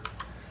sure.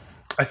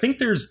 I think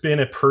there's been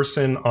a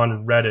person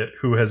on Reddit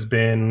who has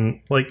been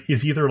like,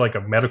 is either like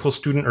a medical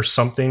student or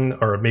something,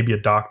 or maybe a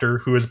doctor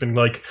who has been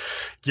like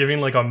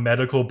giving like a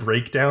medical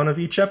breakdown of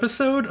each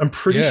episode. I'm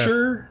pretty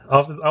sure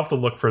I'll have to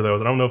look for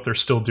those. I don't know if they're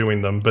still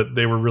doing them, but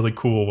they were really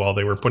cool while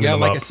they were putting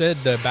them up. Yeah, like I said,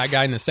 the bad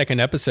guy in the second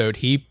episode,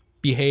 he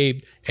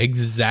behaved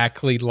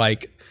exactly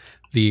like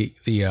the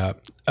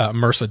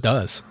MRSA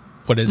does.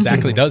 What it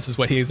exactly does is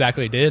what he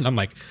exactly did. And I'm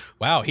like,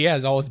 wow, he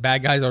has all his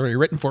bad guys already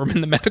written for him in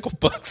the medical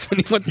books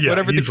when he wants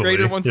whatever the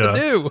creator wants to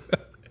do.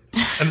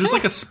 And there's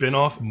like a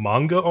spin-off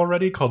manga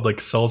already called like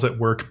Cells at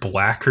Work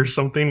Black or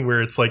something, where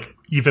it's like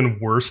even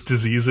worse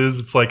diseases.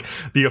 It's like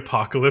the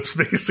apocalypse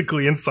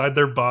basically inside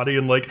their body,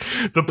 and like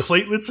the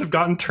platelets have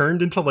gotten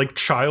turned into like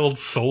child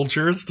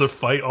soldiers to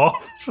fight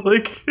off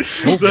like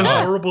the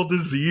horrible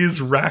disease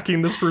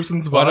racking this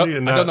person's body. I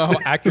don't know how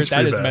accurate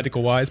that is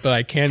medical wise, but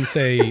I can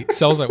say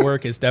Cells at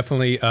Work is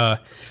definitely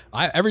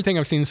everything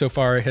I've seen so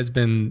far has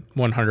been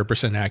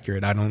 100%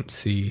 accurate. I don't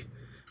see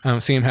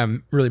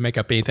him really make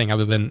up anything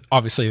other than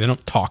obviously they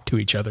don't talk to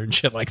each other and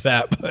shit like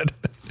that. But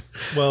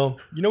well,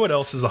 you know what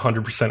else is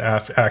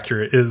 100%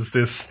 accurate is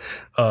this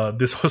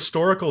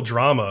historical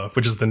drama,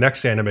 which is the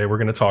next anime we're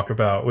going to talk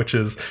about, which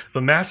is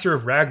The Master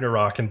of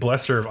Ragnarok and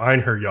Blesser of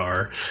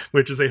Einherjar,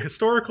 which is a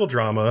historical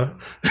drama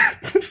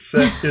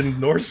set in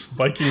Norse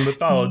Viking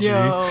mythology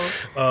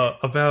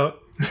about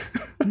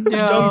a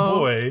young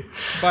boy.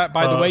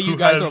 By the way, you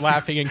guys are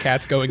laughing and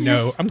Kat's going,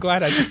 no. I'm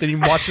glad I just didn't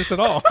even watch this at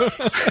all.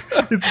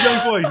 It's a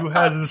young boy who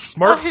has his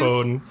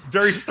smartphone,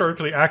 very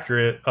historically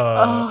accurate,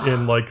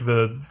 in like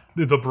the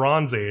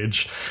Bronze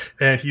Age,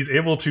 and he's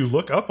able to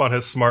look up on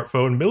his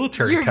smartphone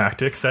military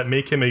tactics that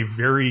make him a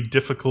very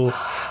difficult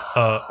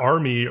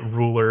army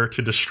ruler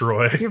to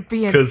destroy. You're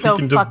being so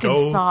he can just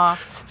fucking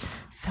soft.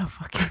 So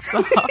fucking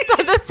soft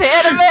on this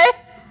anime.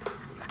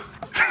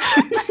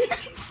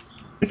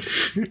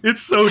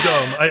 It's so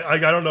dumb. I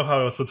don't know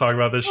how else to talk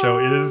about this show.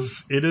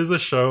 It is a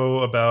show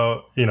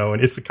about, an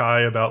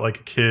isekai about like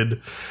a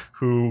kid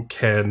who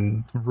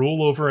can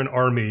rule over an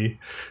army.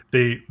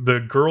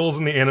 The girls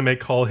in the anime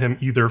call him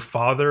either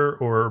father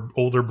or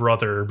older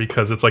brother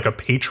because it's like a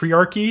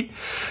patriarchy.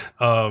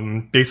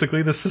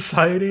 Basically the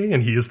society,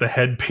 and he is the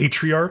head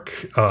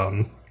patriarch.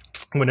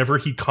 Whenever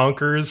he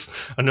conquers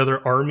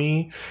another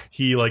army,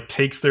 he like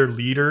takes their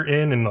leader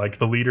in, and like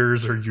the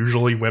leaders are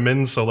usually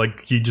women, so like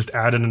he just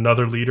added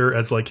another leader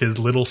as like his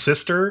little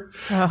sister,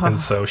 and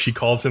so she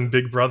calls him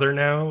Big Brother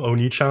now,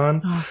 Oni-chan.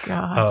 Oh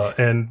god!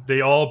 And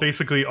they all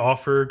basically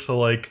offer to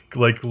like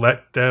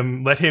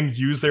let him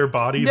use their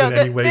bodies in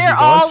any way he wants. They're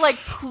all like,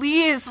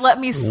 please let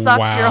me suck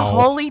your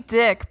holy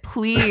dick,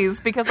 please,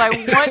 because I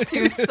want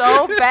to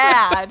so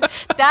bad.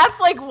 That's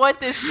like what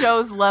this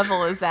show's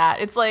level is at.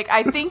 It's like,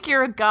 I think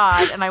you're a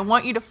god, and I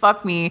want you to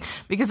fuck me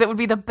because it would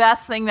be the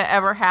best thing that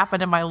ever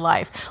happened in my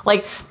life.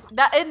 Like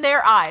that in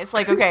their eyes.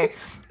 Like, okay,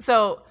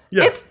 so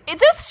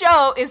this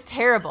show is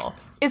terrible.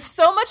 It's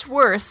so much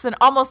worse than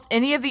almost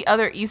any of the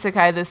other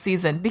isekai this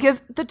season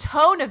because the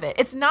tone of it,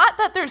 it's not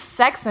that there's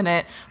sex in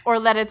it or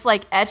that it's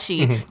like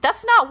ecchi. Mm-hmm.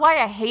 That's not why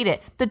I hate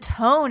it. The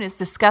tone is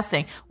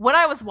disgusting. When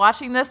I was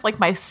watching this, like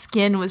my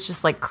skin was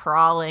just like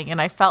crawling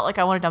and I felt like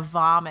I wanted to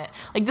vomit.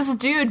 Like this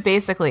dude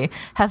basically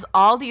has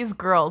all these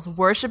girls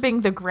worshiping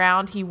the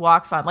ground he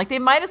walks on. Like they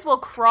might as well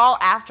crawl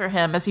after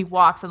him as he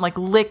walks and like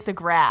lick the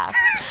grass.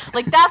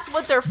 Like that's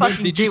what they're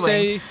fucking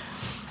doing.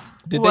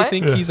 Did they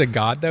think he's a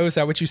god, though? Is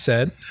that what you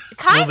said?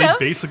 Kind of.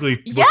 They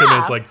basically look at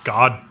him as like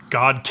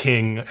God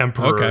King,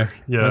 Emperor. Okay.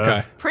 Yeah.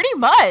 Okay. Pretty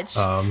much.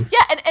 And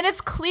it's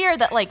clear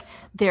that like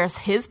there's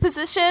his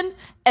position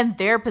and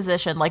their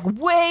position, like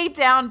way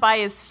down by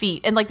his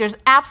feet. And like there's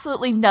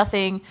absolutely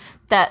nothing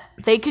that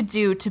they could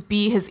do to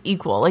be his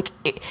equal. Like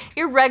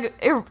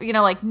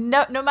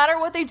no matter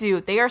what they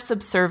do, they are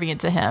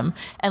subservient to him,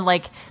 and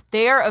like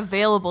they are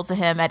available to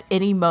him at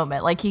any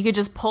moment. Like he could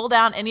just pull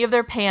down any of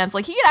their pants.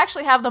 Like he could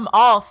actually have them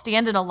all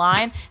stand in a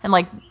line and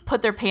like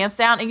put their pants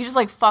down, and you just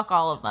like fuck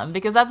all of them,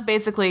 because that's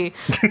basically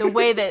the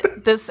way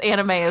that this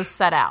anime is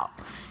set out.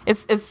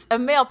 It's a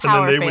male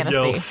power fantasy. And then they fantasy.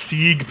 would yell,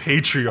 "Sieg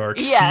Patriarch,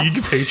 Yes.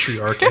 Sieg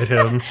Patriarch" at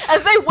him.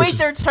 As they wait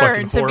their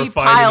turn to be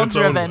pile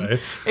driven.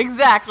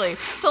 Exactly.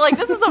 So like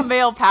this is a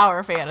male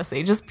power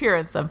fantasy, just pure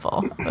and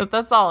simple.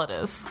 That's all it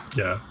is.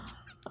 Yeah.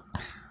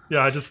 Yeah,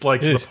 I just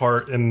liked the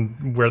part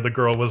where the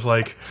girl was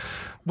like,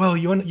 well,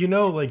 you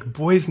know, like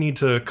boys need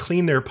to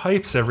clean their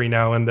pipes every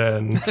now and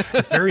then.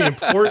 It's very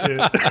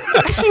important.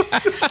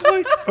 It's just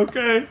like,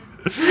 okay.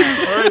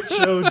 All right,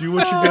 show, do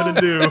what you gotta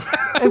do.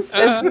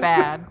 It's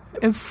bad.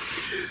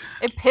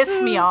 It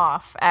pissed me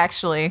off,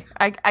 actually.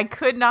 I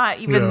could not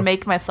even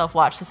make myself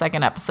watch the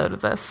second episode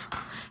of this.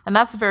 And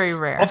that's very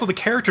rare. Also, the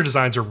character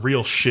designs are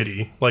real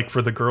shitty. Like,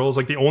 for the girls,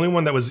 like, the only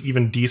one that was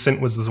even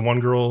decent was this one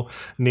girl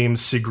named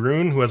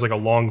Sigrun, who has, like, a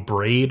long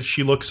braid.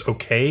 She looks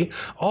okay.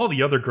 All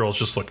the other girls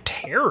just look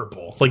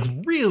terrible. Like,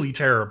 really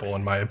terrible,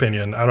 in my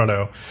opinion. I don't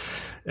know.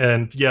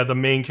 And, yeah, the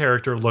main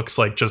character looks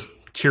like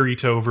just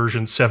Kirito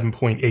version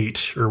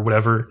 7.8 or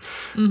whatever.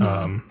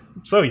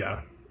 Mm-hmm. So,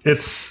 yeah.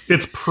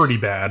 It's pretty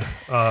bad.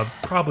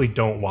 Probably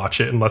don't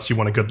watch it unless you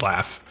want a good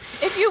laugh.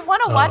 If you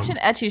want to watch an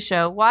ecchi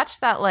show,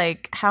 watch that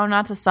like How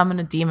Not to Summon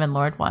a Demon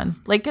Lord one.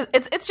 Like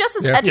it's just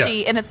as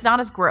ecchi and it's not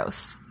as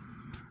gross.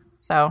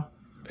 So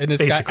and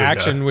it's got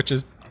action, which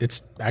is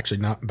it's actually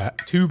not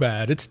too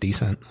bad. It's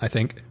decent, I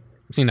think.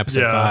 I've seen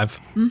episode 5.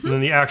 Mm-hmm. And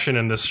then the action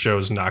in this show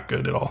is not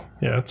good at all.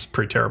 Yeah, it's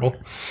pretty terrible.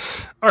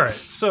 All right,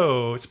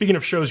 so speaking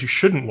of shows you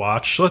shouldn't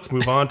watch, let's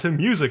move on to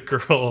Music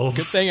Girls.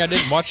 Good thing I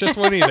didn't watch this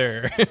one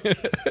either.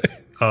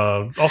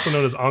 Also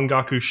known as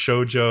Ongaku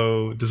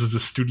Shoujo. This is a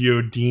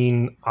Studio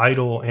Dean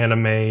idol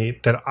anime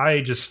that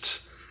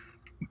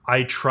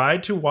I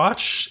tried to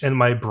watch and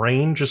my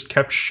brain just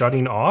kept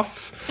shutting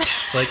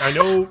off. Like, I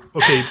know,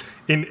 okay,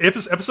 in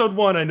episode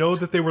 1, I know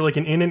that they were like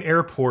in an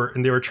airport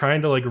and they were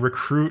trying to like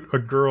recruit a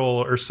girl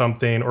or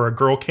something, or a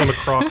girl came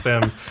across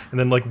them and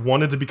then like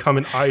wanted to become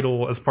an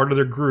idol as part of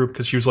their group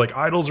because she was like,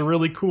 idols are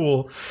really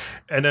cool.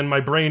 And then my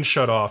brain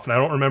shut off and I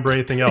don't remember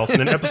anything else.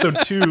 And in episode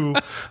 2,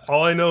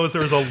 all I know is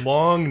there was a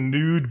long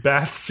nude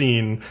bath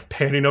scene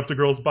panning up the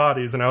girls'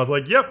 bodies. And I was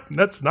like, yep,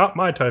 that's not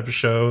my type of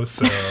show.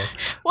 So,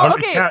 well,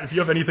 okay. Kat, if you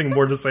have anything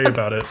more to say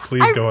about it,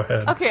 please go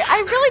ahead. Okay, I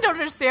really don't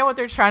understand what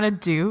they're trying to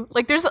do.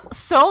 Like, there's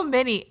so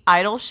many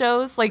idol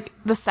shows. Like,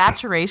 the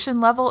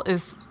saturation level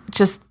is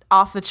just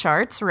off the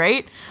charts,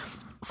 right?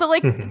 So,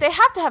 like, they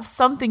have to have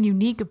something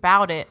unique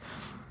about it.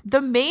 The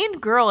main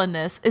girl in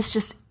this is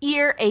just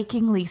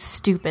ear-achingly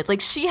stupid. Like,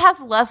 she has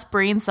less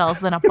brain cells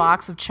than a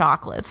box of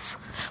chocolates.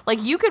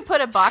 Like, you could put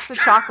a box of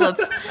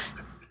chocolates,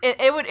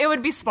 it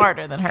would be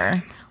smarter than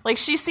her. Like,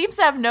 she seems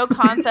to have no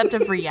concept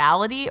of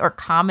reality or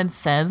common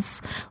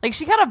sense. Like,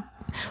 she kind of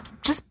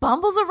just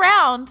bumbles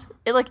around,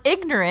 like,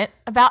 ignorant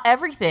about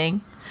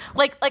everything.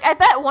 Like I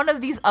bet one of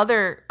these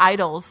other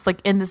idols, like,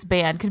 in this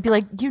band could be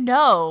like,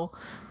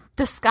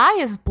 the sky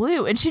is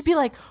blue. And she'd be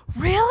like,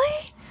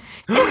 really?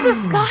 Is the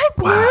sky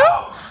blue?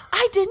 Wow.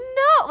 I didn't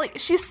know. Like,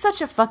 she's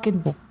such a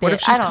fucking bitch. What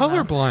if she's I don't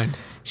know. colorblind?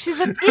 She's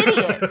an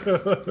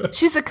idiot.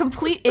 She's a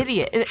complete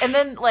idiot. And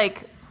then,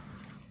 like,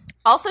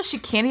 also she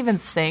can't even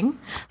sing.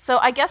 So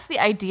I guess the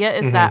idea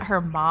is that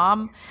her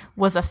mom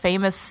was a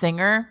famous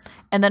singer,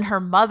 and then her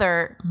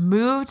mother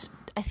moved,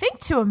 I think,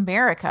 to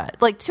America,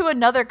 like to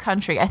another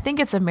country. I think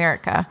it's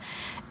America,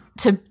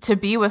 to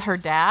be with her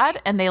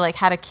dad, and they like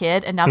had a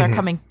kid, and now they're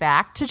coming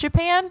back to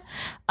Japan.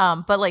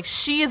 But like,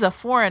 she is a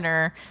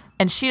foreigner,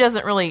 and she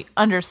doesn't really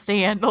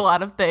understand a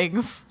lot of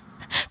things.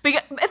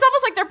 Because it's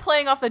almost like they're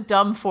playing off the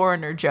dumb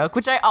foreigner joke,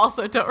 which I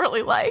also don't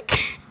really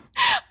like.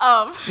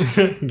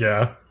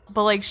 Yeah.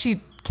 But like,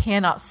 she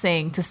cannot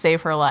sing to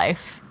save her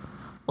life.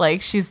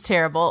 Like, she's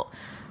terrible.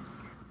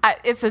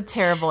 It's a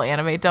terrible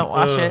anime. Don't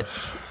watch it.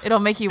 It'll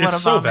make you want to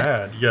It's so vomit.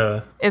 bad.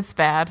 Yeah. It's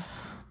bad.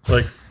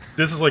 Like,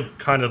 this is like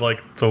kind of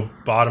like the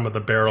bottom of the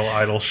barrel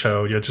idol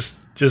show. Yeah,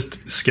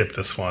 just skip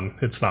this one.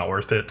 It's not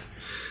worth it.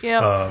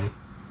 Yep.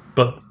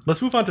 But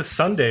let's move on to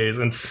Sundays.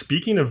 And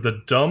speaking of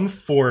the dumb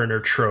foreigner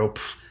trope,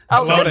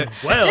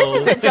 This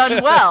isn't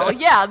done well.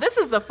 Yeah, this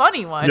is the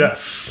funny one.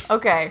 Yes.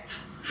 Okay.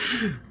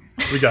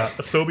 We got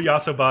Asobi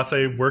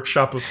Asobase,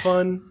 Workshop of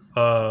Fun,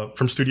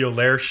 from Studio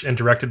Lerche and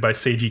directed by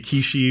Seiji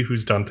Kishi,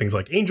 who's done things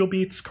like Angel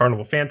Beats,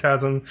 Carnival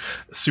Phantasm,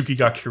 Tsuki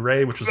ga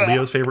Kirei, which was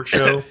Leo's favorite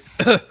show.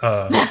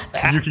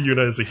 Yuki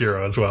Yuna is a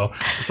hero as well.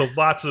 So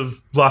lots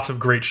of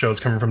great shows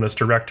coming from this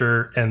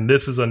director, and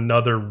this is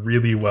another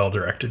really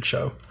well-directed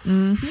show.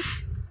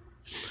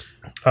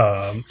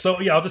 So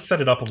yeah, I'll just set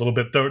it up a little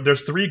bit.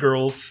 There's 3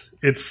 girls.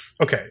 It's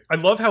okay. I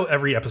love how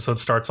every episode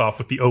starts off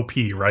with the OP,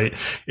 right?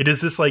 It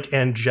is this like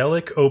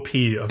angelic OP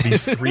of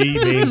these 3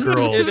 main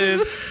girls It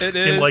is.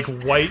 in like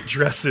white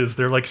dresses.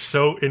 They're like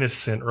so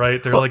innocent,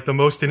 right? They're like the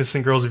most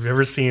innocent girls you've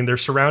ever seen. They're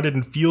surrounded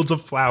in fields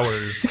of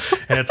flowers,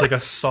 and it's like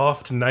a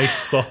soft, nice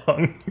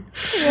song.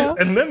 Yeah.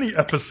 And then the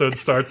episode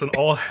starts, and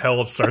all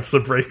hell starts to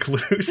break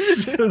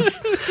loose.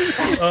 Because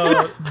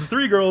the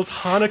 3 girls,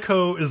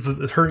 Hanako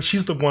is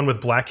she's the one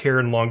with black hair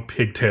and long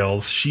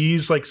pigtails.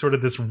 She's like sort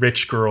of this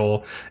rich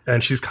girl,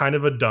 and she's kind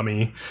of a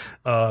dummy.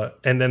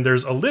 And then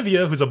there's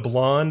Olivia, who's a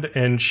blonde,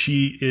 and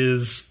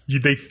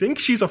they think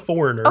she's a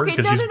foreigner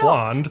because she's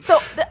blonde. So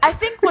I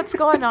think what's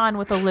going on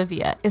with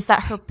Olivia is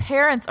that her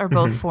parents are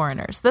both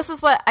foreigners. This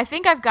is what I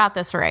think. I've got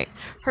this right.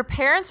 Her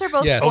parents are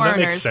both Yes. Oh, that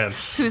makes foreigners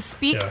sense. who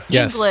speak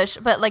Yes. English,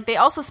 but like they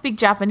also speak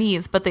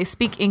Japanese, but they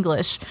speak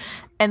English.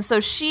 And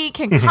so she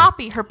can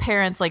copy her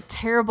parents' like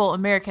terrible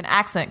American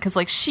accent because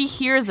like she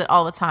hears it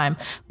all the time,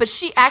 but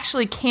she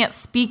actually can't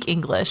speak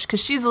English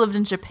because she's lived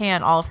in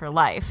Japan all of her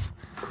life.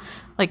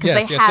 Like,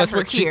 because they had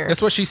her here.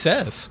 That's what she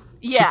says.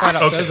 Yeah. She flat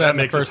out Okay, says that in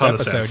the makes a first ton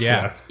of episode.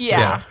 sense,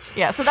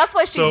 Yeah. So that's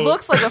why she So-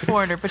 looks like a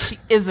foreigner, but she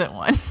isn't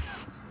one.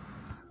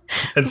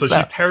 And so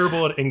she's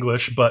terrible at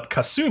English, but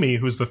Kasumi,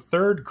 who's the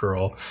 3rd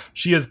girl,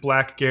 she has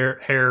black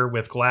hair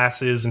with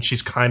glasses, and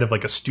she's kind of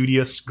like a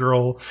studious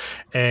girl.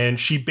 And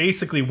she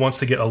basically wants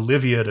to get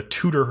Olivia to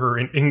tutor her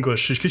in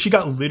English because she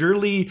got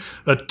literally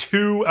a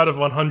 2 out of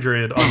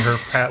 100 on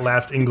her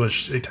last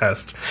English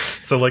test.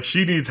 So like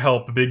she needs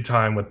help big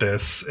time with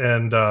this.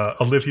 And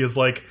Olivia's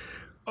like,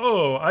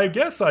 oh, I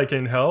guess I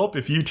can help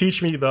if you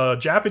teach me the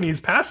Japanese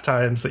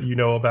pastimes that you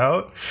know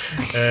about.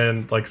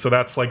 And like, so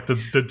that's like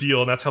the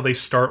deal. And that's how they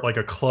start like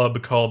a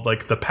club called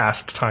like the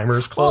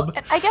Pastimers Club.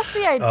 Well, I guess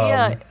the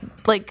idea,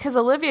 like, because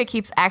Olivia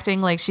keeps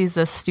acting like she's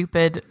this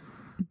stupid,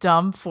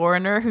 dumb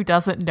foreigner who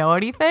doesn't know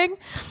anything.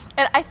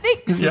 And I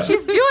think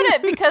she's doing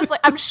it because,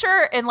 like, I'm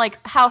sure in like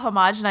how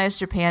homogenized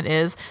Japan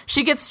is,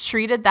 she gets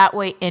treated that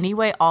way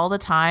anyway all the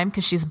time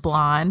because she's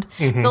blonde.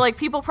 So like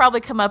people probably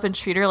come up and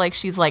treat her like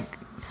she's like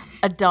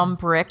a dumb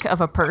brick of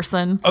a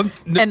person.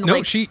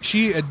 No,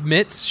 she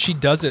admits she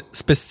does it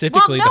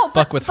specifically to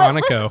fuck with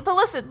Hanako.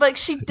 Listen, like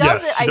she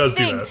does it. She does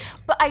do I think, that.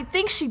 but I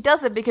think she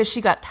does it because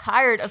she got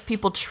tired of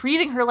people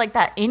treating her like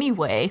that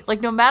anyway.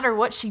 Like no matter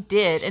what she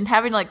did, and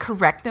having to like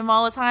correct them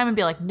all the time and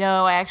be like,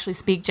 "No, I actually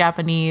speak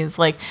Japanese."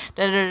 Like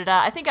da da da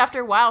da. I think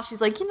after a while,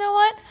 she's like, "You know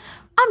what?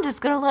 I'm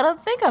just gonna let them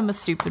think I'm a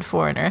stupid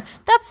foreigner.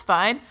 That's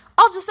fine.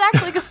 I'll just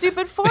act like a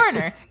stupid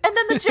foreigner, and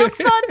then the joke's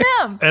on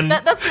them." And-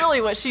 that's really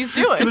what she's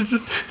doing. Can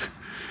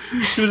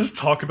I just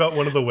talk about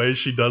one of the ways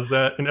she does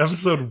that? In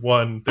episode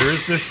 1, there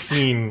is this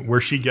scene where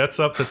she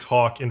gets up to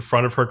talk in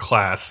front of her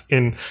class,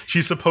 and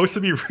she's supposed to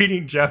be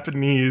reading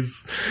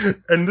Japanese,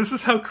 and this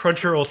is how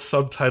Crunchyroll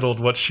subtitled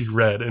what she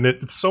read, and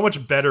it's so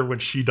much better when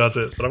she does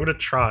it, but I'm gonna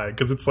try,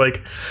 because it's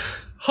like,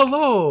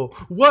 hello,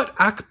 what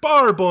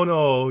Akbar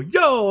Bono?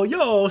 Yo,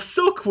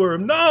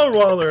 Silkworm,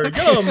 Narwaller,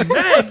 yo,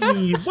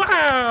 Maggie,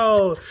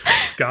 wow,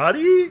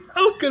 Scotty,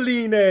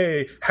 Alkaline,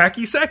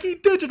 Hacky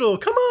Sacky Digital,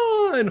 come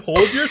on,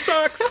 hold your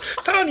socks,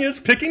 Tanya's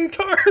picking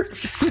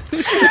tarps.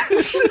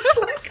 It's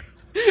just like,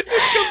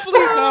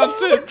 Complete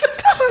nonsense.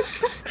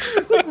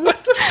 like,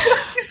 what the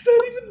fuck is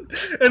that even?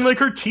 And like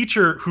her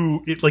teacher,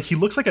 who he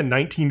looks like a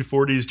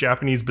 1940s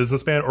Japanese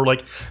businessman, or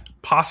like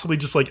possibly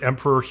just like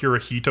Emperor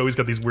Hirohito. He's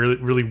got these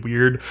really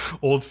weird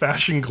old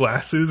fashioned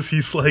glasses.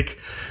 He's like,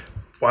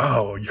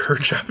 wow, her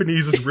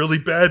Japanese is really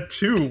bad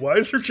too. Why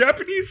is her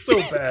Japanese so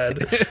bad?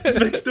 This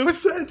makes no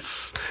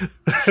sense.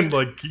 And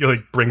like he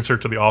like brings her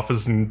to the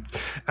office and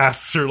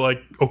asks her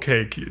like,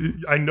 okay,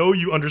 I know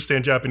you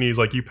understand Japanese.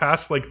 Like you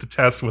passed like the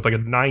test with like a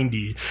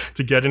 90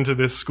 to get into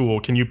this school.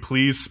 Can you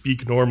please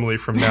speak normally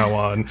from now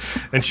on?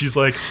 And she's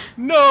like,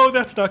 no,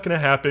 that's not going to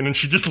happen. And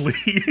she just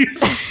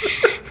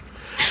leaves.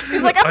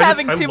 She's like, I'm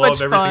having too much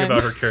fun. I love everything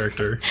about her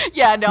character.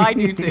 Yeah, no, I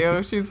do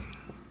too.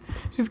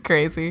 She's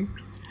crazy.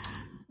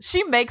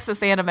 She makes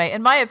this anime,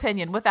 in my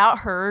opinion. Without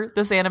her,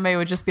 this anime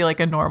would just be like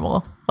a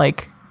normal,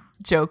 like,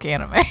 joke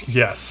anime.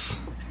 Yes.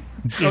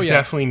 It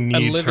definitely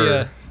needs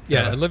Olivia, her.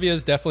 Yeah, Olivia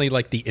is definitely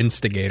like the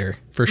instigator,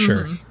 for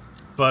sure.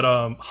 But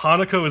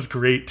Hanako is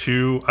great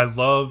too.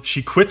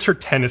 She quits her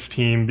tennis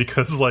team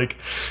because like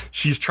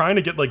she's trying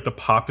to get like the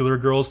popular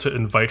girls to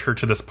invite her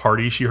to this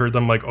party. She heard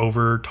them like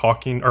overheard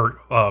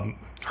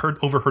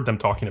them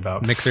talking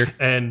about Mixer.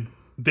 And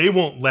they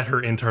won't let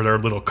her into their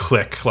little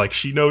clique. Like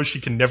she knows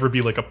she can never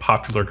be like a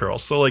popular girl.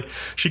 So like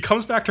she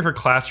comes back to her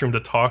classroom to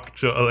talk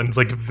to and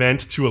like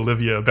vent to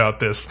Olivia about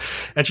this.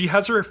 And she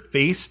has her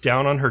face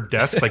down on her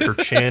desk, like her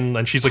chin,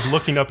 and she's like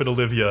looking up at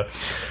Olivia.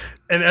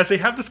 And as they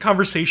have this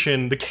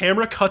conversation, the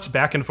camera cuts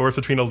back and forth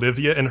between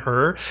Olivia and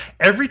her.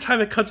 Every time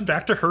it cuts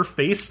back to her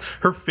face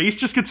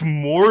just gets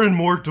more and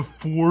more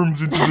deformed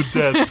into the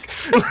desk.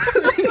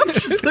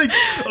 It's just like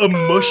a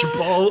mush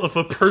ball of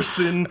a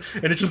person,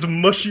 and it's just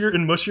mushier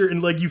and mushier.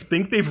 And like you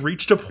think they've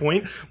reached a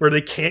point where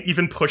they can't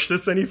even push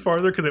this any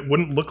farther because it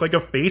wouldn't look like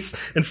a face,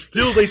 and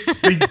still they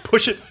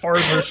push it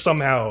farther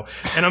somehow.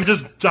 And I'm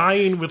just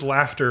dying with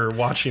laughter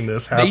watching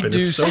this happen. They do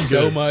it's so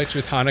good. much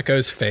with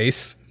Hanako's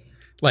face.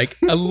 Like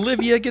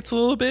Olivia gets a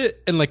little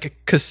bit, and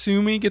like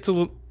Kasumi gets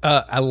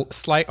a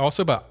slight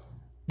also, but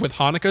with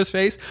Hanako's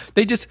face,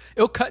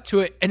 it'll cut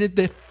to it, and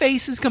the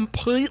face is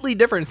completely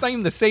different. It's not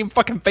even the same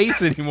fucking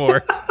face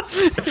anymore.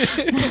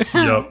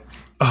 Yep.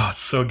 Oh, it's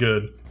so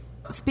good.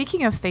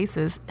 Speaking of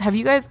faces, have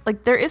you guys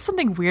like? There is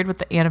something weird with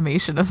the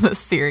animation of this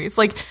series.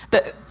 Like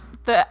the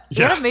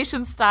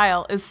animation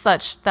style is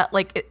such that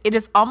like it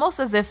is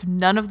almost as if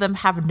none of them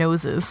have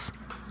noses,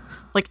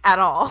 like at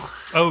all.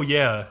 Oh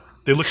yeah.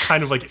 They look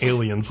kind of like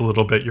aliens a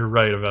little bit. You're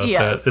right about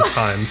that at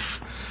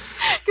times.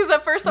 Because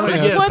at first I was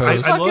like, what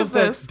the fuck is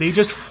this? They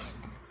just,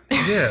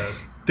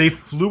 they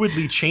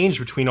fluidly change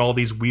between all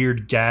these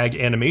weird gag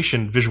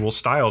animation visual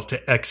styles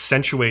to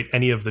accentuate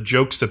any of the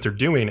jokes that they're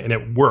doing, and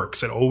it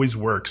works. It always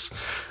works.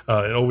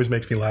 It always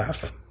makes me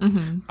laugh.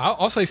 Mm-hmm.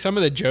 I'll say some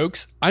of the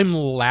jokes, I'm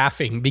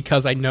laughing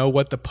because I know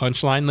what the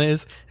punchline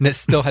is, and it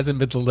still hasn't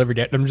been delivered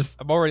yet. I'm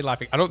already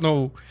laughing. I don't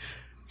know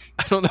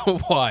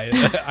why.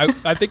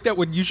 I think that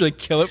would usually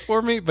kill it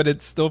for me, but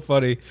it's still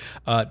funny.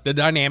 The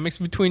dynamics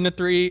between the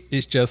three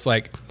is just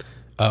like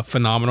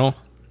phenomenal.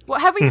 Well,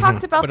 have we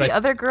talked about the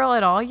other girl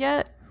at all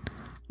yet?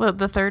 Well,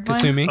 the third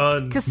Kasumi?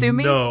 one?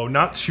 Kasumi? No,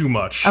 not too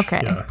much.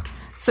 Okay. Yeah.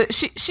 So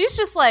she's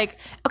just like,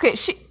 okay,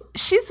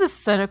 she's this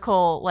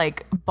cynical,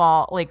 like,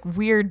 ball, like,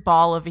 weird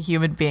ball of a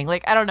human being.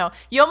 Like, I don't know.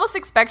 You almost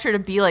expect her to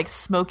be, like,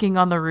 smoking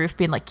on the roof,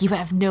 being like, you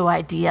have no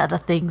idea the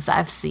things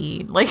I've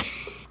seen. Like,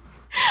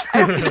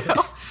 I don't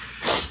know.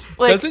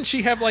 Like, doesn't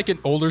she have like an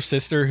older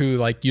sister who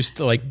like used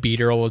to like beat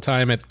her all the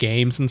time at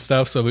games and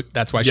stuff? So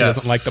that's why she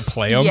doesn't like to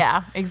play them.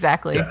 Yeah,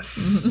 exactly.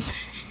 Yes.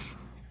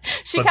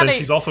 But then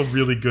she's also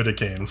really good at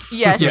games.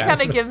 Yeah, she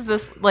kind of gives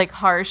this like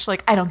harsh,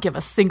 like I don't give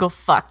a single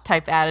fuck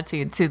type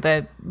attitude to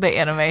the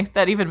anime.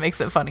 That even makes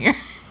it funnier.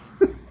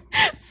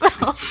 So,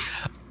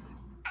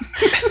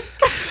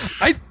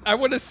 I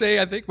want to say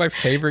I think my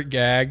favorite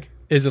gag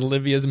is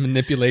Olivia's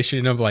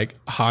manipulation of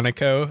like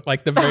Hanako.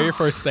 Like the very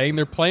first thing,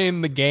 they're playing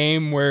the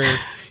game where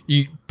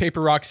you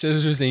paper, rock,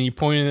 scissors, and you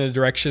point in a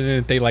direction,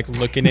 and if they like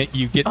look in it,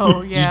 you get.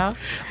 Oh yeah.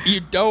 You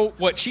don't.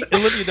 What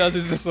Olivia does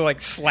is just to like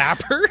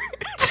slap her.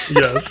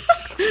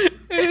 Yes.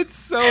 It's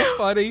so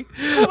funny.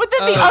 But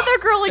then the other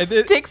girl like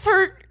sticks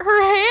her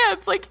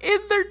hands like in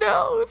their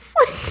nose.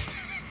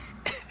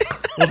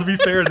 Well, to be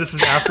fair, this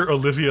is after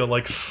Olivia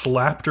like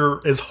slapped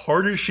her as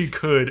hard as she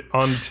could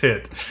on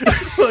tit.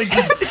 Like,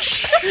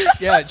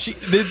 yeah,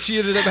 she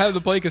ended up having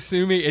to play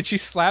Kasumi, and she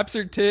slaps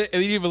her tit,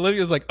 and then even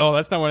Olivia's like, "Oh,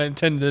 that's not what I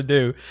intended to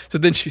do." So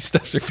then she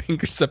stuffs her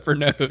fingers up her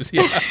nose.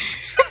 Yeah.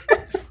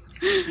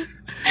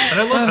 And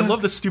I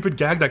love the stupid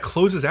gag that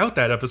closes out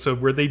that episode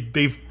where they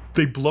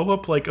blow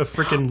up like a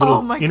freaking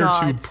little inner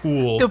tube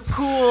pool. The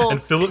pool.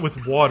 And fill it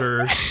with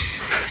water.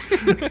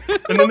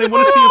 And then they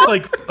want to see if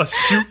like a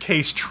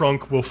suitcase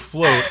trunk will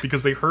float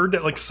because they heard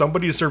that like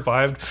somebody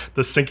survived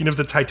the sinking of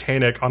the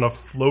Titanic on a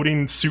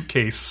floating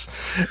suitcase.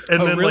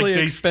 And then really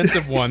like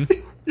expensive one.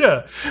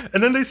 Yeah.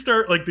 And then they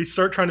start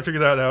trying to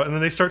figure that out, and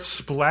then they start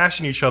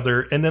splashing each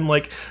other, and then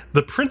like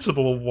the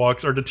principal or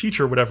the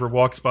teacher or whatever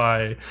walks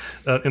by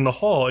in the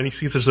hall, and he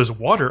sees there's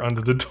water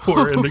under the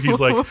door, and he's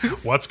like,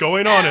 what's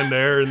going on in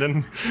there? And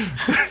then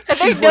and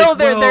they know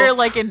they're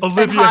like in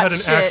Olivia hot had an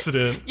shit.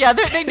 accident. Yeah,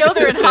 they know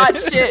they're in hot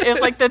shit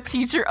if like the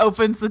teacher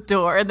opens the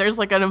door and there's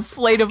like an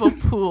inflatable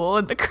pool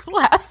in the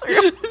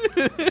classroom.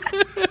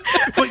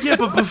 But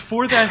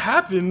before that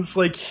happens,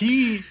 like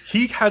he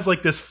has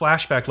like this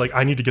flashback, like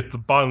I need to get to the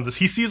bottom of this.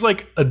 He sees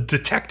like a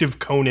Detective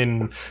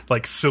Conan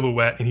like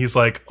silhouette, and he's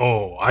like,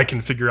 "Oh, I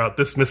can figure out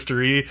this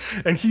mystery."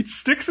 And he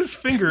sticks his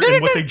finger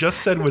in what they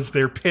just said was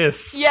their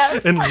piss,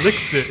 and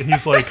licks it. And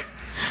he's like,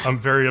 "I'm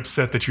very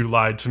upset that you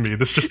lied to me.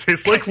 This just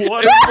tastes like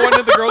water." One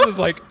of the girls is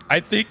like, "I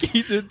think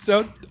he did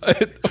so."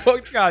 Oh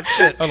God,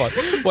 shit! Hold on.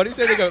 What do you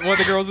say? One of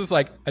the girls is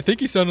like, "I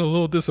think he sounded a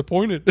little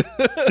disappointed."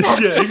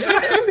 Yeah,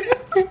 exactly.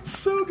 It's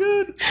so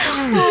good.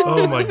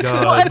 Oh my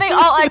God. Well, and they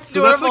all act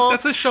So normal.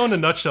 that's a show in a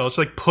nutshell. It's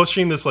like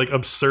pushing this like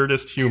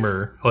absurdist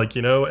humor, like,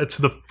 you know,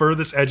 to the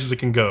furthest edges it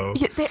can go.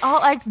 Yeah, they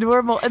all act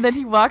normal, and then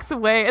he walks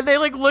away, and they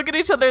like look at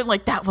each other and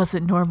like, that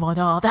wasn't normal at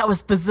all. That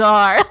was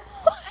bizarre.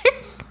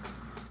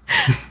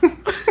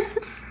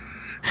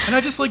 And I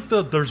just like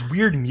there's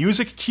weird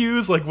music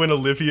cues, like when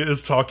Olivia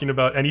is talking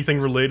about anything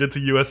related to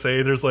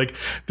USA, there's like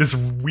this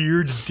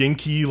weird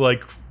dinky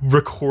like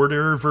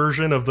recorder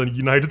version of the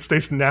United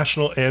States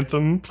national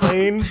anthem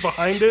playing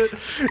behind it.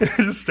 It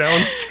just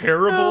sounds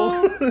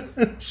terrible.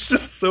 It's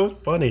just so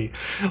funny.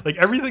 Like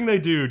everything they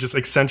do just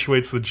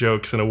accentuates the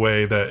jokes in a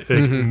way that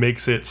it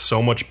makes it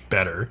so much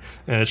better.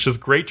 And it's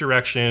just great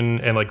direction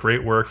and like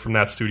great work from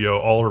that studio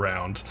all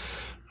around.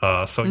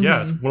 So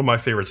yeah, it's one of my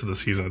favorites of the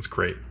season. It's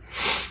great.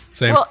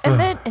 Same. Well,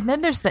 and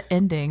then there's the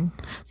ending.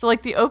 So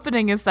like the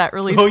opening is that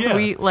really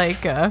sweet,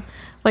 like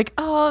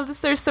oh,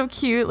 they're so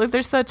cute, like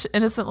they're such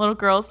innocent little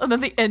girls, and then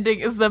the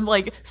ending is them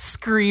like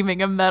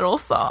screaming a metal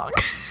song.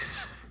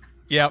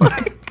 Yeah,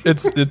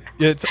 it's.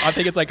 I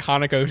think it's like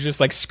Hanako who's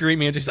just like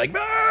screaming and just like.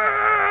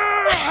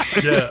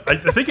 Yeah, I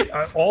think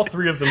all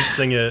three of them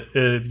sing it.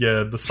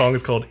 Yeah, the song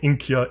is called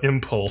Inkia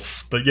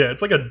Impulse, but yeah,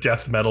 it's like a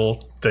death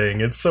metal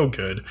thing. It's so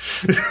good.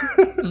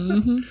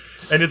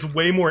 And it's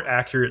way more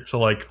accurate to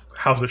like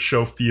how the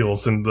show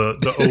feels than the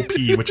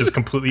OP, which is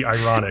completely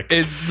ironic.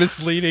 It's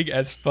misleading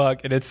as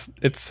fuck, and it's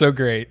so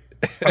great.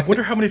 I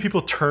wonder how many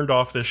people turned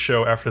off this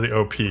show after the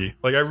OP.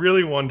 Like, I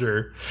really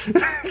wonder.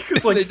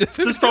 Because like,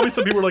 there's probably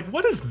some people who are like,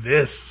 "What is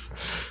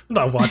this? I'm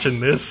not watching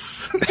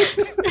this."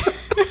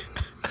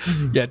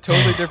 Yeah,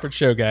 totally different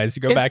show, guys.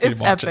 You go back and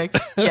watch epic.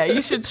 it. Yeah,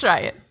 you should try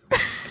it.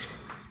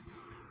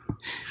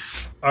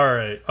 All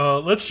right,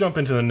 let's jump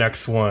into the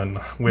next one,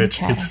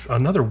 which is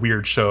another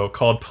weird show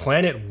called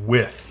Planet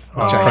With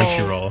on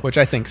Crunchyroll. Which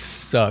I think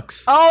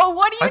sucks. Oh,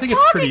 what are you I think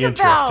talking it's pretty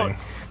about? interesting.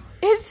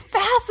 It's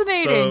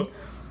fascinating.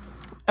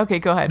 Okay,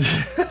 go ahead.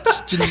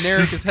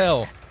 Generic as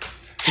hell.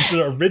 It's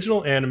an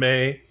original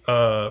anime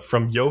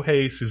from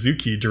Yohei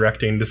Suzuki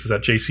directing. This is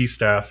at JC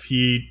Staff.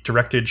 He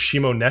directed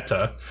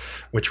Shimoneta,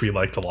 which we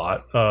liked a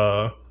lot.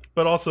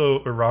 But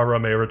also Urara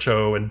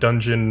Merucho and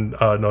Dungeon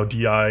no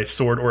DI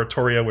Sword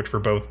Oratoria, which were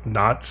both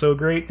not so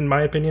great in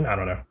my opinion. I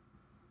don't know.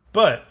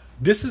 But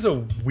this is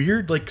a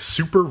weird like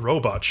super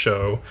robot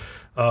show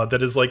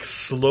that is like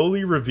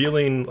slowly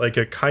revealing like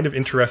a kind of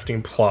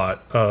interesting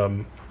plot.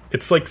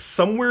 It's like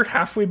somewhere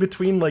halfway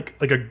between like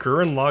a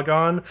Gurren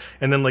Lagann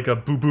and then like a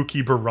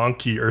Bubuki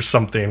Baranki or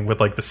something with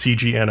like the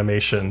CG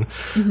animation.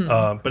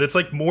 But it's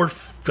like more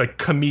like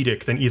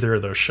comedic than either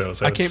of those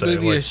shows. I can't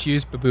believe you just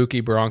used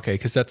Babuki Baranke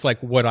because that's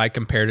like what I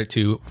compared it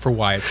to for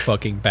why it's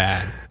fucking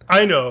bad.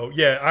 I know.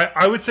 Yeah,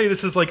 I would say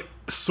this is like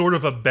sort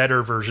of a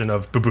better version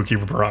of Babuki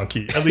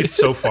Baranki, at least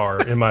so far,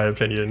 in my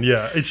opinion.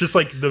 Yeah, it's just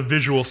like the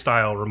visual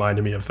style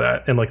reminded me of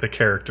that, and like the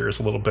characters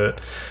a little bit.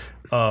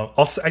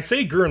 I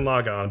say Gurren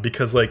Lagann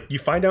because like you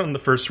find out in the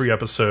first 3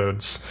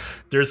 episodes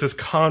there's this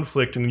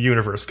conflict in the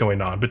universe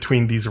going on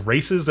between these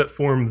races that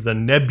form the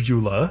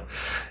Nebula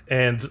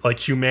and like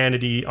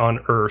humanity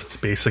on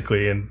Earth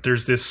basically, and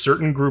there's this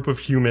certain group of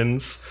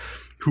humans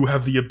who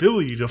have the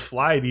ability to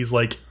fly these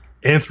like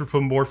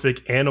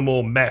anthropomorphic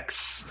animal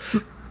mechs.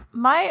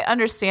 My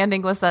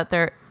understanding was that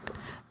there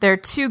are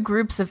 2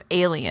 groups of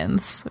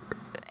aliens.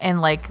 And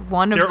like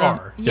one of them,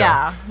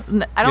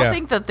 I don't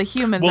think that the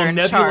humans are in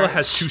charge. Nebula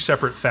has 2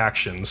 separate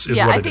factions. Is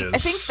what it is. I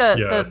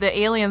think the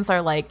aliens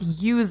are like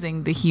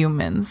using the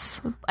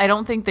humans. I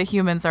don't think the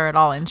humans are at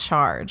all in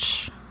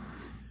charge.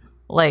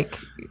 Like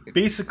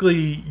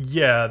basically,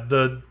 yeah,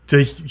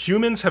 the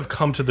humans have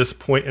come to this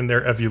point in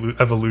their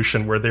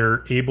evolution where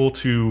they're able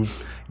to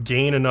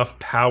gain enough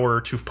power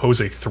to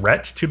pose a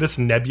threat to this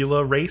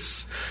Nebula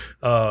race.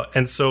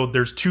 And so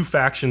there's 2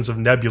 factions of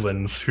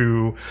Nebulans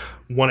who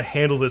want to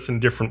handle this in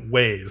different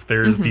ways.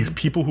 There's these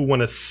people who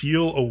want to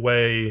seal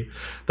away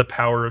the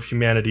power of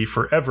humanity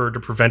forever to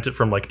prevent it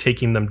from like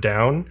taking them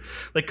down.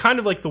 Like kind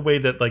of like the way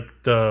that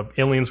like the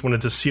aliens wanted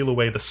to seal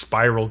away the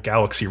spiral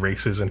galaxy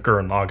races in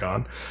Gurren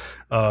Lagann.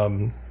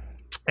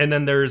 And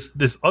then there's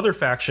this other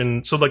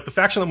faction. So like the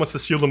faction that wants to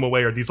seal them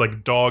away are these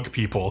like dog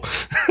people.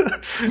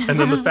 And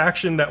then the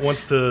faction that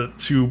wants to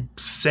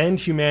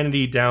send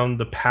humanity down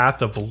the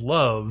path of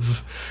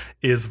love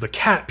is the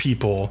cat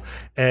people.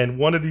 And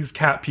one of these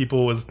cat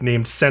people is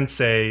named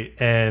Sensei,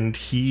 and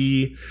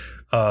he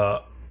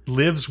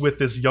lives with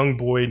this young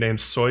boy named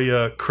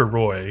Soya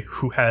Kuroi,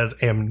 who has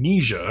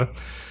amnesia.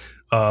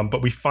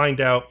 But we find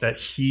out a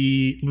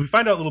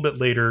little bit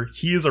later,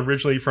 he is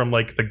originally from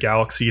like the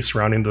galaxy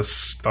surrounding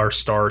our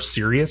star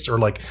Sirius, or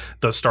like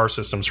the star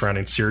system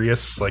surrounding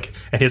Sirius, like,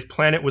 and his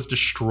planet was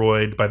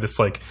destroyed by this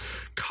like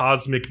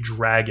cosmic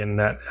dragon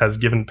that has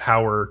given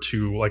power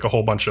to like a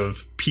whole bunch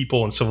of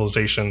people and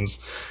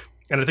civilizations.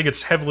 And I think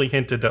it's heavily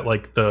hinted that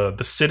like the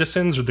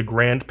citizens, or the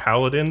Grand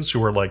Paladins,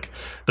 who are like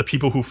the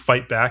people who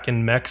fight back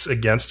in mechs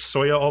against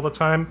Soya all the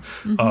time,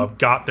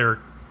 got their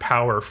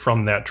power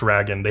from that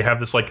dragon. They have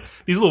this like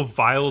these little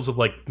vials of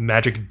like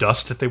magic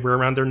dust that they wear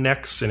around their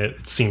necks, and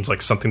it seems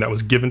like something that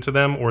was given to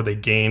them or they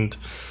gained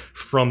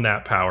from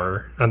that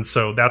power. And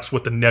so that's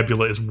what the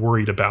Nebula is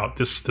worried about,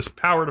 this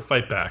power to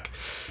fight back.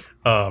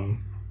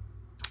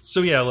 So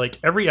yeah, like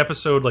every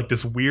episode, like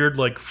this weird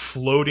like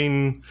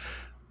floating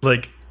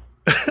like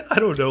I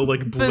don't know,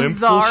 like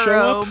blimp will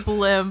show up.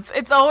 Blimp.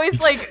 It's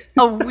always like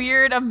a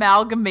weird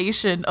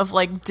amalgamation of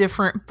like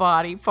different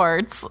body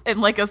parts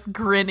and like a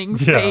grinning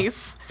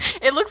face.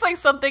 It looks like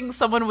something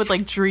someone would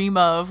like dream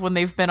of when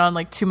they've been on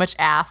like too much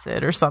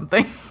acid or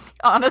something.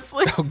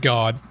 Honestly. Oh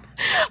God.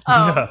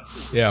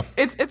 Yeah.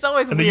 It's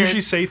always and weird. They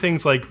usually say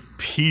things like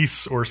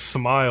peace or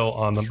smile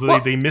on them.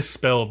 They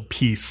misspelled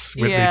peace.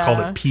 They called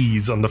it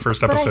peas on the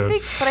first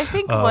episode. But I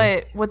think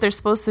what they're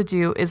supposed to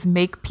do is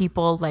make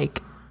people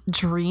like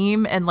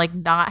dream and like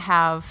not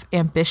have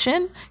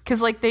ambition,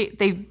 because like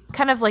they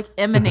kind of like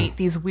emanate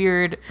these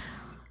weird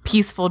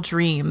peaceful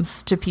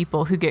dreams to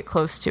people who get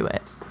close to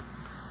it.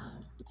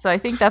 So I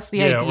think that's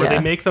the idea. Or they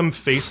make them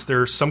face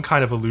some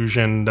kind of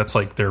illusion that's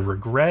like their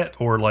regret,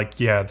 or like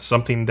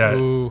something that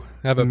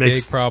I have a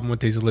big problem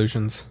with these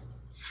illusions.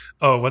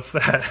 Oh, what's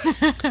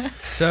that?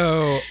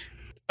 So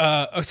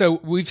I've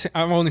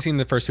only seen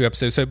the first 2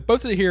 episodes. So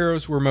both of the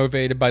heroes were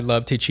motivated by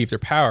love to achieve their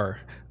power.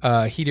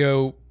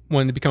 Hideo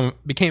wanted to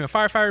became a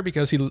firefighter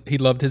because he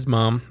loved his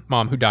mom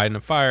who died in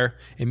a fire,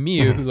 and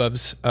Miyu who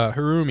loves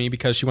Harumi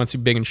because she wants to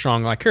be big and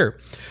strong like her.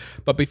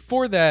 But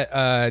before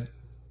that,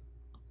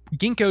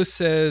 Ginkgo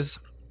says,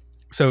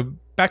 so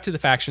back to the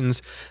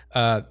factions,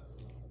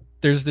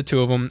 there's the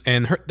 2 of them,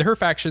 and her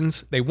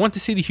factions, they want to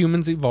see the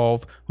humans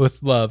evolve with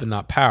love and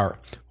not power,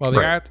 while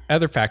the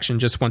other faction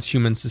just wants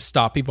humans to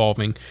stop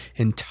evolving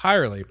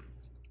entirely.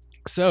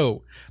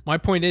 So my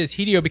point is,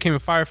 Hideo became a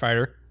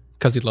firefighter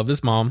because he loved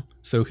his mom,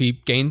 so he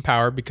gained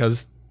power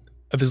because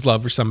of his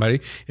love for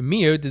somebody. And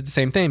Miyu did the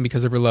same thing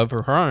because of her love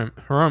for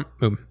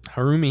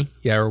Harumi,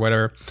 or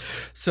whatever.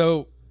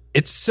 So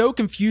it so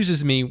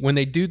confuses me when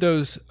they do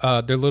those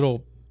their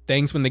little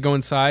things when they go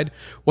inside.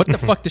 What the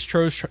fuck this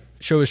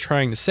show is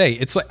trying to say?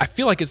 It's like I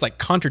feel like it's like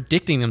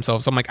contradicting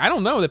themselves. I'm like, I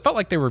don't know. It felt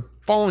like they were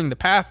following the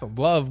path of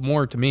love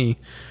more to me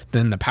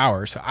than the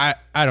power. So I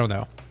don't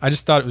know. I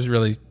just thought it was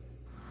really.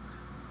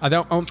 I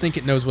don't think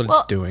it knows what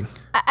it's doing.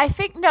 I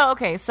think no.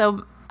 Okay,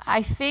 so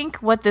I think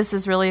what this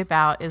is really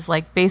about is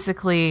like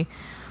basically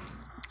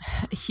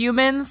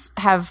humans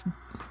have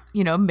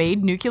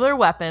made nuclear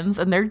weapons,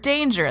 and they're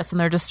dangerous and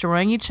they're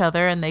destroying each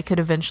other, and they could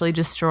eventually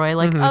destroy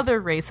like other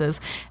races.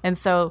 And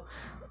so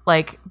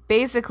like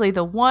basically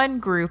the one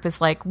group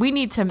is like, we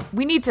need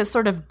to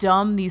sort of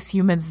dumb these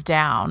humans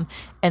down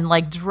and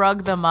like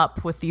drug them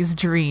up with these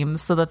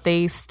dreams so that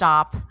they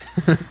stop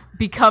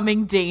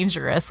becoming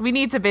dangerous. We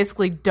need to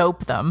basically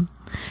dope them.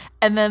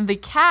 And then the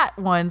cat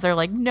ones are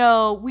like,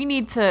 no, we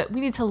need to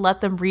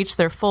let them reach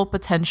their full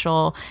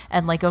potential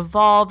and like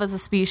evolve as a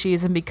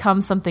species and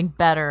become something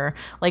better.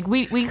 Like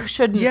we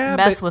shouldn't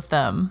mess with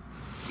them.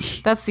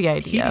 That's the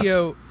idea.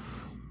 Hideo,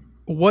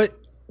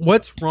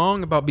 what's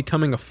wrong about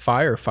becoming a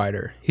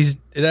firefighter?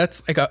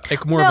 That's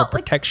like more of a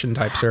protection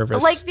type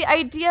service. Like the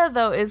idea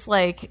though is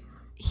like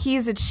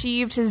he's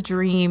achieved his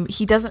dream.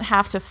 He doesn't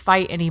have to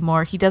fight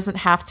anymore. He doesn't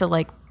have to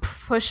like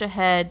push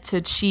ahead to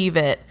achieve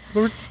it.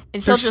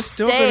 And he'll just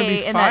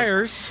stay in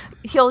that.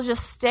 He'll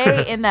just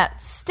stay in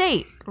that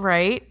state,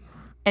 right?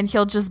 And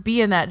he'll just be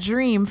in that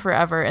dream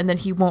forever, and then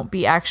he won't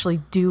be actually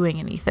doing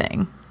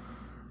anything.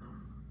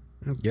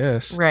 I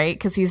guess, right?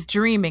 Because he's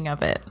dreaming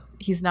of it.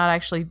 He's not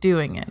actually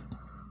doing it.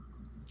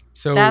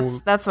 So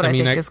that's what I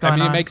think is going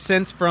on. It makes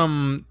sense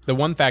from the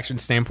one faction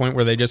standpoint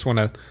where they just want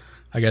to,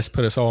 I guess,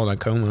 put us all in a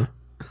coma.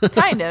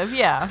 Kind of,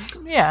 yeah.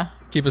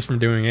 Keep us from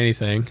doing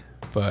anything,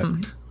 but.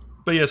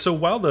 But yeah, so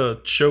while the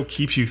show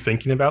keeps you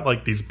thinking about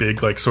like these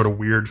big, like sort of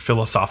weird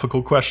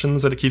philosophical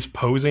questions that it keeps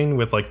posing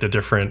with like the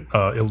different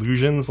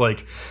illusions,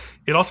 like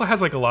it also has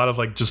like a lot of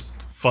like just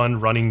fun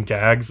running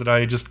gags that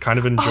I just kind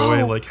of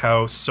enjoy, like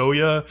how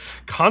Soya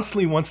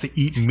constantly wants to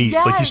eat meat.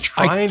 Like he's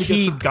trying to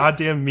get some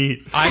goddamn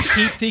meat. I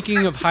keep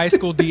thinking of High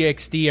School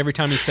DxD every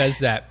time he says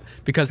that.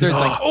 Because there's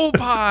like, oh,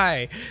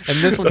 pie. And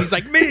this one, he's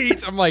like,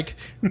 meat. I'm like,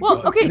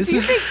 well, okay, do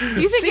you think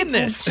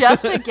it's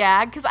just a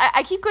gag? Because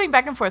I keep going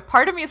back and forth.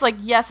 Part of me is like,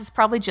 yes, it's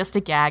probably just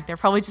a gag. They're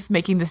probably just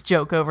making this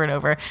joke over and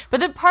over. But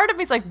then part of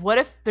me is like, what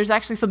if there's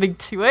actually something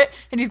to it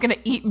and he's going to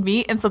eat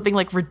meat and something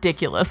like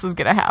ridiculous is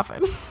going to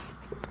happen?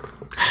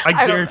 I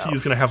don't guarantee know.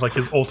 he's going to have like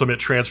his ultimate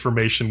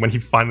transformation when he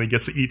finally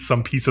gets to eat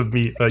some piece of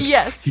meat. Like,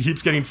 Yes. he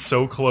keeps getting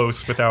so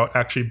close without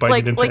actually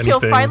biting into like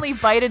anything. he'll finally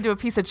bite into a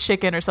piece of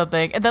chicken or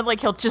something, and then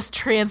like he'll just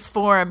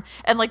transform,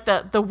 and like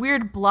the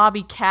weird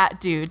blobby cat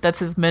dude that's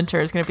his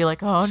mentor is gonna be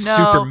like, oh no,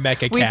 Super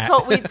mecha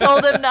cat. we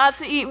told him not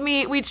to eat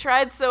meat. We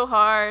tried so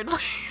hard.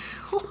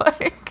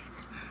 Like,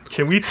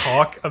 Can we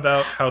talk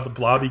about how the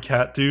blobby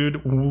cat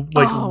dude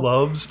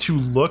loves to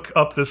look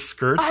up the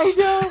skirts I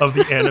know. of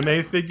the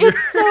anime figures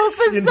so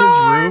in his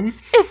bizarre. room?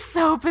 It's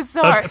so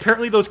bizarre.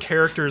 Apparently, those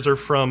characters are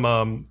from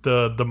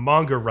the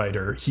manga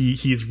writer.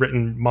 He's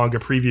written manga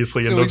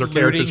previously, and So those are he's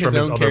looting characters from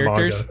his his own other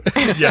characters?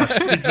 manga.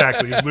 Yes,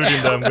 exactly. He's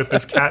looting them with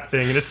this cat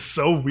thing, and it's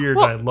so weird.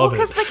 And I love it.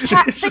 Because the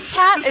cat, It's the just-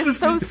 cat this is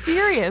so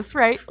serious,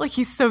 right? Like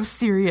he's so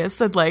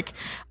serious, and like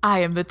I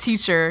am the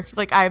teacher,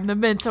 like I am the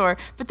mentor.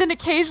 But then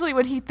occasionally,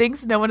 when he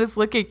thinks no one is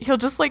looking, he'll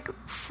just like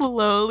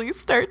slowly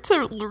start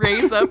to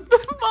raise up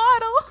the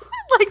model,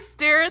 like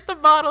stare at the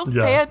model's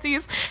Yeah.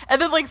 panties,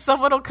 and then like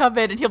someone will come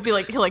in and he'll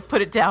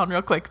put it down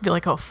real quick, and be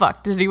like, "Oh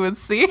fuck, did anyone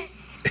see?"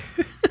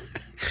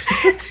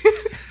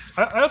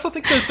 I also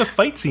think that the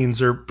fight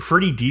scenes are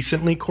pretty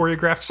decently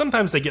choreographed.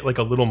 Sometimes they get like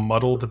a little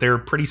muddled. They're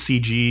pretty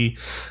CG,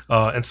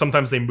 and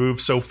sometimes they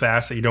move so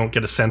fast that you don't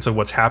get a sense of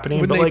what's happening.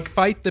 When but they like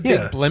fight the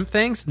big blimp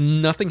things,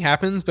 nothing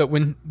happens. But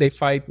when they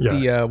fight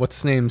the what's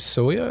his name,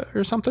 Soya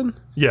or something,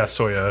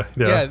 Soya,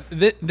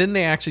 then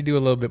they actually do a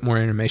little bit more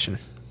animation.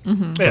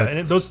 Yeah,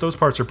 and those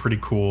parts are pretty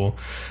cool.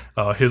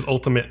 His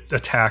ultimate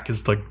attack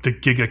is like the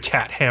Giga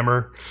Cat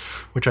Hammer,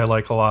 which I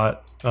like a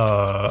lot.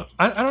 I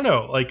don't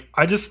know, like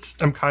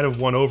I'm kind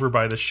of won over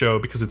by the show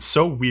because it's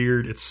so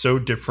weird, it's so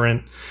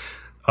different.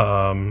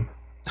 Oh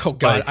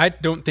god, I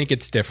don't think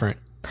it's different.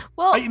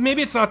 Well,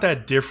 maybe it's not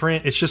that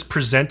different. It's just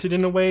presented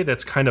in a way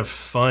that's kind of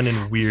fun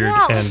and weird.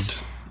 Yeah.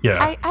 And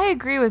yeah, I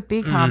agree with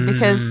BCom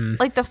because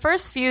like the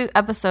first few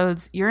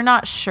episodes, you're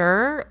not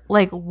sure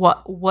like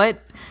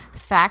what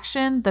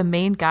faction the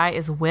main guy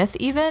is with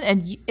even,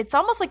 and it's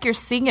almost like you're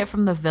seeing it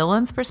from the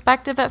villain's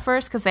perspective at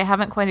first because they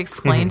haven't quite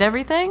explained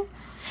everything,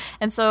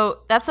 and so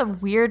that's a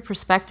weird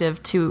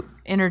perspective to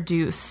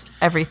introduce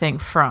everything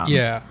from.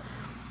 Yeah,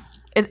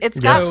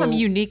 it's got some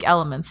unique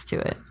elements to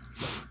it.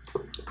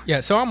 Yeah,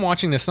 so I'm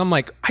watching this and I'm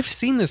like, I've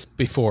seen this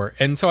before.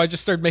 And so I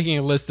just started making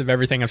a list of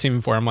everything I've seen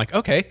before. I'm like,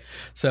 okay,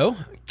 so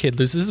kid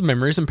loses his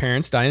memories and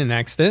parents die in an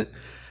accident.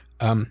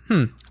 I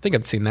think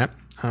I've seen that.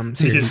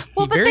 So he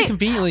very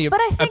conveniently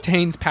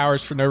obtains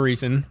powers for no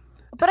reason.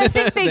 But I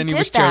think they Then he did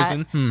was that.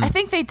 chosen. I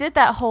think they did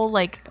that whole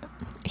like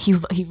he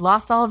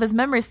lost all of his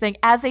memories thing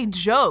as a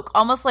joke,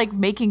 almost like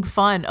making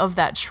fun of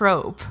that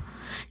trope.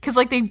 Because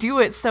like they do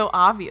it so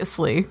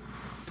obviously.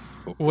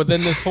 Well,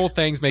 then this whole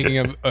thing's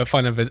making a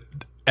fun of it,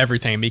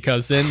 everything,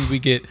 because then we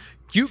get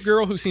cute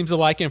girl who seems to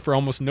like him for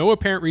almost no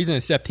apparent reason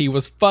except he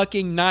was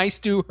fucking nice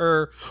to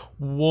her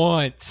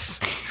once.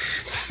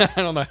 I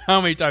don't know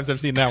how many times I've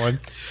seen that one.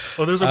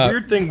 Well, there's a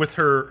weird thing with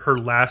her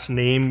last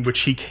name,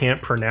 which he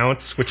can't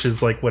pronounce, which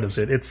is like, what is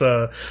it? It's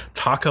a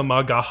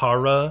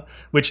Takamagahara,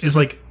 which is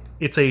like,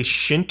 it's a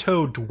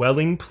Shinto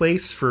dwelling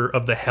place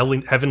of the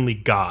heavenly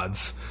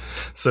gods.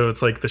 So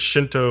it's like the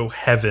Shinto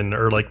heaven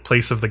or like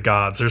place of the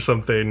gods or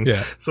something.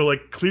 Yeah. So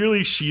like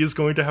clearly she is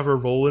going to have a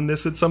role in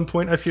this at some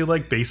point, I feel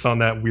like, based on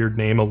that weird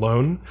name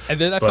alone. And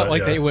then I felt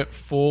like they went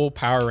full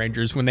Power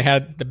Rangers when they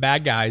had the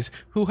bad guys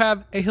who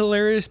have a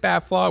hilarious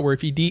bad flaw where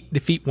if you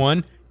defeat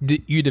one,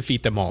 you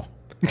defeat them all.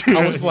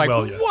 I was like,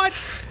 Well, yeah. what?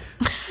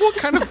 What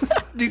kind of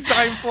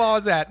design flaw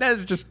is that? That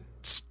is just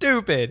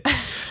stupid.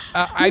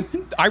 I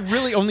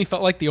really only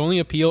felt like the only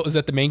appeal is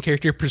that the main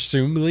character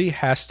presumably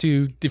has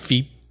to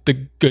defeat the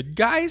good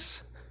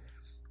guys.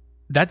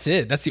 That's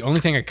it. That's the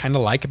only thing I kind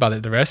of like about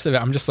it. The rest of it,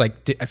 I'm just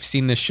like, I've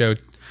seen this show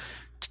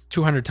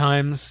 200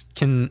 times.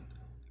 Can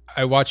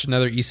I watch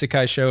another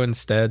isekai show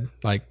instead?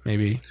 Like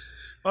maybe.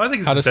 Well, I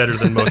think it's better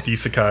than most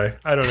isekai.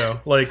 I don't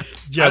know. Like,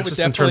 yeah, just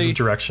in terms of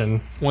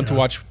direction. Want to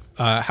watch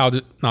How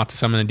Not to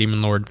Summon a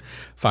Demon Lord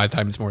 5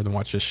 times more than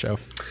watch this show.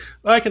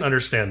 I can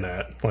understand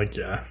that. Like,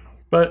 yeah.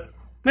 But,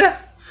 yeah.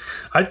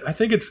 I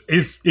think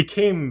it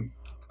came...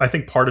 I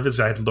think part of it is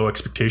I had low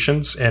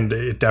expectations, and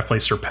it definitely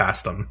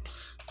surpassed them.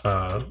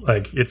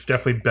 Like, it's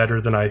definitely better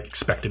than I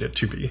expected it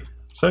to be.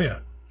 So, yeah.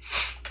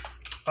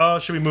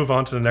 Should we move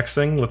on to the next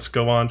thing? Let's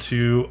go on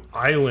to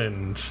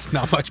Island. It's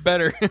not much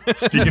better.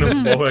 Speaking of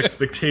low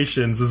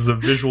expectations, this is a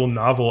visual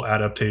novel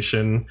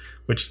adaptation,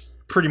 which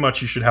pretty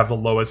much you should have the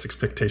lowest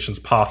expectations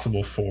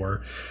possible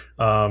for.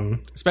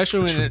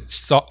 Especially when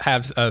it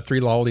has 3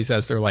 lollies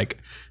as their, like,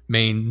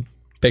 main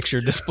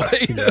picture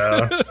display.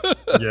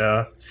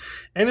 Yeah.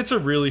 And it's a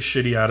really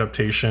shitty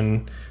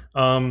adaptation.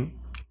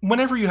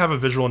 Whenever you have a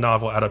visual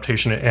novel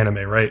adaptation in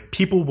anime, right,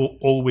 people will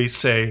always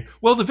say,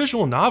 well, the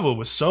visual novel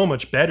was so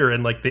much better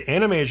and like the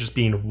anime is just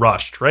being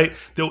rushed, right?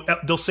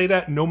 They'll say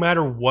that no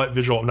matter what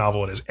visual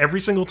novel it is.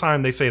 Every single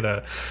time they say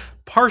that,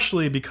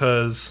 partially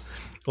because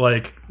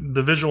like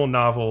the visual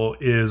novel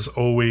is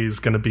always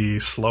going to be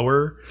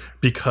slower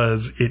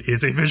because it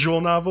is a visual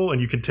novel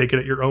and you can take it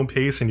at your own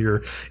pace,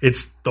 and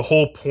it's the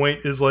whole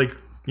point is like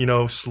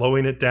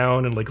slowing it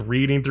down and like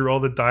reading through all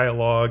the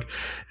dialogue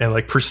and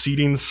like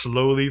proceeding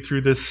slowly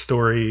through this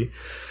story.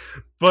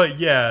 But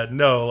yeah,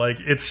 no, like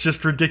it's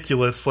just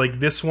ridiculous. Like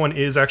this one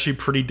is actually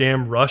pretty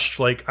damn rushed.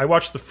 Like I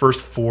watched the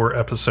first 4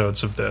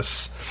 episodes of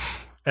this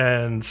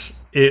and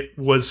it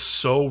was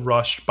so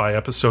rushed by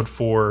episode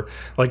 4.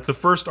 Like the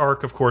first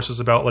arc, of course, is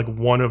about like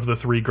one of the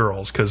 3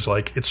 girls because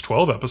like it's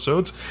 12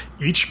 episodes.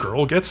 Each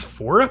girl gets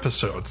 4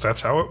 episodes.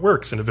 That's how it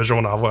works in a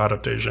visual novel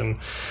adaptation.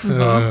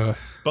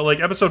 But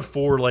like episode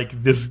 4,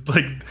 like this,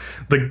 like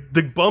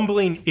the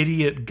bumbling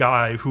idiot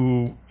guy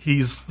who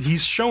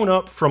he's shown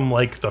up from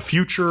like the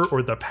future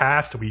or the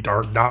past. We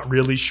are not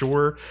really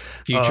sure.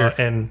 Future.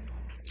 And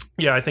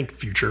yeah, I think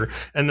future.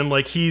 And then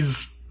like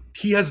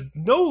he has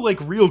no like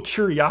real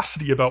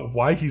curiosity about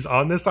why he's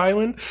on this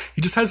island.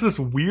 He just has this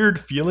weird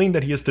feeling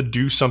that he has to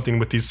do something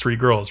with these 3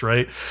 girls,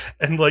 right?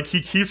 And like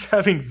he keeps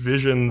having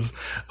visions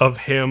of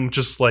him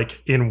just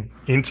like in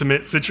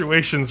intimate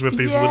situations with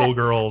these little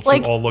girls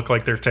who all look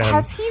like they're 10.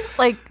 Has he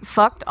like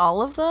fucked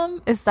all of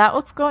them? Is that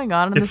what's going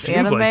on in this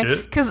anime? Like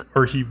it,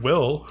 or he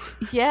will.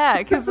 Yeah,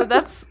 because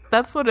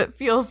that's what it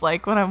feels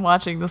like when I'm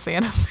watching this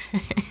anime.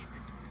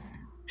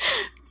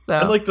 So.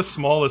 And like the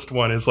smallest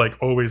one is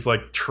like always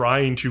like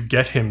trying to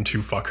get him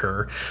to fuck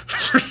her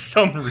for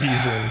some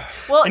reason.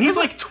 Well, and he's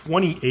like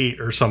 28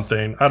 or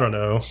something. I don't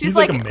know. He's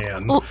like a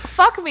man. Well,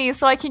 fuck me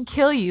so I can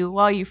kill you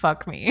while you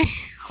fuck me.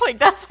 Like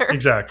that's her.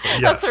 Exactly.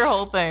 Yes. That's her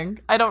whole thing.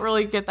 I don't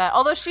really get that.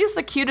 Although she's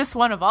the cutest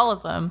one of all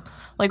of them,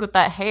 like with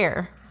that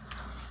hair.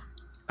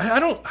 I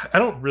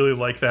don't really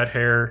like that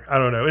hair. I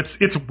don't know.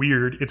 It's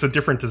weird. It's a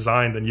different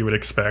design than you would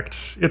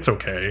expect. It's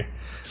okay.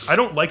 I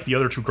don't like the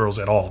other 2 girls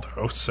at all,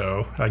 though.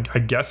 So I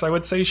guess I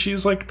would say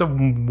she's like the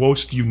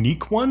most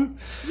unique one.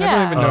 Yeah.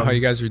 I don't even know how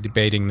you guys are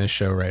debating this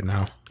show right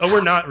now. Oh,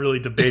 we're not really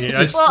debating.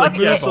 It's a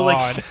piece of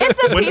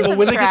when they get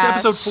to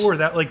trash. episode 4,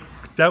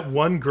 that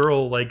one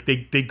girl, like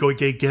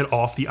they get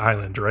off the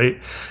island,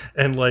 right?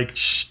 And like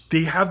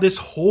they have this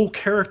whole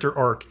character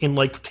arc in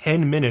like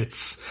 10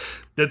 minutes.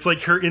 That's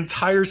like her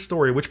entire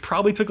story, which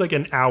probably took like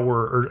an hour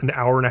or an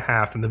hour and a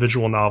half in the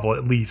visual novel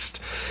at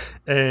least.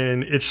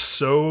 And it's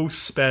so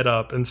sped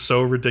up and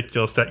so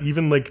ridiculous that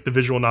even like the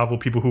visual novel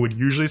people who would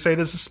usually say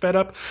this is sped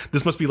up,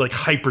 this must be like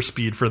hyper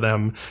speed for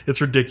them.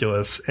 It's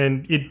ridiculous.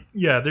 And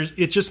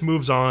it just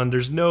moves on.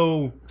 There's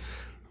no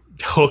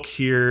hook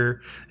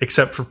here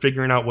except for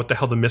figuring out what the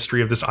hell the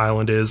mystery of this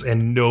island is,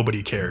 and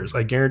nobody cares.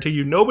 I guarantee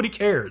you nobody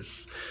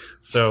cares.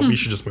 So we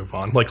should just move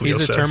on. Like Leo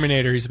He's a said.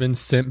 Terminator. He's been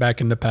sent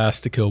back in the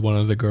past to kill one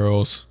of the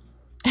girls.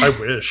 I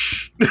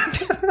wish.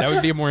 That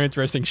would be a more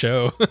interesting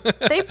show.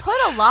 They put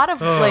a lot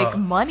of like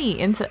money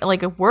into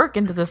like work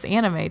into this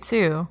anime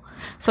too,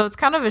 so it's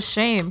kind of a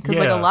shame because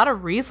like a lot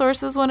of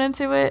resources went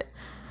into it,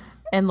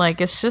 and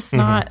like it's just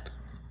not.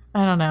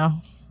 I don't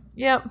know.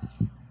 Yep.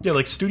 Yeah,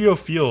 like Studio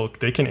Feel,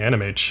 they can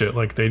animate shit.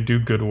 Like they do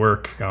good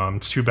work.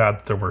 It's too bad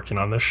that they're working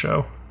on this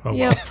show. Oh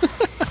well.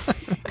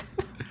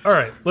 All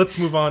right, let's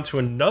move on to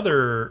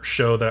another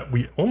show that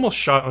we almost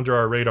shot under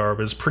our radar,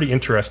 but is pretty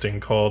interesting,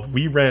 called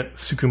We Rent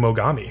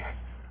Tsukumogami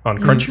on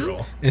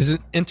Crunchyroll. Is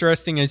it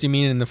interesting as you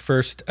mean in the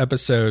first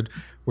episode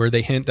where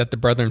they hint that the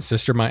brother and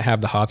sister might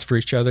have the hots for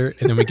each other,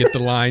 and then we get the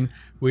line,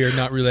 "We are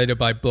not related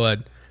by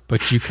blood,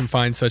 but you can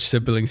find such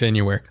siblings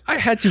anywhere." I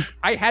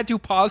had to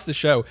pause the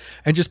show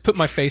and just put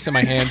my face in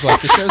my hands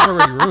like the show's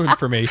already ruined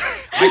for me.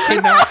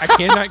 I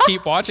cannot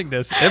keep watching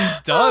this.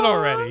 I'm done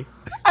already.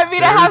 I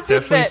mean, I have to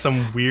definitely admit,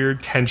 some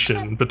weird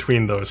tension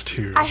between those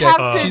two. I have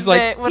to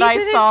admit, when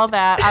I saw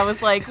that, I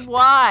was like,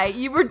 why?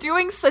 You were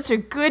doing such a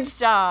good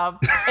job,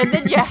 and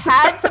then you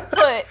had to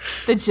put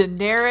the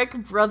generic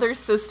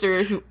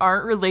brother-sister who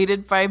aren't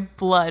related by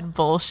blood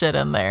bullshit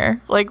in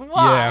there. Like,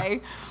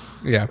 why?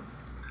 Yeah.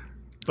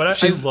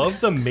 But I love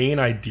the main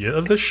idea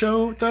of the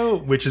show, though,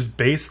 which is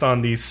based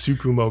on these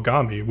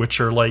Tsukumogami, which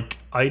are like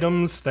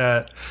items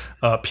that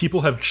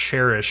people have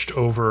cherished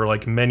over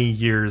like many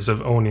years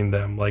of owning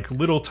them, like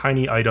little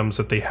tiny items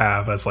that they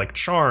have as like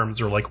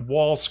charms or like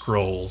wall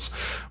scrolls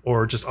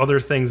or just other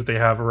things that they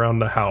have around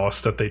the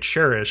house that they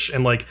cherish.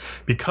 And like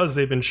because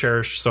they've been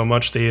cherished so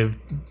much, they have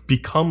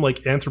become like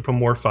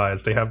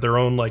anthropomorphized. They have their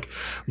own like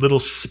little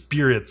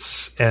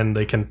spirits and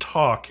they can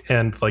talk,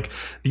 and like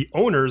the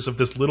owners of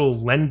this little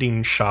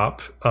lending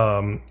shop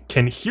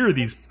can hear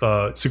these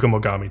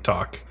Tsukumogami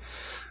talk.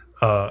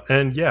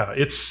 And yeah,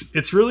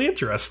 it's really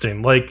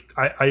interesting. Like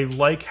I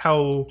like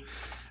how,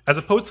 as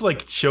opposed to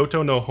like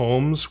Kyoto no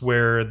Homes,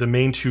 where the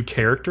main 2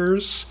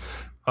 characters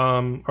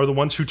are the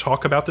ones who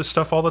talk about this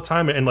stuff all the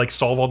time and like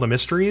solve all the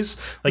mysteries.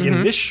 Like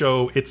in this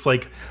show, it's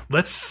like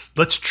let's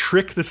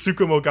trick the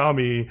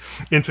Tsukumogami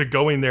into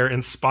going there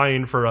and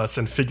spying for us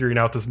and figuring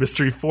out this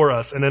mystery for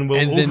us, and then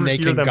we'll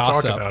overhear them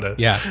gossip. talk about it.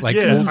 Yeah, like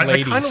old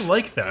ladies. I kind of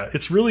like that.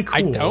 It's really cool.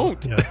 I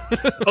don't. Yeah.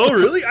 Oh,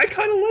 really? I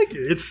kind of like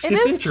it. It's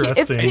interesting.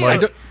 It's cute. I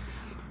don't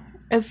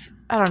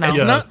know. It's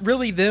not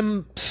really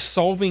them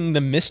solving the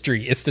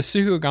mystery. It's the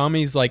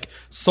Tsukumogamis like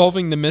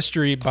solving the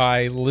mystery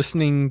by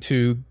listening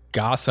to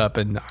gossip,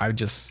 and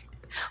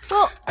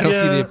Well, I don't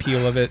see the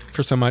appeal of it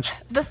for so much.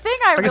 the thing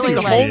I can see really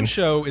what The you like. mean. Holmes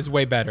show is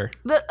way better.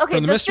 Okay,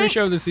 From the mystery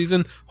show this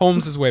season,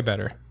 Holmes is way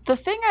better. The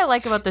thing I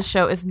like about the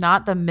show is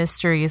not the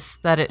mysteries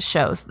that it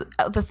shows.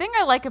 The thing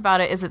I like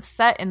about it is it's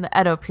set in the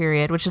Edo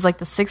period, which is like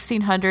the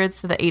 1600s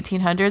to the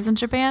 1800s in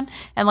Japan.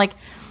 And like,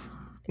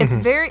 it's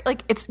very,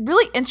 like, it's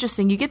really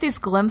interesting. You get these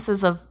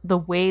glimpses of the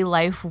way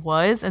life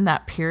was in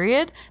that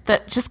period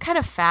that just kind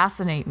of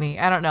fascinate me.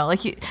 I don't know.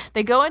 Like,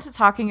 they go into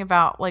talking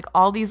about like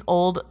all these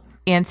old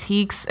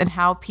antiques and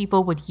how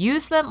people would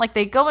use them. Like,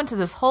 they go into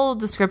this whole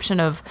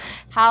description of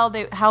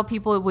how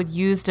people would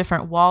use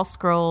different wall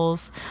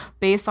scrolls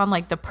based on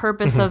like the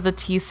purpose of the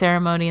tea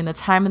ceremony and the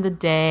time of the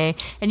day.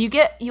 And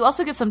you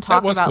also get some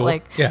talk was about cool.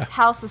 like Yeah.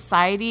 how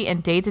society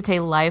and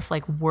day-to-day life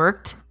like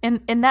worked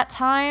in that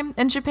time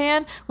in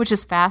Japan, which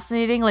is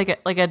fascinating.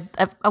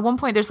 At one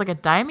point there's like a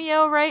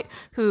daimyo, right,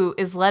 who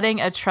is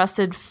letting a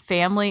trusted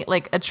family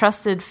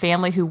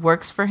who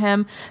works for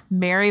him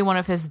marry one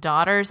of his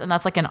daughters, and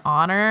that's like an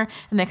honor.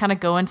 And they kind of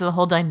go into the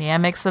whole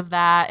dynamics of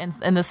that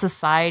and the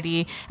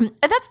society, and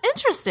that's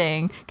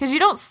interesting because you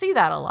don't see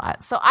that a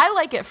lot. So I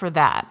like it for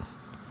that,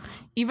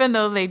 even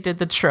though they did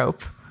the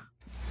trope.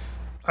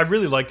 I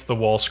really liked the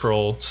wall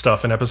scroll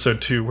stuff in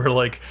episode 2, where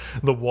like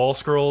the wall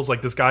scrolls,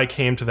 like this guy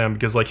came to them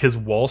because like his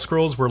wall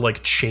scrolls were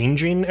like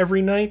changing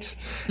every night,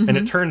 and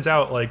it turns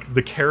out like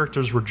the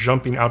characters were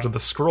jumping out of the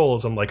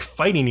scrolls and like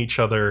fighting each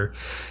other,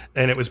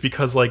 and it was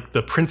because like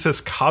the Princess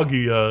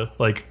Kaguya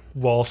like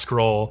wall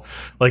scroll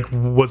like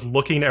was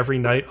looking every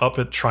night up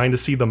at trying to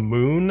see the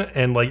moon,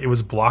 and like it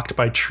was blocked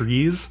by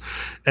trees,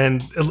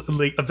 and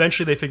like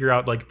eventually they figure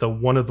out like the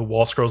one of the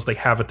wall scrolls they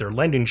have at their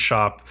lending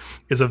shop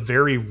is a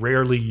very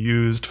rarely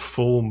used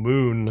full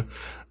moon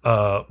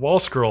wall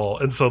scroll,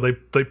 and so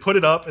they put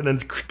it up, and then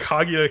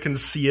Kaguya can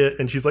see it,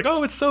 and she's like,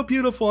 oh, it's so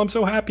beautiful, I'm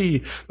so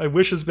happy, my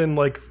wish has been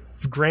like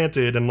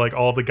granted. And like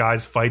all the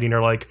guys fighting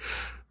are like,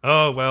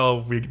 oh,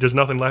 well, there's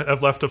nothing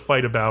left to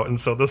fight about. And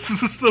so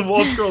the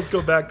wall scrolls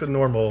go back to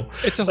normal.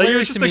 It's like,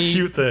 hilarious just to a me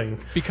cute thing.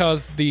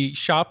 because the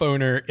shop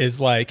owner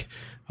is like,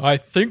 I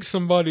think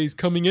somebody's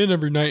coming in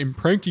every night and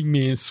pranking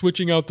me and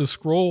switching out the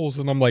scrolls.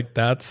 And I'm like,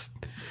 that's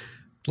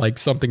like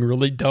something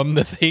really dumb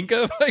to think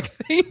of, I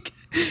think.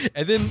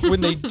 And then when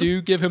they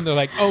do give him, they're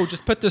like, oh,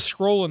 just put the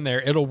scroll in there,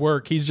 it'll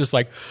work. He's just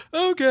like,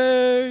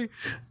 okay.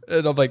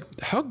 And I'm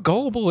like, how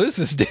gullible is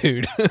this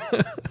dude?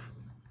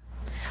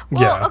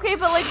 Well, Yeah. okay,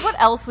 but like, what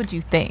else would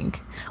you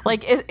think?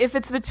 Like, if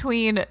it's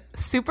between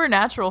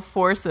supernatural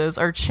forces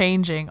are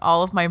changing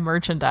all of my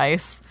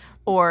merchandise,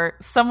 or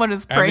someone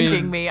is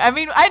pranking me. I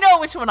mean, I know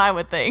which one I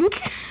would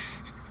think.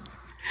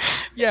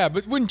 Yeah,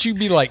 but wouldn't you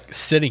be like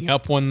sitting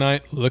up one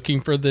night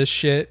looking for this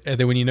shit, and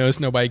then when you notice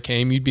nobody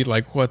came, you'd be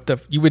like, what the?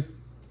 You would,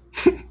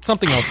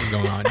 something else is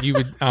going on. You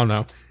would, I don't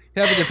know.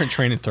 You have a different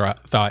train of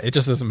thought. It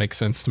just doesn't make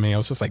sense to me. I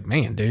was just like,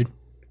 man, dude.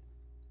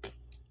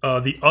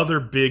 The other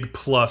big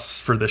plus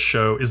for this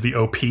show is the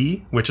OP,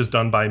 which is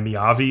done by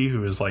Miyavi,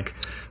 who is like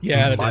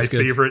my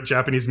favorite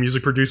Japanese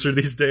music producer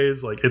these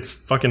days. Like, it's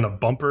fucking a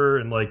bumper,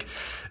 and like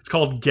it's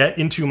called Get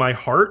Into My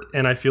Heart,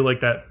 and I feel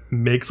like that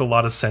makes a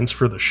lot of sense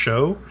for the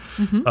show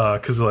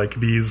because like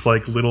these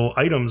like little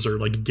items are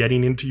like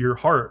getting into your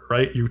heart,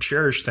 right? You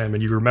cherish them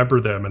and you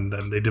remember them, and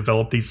then they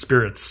develop these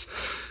spirits.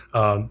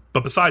 But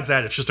besides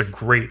that, it's just a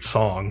great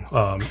song.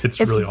 It's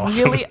really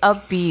awesome. Really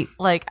upbeat.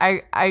 Like,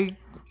 I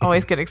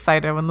always get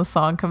excited when the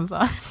song comes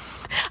on.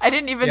 I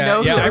didn't even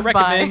know who it was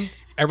by.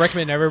 I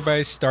recommend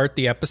everybody start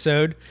the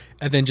episode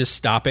and then just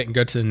stop it and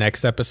go to the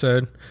next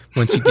episode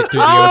once you get through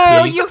the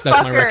OP. You That's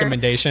fucker. my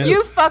recommendation.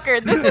 You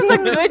fucker. This is a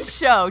good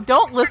show.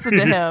 Don't listen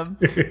to him.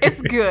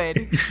 It's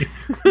good.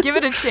 Give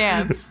it a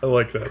chance. I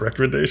like that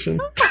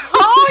recommendation.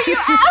 Oh, you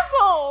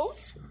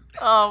assholes.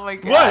 Oh my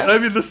god. What? I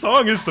mean, the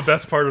song is the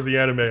best part of the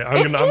anime.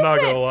 I'm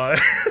not gonna lie.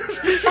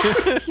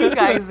 You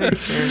guys are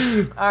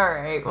jerks. All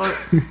right.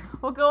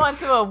 We'll go on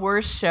to a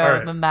worse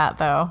show than that,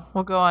 though.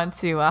 We'll go on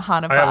to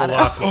Hanabata. I have a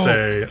lot to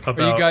say about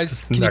Are you guys,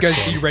 this next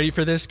one. are you ready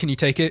for this? Can you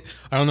take it?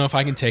 I don't know if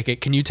I can take it.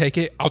 Can you take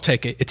it? I'll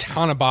take it. It's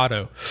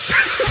Hanabata.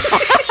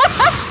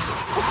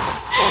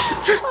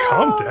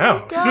 Calm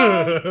down.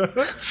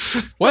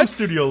 What?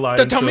 Studio Lion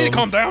Don't tell me to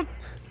calm Films.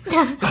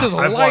 down. This is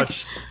a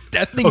life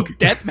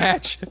death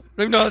match. I don't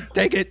even know how to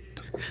take it.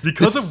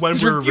 Because of when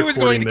This we're review is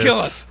recording going to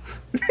kill this. us.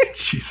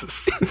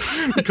 Jesus.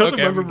 Because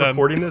Okay, of when I'm we're done.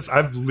 recording this,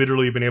 I've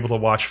literally been able to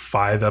watch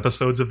 5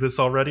 episodes of this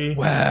already.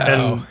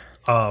 Wow.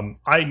 And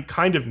I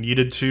kind of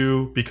needed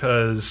to,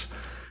 because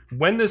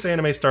when this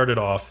anime started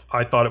off,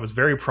 I thought it was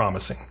very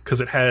promising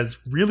because it has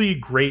really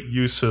great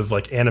use of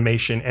like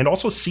animation and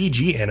also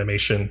CG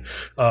animation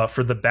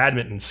for the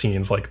badminton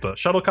scenes, like the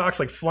shuttlecocks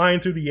like flying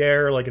through the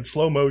air like in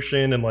slow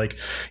motion, and like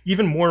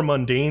even more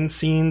mundane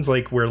scenes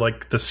like where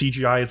like the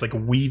CGI is like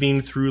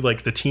weaving through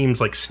like the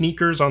team's like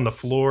sneakers on the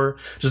floor,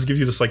 just to give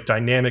you this like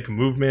dynamic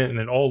movement, and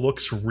it all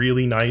looks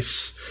really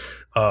nice.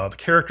 The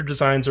character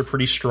designs are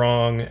pretty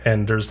strong,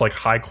 and there's like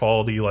high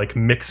quality like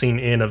mixing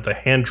in of the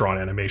hand-drawn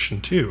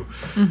animation too.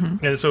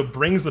 And so it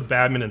brings the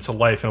badminton to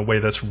life in a way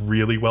that's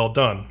really well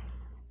done.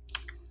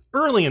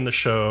 early in the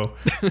show,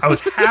 I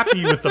was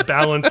happy with the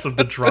balance of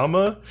the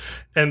drama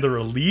and the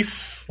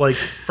release, like,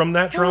 from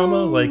that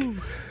drama. Like,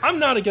 I'm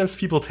not against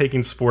people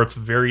taking sports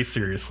very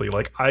seriously.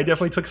 Like, I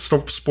definitely took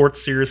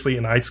sports seriously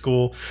in high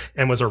school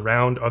and was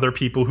around other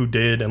people who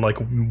did and, like,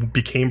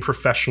 became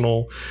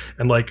professional.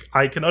 And, like,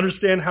 I can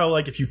understand how,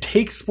 like, if you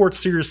take sports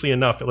seriously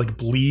enough, it, like,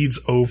 bleeds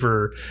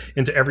over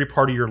into every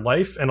part of your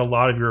life and a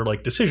lot of your,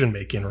 like, decision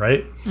making,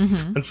 right?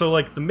 Mm-hmm. And so,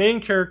 like, the main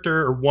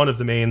character, or one of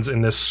the mains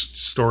in this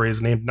story,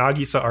 is named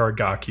Nagisa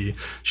Aragaki.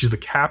 She's the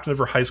captain of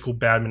her high school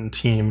badminton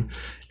team,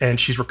 and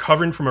she's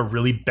recovering from a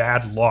really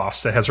bad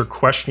loss that has her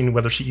questioning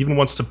whether she even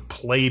wants to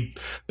play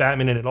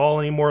badminton at all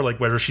anymore, like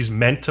whether she's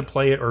meant to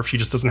play it or if she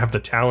just doesn't have the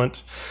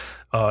talent.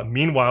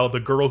 Meanwhile, the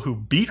girl who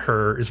beat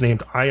her is named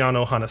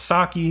Ayano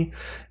Hanasaki,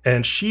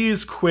 and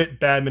she's quit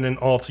badminton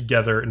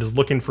altogether and is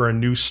looking for a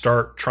new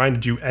start, trying to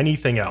do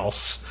anything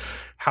else.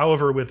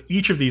 However, with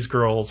each of these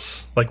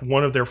girls, like,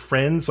 one of their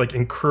friends, like,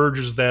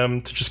 encourages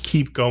them to just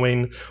keep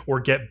going or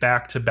get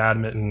back to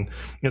badminton.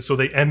 And so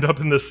they end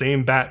up in the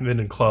same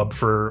badminton club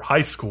for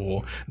high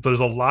school. And so there's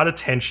a lot of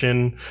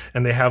tension,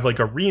 and they have, like,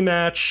 a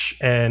rematch,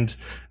 and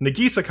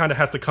Nagisa kind of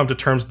has to come to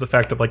terms with the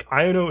fact that, like,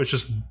 Ayano is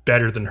just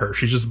better than her.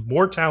 She's just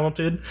more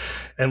talented,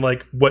 and,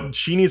 like, what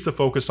she needs to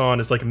focus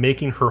on is, like,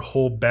 making her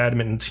whole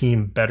badminton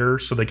team better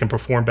so they can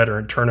perform better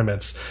in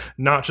tournaments,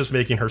 not just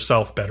making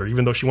herself better,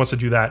 even though she wants to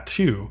do that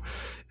too.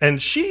 And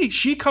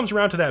she comes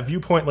around to that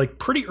viewpoint, like,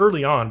 pretty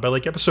early on, by,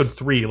 like, episode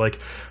 3. Like,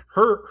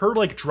 her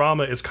like,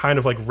 drama is kind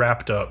of, like,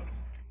 wrapped up.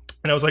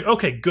 And I was like,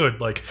 okay,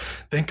 good. Like,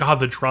 thank God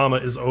the drama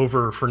is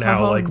over for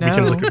now. We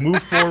can, like,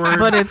 move forward.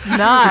 But it's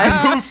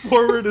not. Move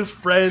forward as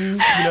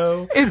friends, you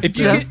know? It's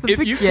just the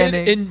beginning. If you can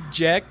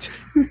inject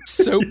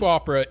soap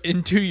opera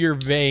into your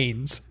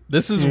veins,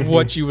 this is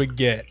what you would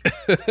get.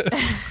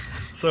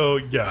 So,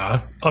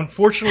 yeah.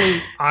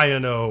 Unfortunately,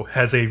 Ayano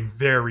has a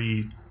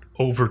very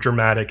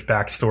overdramatic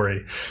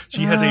backstory.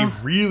 She has a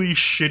really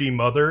shitty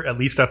mother. At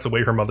least that's the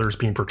way her mother is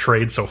being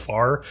portrayed so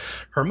far.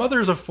 Her mother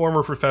is a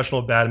former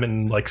professional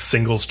badminton, like,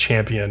 singles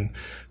champion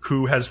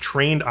who has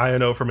trained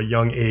Ayano from a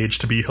young age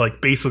to be, like,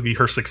 basically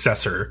her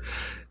successor.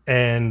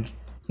 And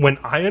when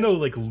Ayano,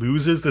 like,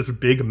 loses this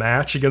big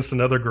match against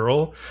another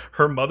girl,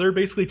 her mother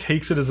basically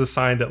takes it as a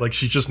sign that, like,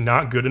 she's just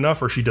not good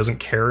enough or she doesn't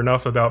care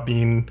enough about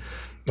being,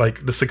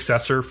 like, the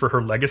successor for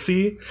her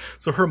legacy.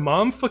 So her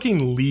mom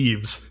fucking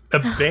leaves,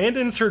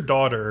 abandons her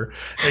daughter,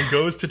 and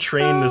goes to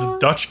train this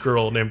Dutch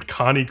girl named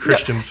Connie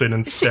Christensen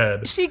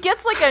instead. She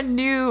gets, like, a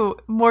new,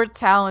 more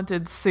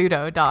talented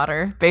pseudo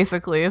daughter,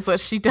 basically, is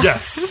what she does.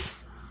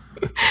 Yes.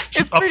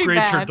 She upgrades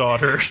bad. her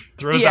daughter,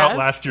 throws out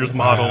last year's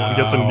model, and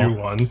gets a new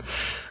one.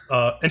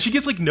 And she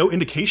gives, like, no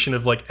indication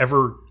of, like,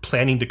 ever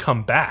planning to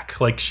come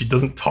back. Like, she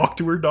doesn't talk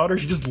to her daughter.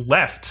 She just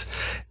left.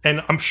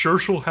 And I'm sure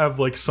she'll have,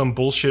 like, some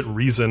bullshit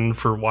reason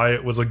for why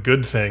it was a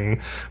good thing.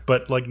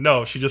 But, like,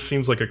 no, she just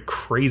seems like a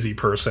crazy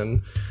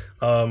person.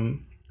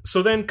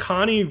 So then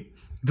Connie,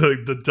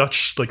 the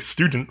Dutch, like,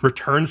 student,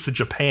 returns to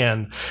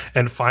Japan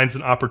and finds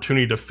an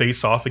opportunity to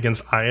face off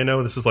against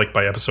Ayano. This is, like,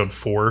 by episode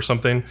 4 or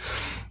something.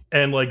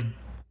 And, like,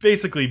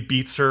 basically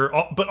beats her.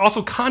 But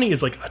also Connie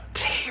is, like, a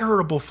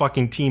terrible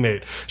fucking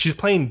teammate. She's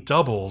playing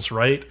doubles,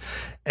 right?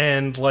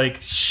 And, like,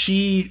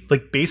 she,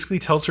 like, basically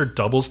tells her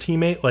doubles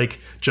teammate, like,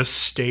 just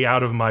stay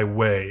out of my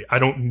way. I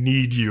don't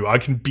need you. I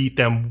can beat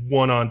them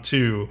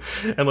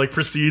 1-on-2. And, like,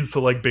 proceeds to,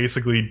 like,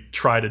 basically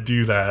try to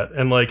do that.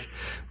 And, like,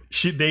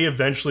 they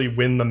eventually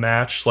win the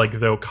match, like,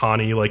 though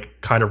Connie,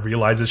 like, kind of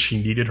realizes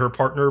she needed her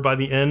partner by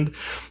the end.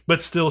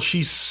 But still,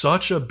 she's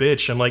such a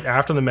bitch. And, like,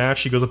 after the match,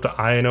 she goes up to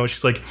Ayano.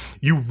 She's like,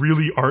 you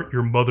really aren't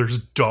your mother's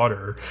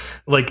daughter.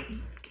 Like,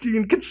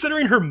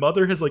 considering her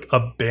mother has, like,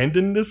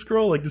 abandoned this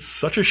girl, like, this is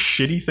such a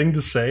shitty thing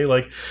to say.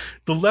 Like,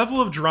 the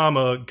level of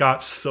drama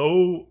got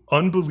so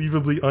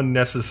unbelievably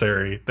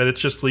unnecessary that it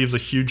just leaves a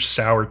huge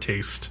sour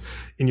taste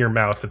in your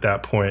mouth at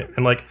that point.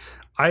 And, like,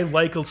 I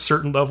like a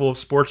certain level of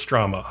sports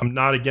drama. I'm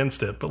not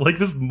against it. But, like,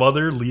 this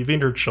mother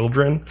leaving her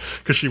children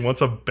because she wants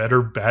a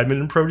better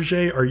badminton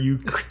protege? Are you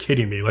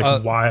kidding me?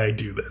 Like, why I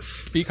do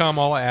this? BCom,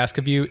 all I ask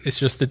of you is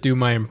just to do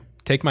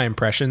take my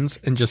impressions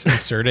and just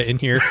insert it in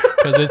here,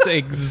 because it's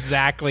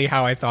exactly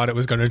how I thought it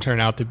was going to turn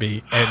out to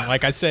be. And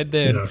like I said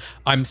then,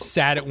 I'm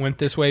sad it went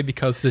this way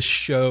because this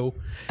show,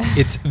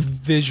 it's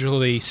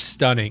visually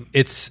stunning.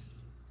 It's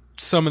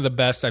some of the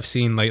best I've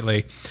seen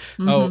lately.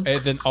 Mm-hmm. Oh,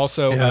 and then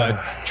also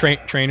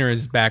Trainer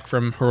is back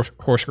from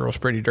Horse Girls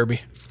Pretty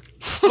Derby.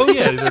 Oh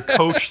yeah, their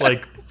coach,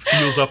 like,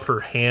 feels up her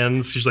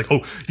hands. She's like,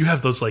 oh, you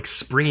have those, like,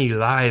 springy,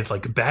 lithe,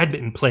 like,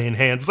 badminton playing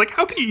hands. It's like,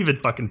 how can you even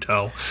fucking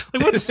tell?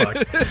 Like, what the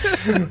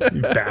fuck?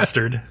 You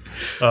bastard.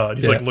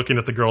 He's like looking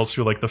at the girls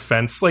through, like, the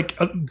fence. Like,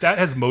 that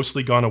has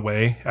mostly gone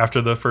away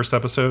after the first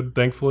episode,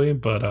 thankfully,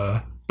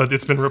 but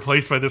it's been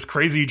replaced by this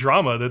crazy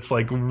drama that's,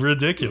 like,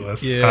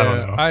 ridiculous. Yeah, I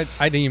don't know.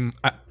 I didn't even,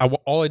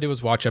 all I did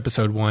was watch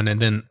episode 1,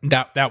 and then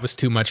that was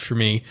too much for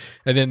me.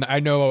 And then I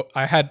know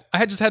I had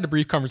just had a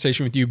brief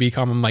conversation with you,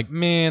 BCom. I'm like,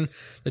 man,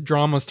 the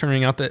drama's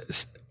turning out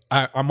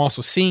I'm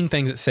also seeing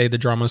things that say the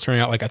drama is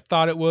turning out like I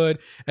thought it would.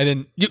 And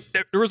then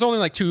there was only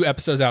like 2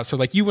 episodes out. So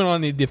like you went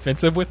on the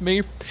defensive with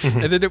me.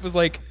 And then it was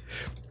like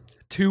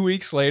 2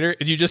 weeks later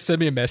and you just sent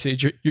me a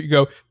message. You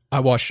go, I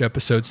watched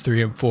episodes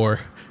 3 and 4.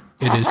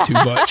 It is too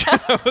much.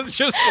 I was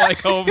just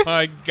like, oh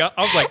my God.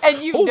 I was like,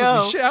 and you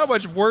know, shit, how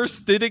much worse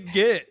did it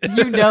get?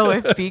 You know,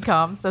 if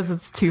BCom says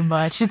it's too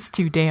much, it's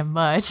too damn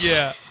much.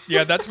 Yeah.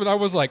 Yeah. That's when I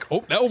was like,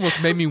 oh, that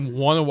almost made me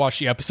want to watch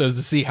the episodes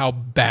to see how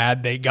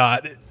bad they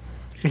got.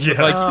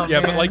 Yeah.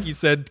 But like you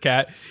said,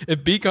 Kat,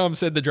 if BCom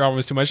said the drama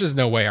was too much, there's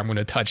no way I'm going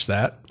to touch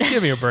that.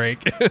 Give me a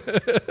break.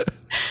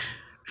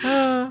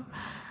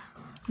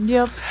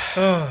 Yep.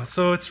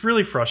 So it's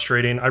really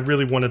frustrating. I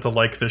really wanted to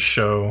like this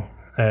show.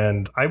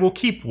 And I will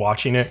keep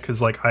watching it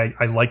because, like,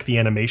 I like the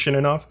animation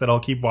enough that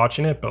I'll keep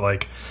watching it. But,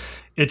 like,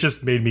 it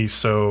just made me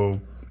so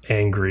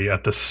angry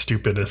at the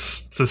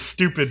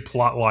stupid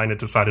plot line it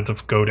decided to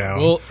go down.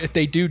 Well, if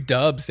they do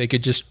dubs, they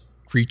could just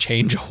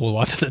rechange a whole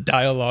lot of the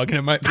dialogue and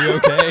it might be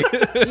okay.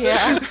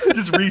 Yeah.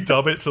 Just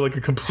redub it to, like,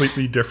 a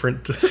completely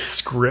different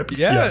script.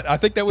 Yeah, I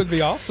think that would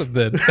be awesome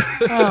then.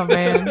 Oh,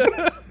 man.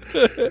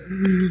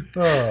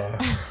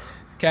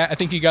 Kat, I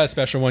think you got a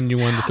special one you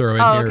wanted to throw in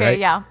here, okay, right?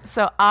 Yeah.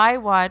 So I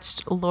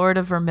watched Lord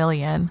of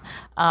Vermilion.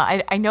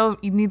 I know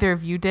neither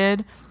of you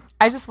did.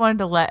 I just wanted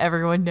to let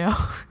everyone know.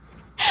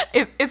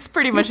 It's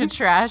pretty much a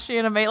trash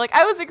anime. Like,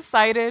 I was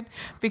excited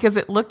because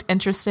it looked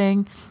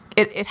interesting.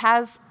 It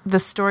has the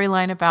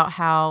storyline about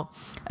how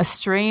a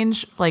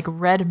strange, like,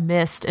 red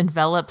mist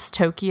envelops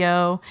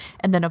Tokyo,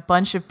 and then a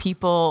bunch of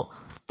people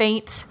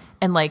faint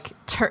and, like,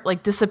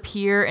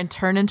 disappear and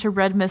turn into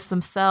red mist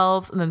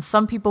themselves, and then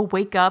some people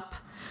wake up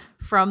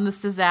from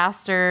this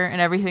disaster,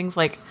 and everything's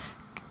like,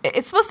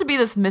 it's supposed to be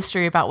this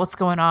mystery about what's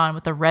going on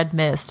with the red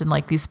mist and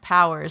like these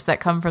powers that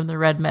come from the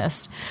red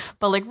mist.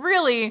 But like,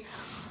 really,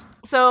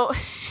 so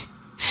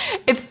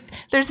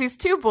there's these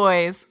 2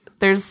 boys,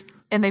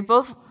 and they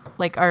both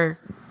like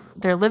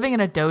they're living in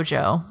a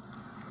dojo.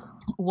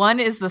 One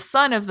is the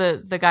son of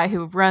the guy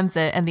who runs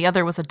it, and the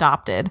other was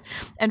adopted.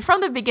 And from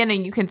the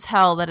beginning, you can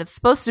tell that it's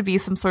supposed to be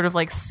some sort of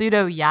like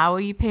pseudo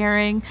yaoi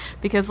pairing,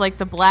 because like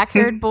the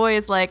black-haired boy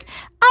is like,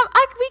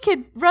 we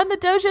could run the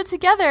dojo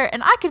together,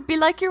 and I could be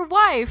like your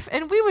wife,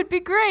 and we would be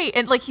great.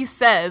 And like he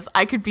says,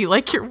 I could be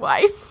like your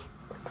wife.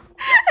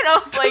 And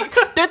I was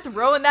like, they're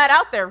throwing that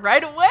out there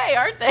right away,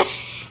 aren't they?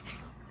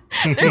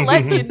 They're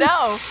letting you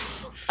know.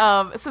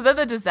 So then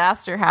the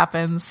disaster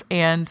happens,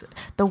 and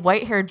the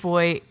white-haired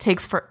boy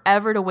takes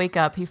forever to wake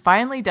up. He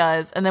finally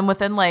does, and then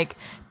within like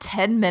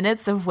 10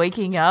 minutes of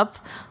waking up,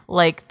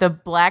 like the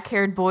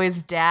black-haired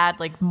boy's dad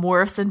like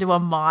morphs into a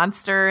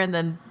monster, and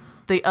then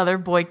the other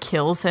boy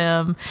kills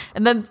him,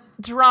 and then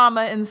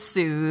drama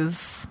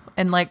ensues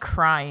and like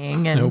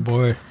crying. And oh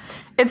boy,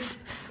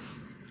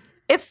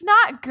 it's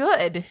not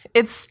good.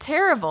 It's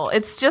terrible.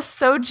 It's just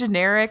so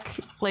generic.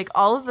 Like,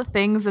 all of the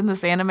things in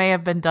this anime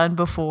have been done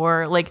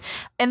before. Like,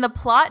 and the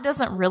plot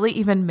doesn't really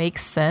even make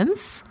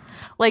sense.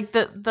 Like,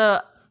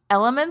 the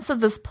elements of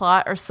this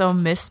plot are so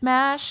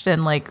mismatched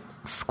and like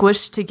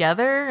squished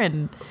together,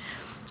 and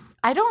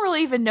I don't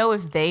really even know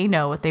if they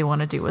know what they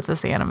want to do with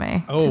this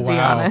anime, to be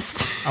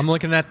honest. I'm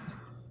looking at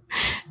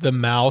the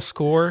Mal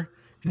score,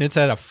 and it's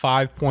at a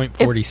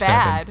 5.47. It's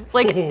bad.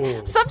 Like,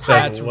 sometimes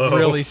that's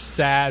really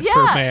sad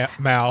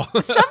for Mal.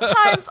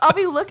 Sometimes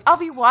I'll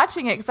be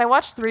watching it because I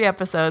watched 3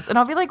 episodes, and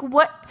I'll be like,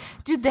 what?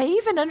 Do they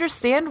even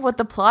understand what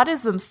the plot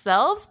is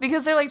themselves?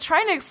 Because they're like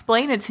trying to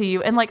explain it to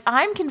you, and like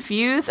I'm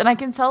confused, and I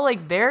can tell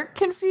like they're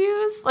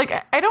confused. Like,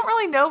 I don't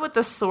really know what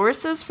the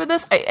source is for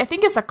this. I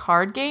think it's a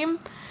card game.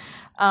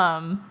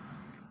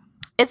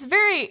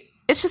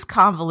 It's just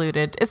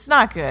convoluted. It's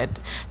not good.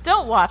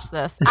 Don't watch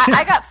this.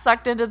 I got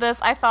sucked into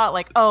this. I thought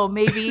like, oh,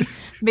 maybe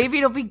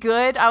it'll be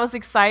good. I was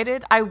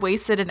excited. I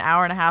wasted an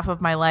hour and a half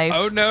of my life.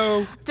 Oh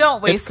no!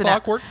 Don't waste it.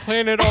 Clockwork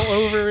Planet all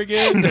over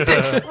again.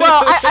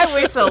 Well, I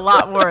wasted a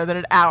lot more than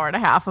an hour and a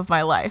half of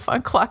my life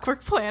on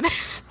Clockwork Planet.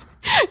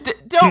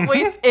 Don't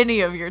waste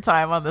any of your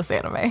time on this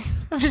anime.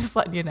 I'm just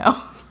letting you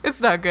know. It's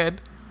not good.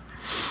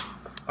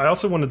 I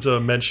also wanted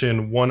to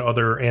mention one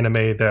other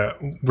anime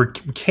that we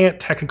can't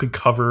technically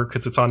cover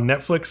because it's on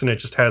Netflix, and it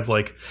just has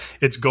like,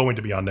 it's going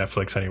to be on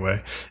Netflix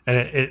anyway. And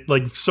it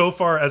like, so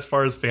far as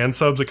fan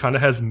subs, it kind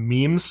of has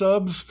meme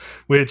subs,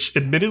 which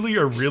admittedly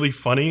are really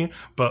funny,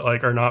 but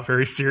like are not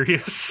very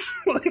serious.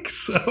 Like,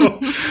 so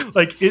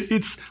like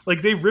it's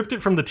like they ripped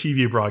it from the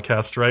TV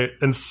broadcast, right?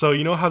 And so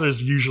you know how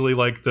there's usually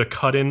like the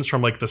cut-ins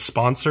from like the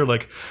sponsor,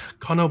 like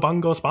Kono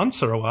Bango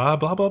sponsor wa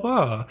blah blah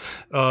blah.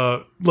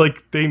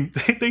 Like they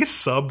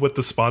sub what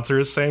the sponsor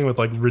is saying with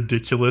like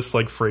ridiculous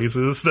like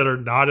phrases that are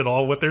not at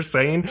all what they're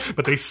saying,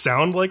 but they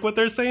sound like what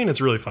they're saying.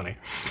 It's really funny.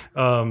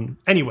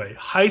 Anyway,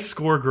 High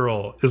Score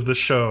Girl is the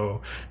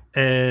show,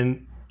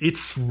 and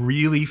it's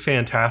really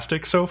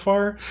fantastic so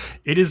far.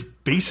 It is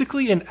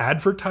basically an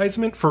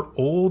advertisement for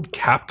old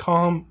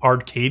Capcom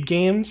arcade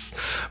games,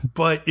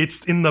 but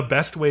it's in the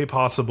best way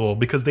possible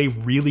because they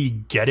really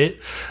get it.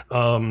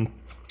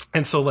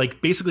 And so,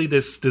 like, basically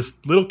this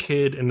little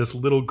kid and this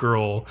little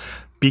girl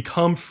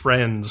become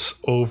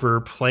friends over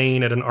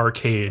playing at an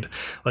arcade.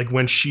 Like,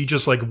 when she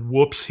just, like,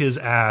 whoops his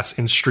ass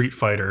in Street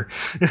Fighter,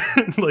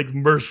 like,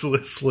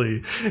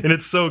 mercilessly. And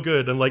it's so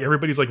good. And, like,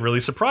 everybody's, like, really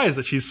surprised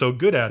that she's so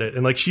good at it.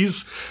 And, like,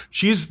 she's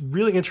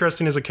really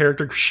interesting as a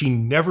character because she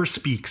never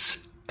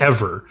speaks,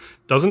 ever.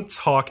 Doesn't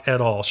talk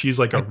at all. She's,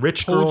 like, a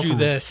rich girl. Told you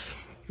this.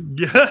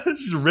 Yeah,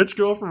 she's a rich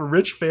girl from a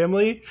rich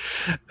family.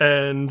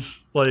 And,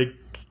 like,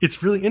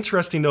 it's really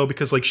interesting though,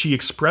 because like she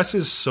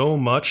expresses so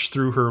much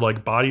through her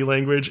like body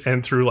language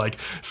and through like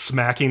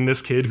smacking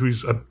this kid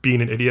who's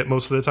being an idiot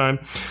most of the time,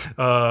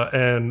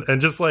 and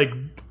just like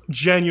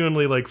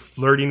genuinely like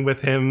flirting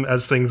with him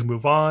as things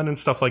move on and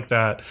stuff like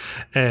that,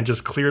 and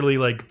just clearly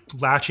like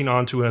latching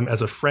onto him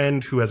as a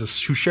friend who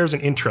shares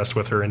an interest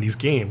with her in these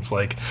games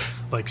like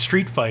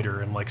Street Fighter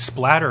and like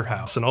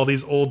Splatterhouse and all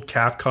these old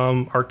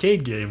Capcom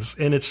arcade games.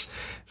 And it's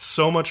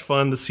so much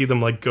fun to see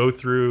them like go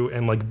through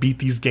and like beat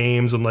these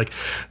games and like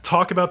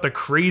talk about the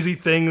crazy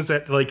things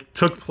that like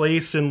took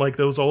place in like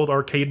those old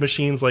arcade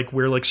machines, like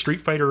where like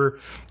Street Fighter,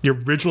 the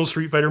original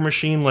Street Fighter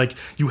machine, like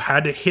you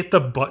had to hit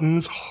the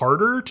buttons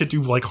harder to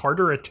do like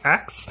harder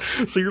attacks,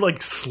 so you're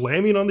like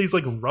slamming on these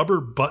like rubber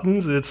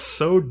buttons. It's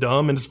so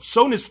dumb and it's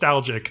so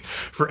nostalgic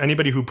for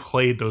anybody who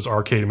played those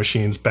arcade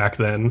machines back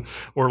then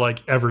or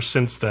like ever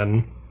since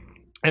then.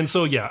 And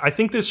so, yeah, I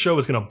think this show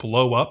is going to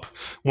blow up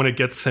when it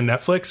gets to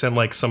Netflix and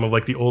like some of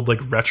like the old like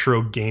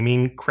retro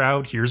gaming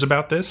crowd hears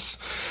about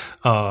this.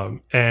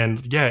 And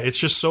yeah, it's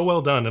just so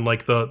well done. And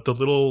like the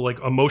little like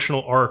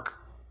emotional arc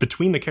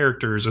between the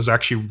characters is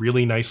actually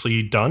really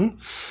nicely done,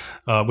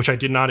 which I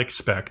did not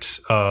expect.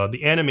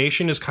 The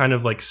animation is kind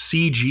of like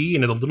CG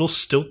and it's a little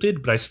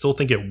stilted, but I still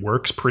think it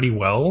works pretty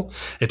well.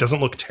 It doesn't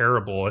look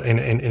terrible in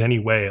any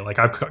way. Like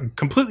I've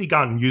completely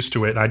gotten used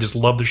to it and I just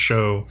love the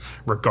show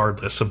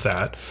regardless of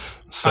that.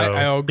 So,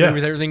 I agree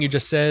with everything you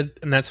just said,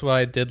 and that's what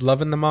I did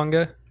love in the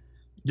manga.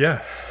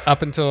 Yeah.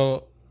 Up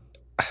until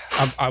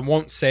I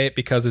won't say it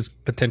because it's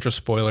potential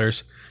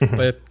spoilers, but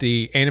if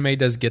the anime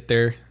does get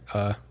there,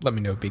 let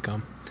me know,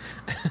 BCom.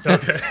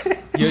 Okay.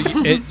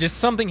 It just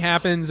something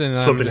happens, and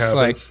I'm Something just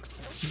happens.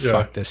 like,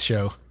 fuck this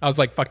show. I was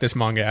like, fuck this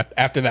manga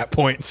after that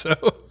point. So.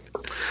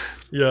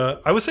 Yeah,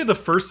 I would say the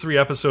first 3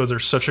 episodes are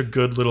such a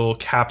good little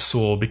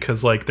capsule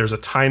because like there's a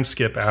time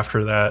skip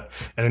after that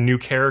and a new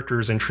character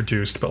is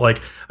introduced. But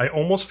like I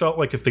almost felt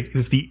like if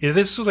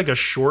this was like a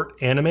short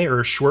anime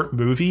or a short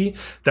movie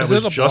that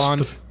was just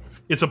blonde?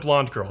 It's a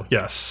blonde girl.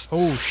 Yes.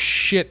 Oh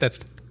shit! That's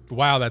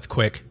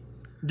quick.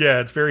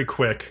 Yeah, it's very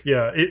quick.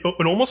 Yeah, it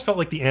almost felt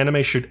like the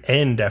anime should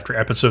end after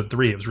episode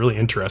 3. It was really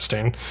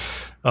interesting.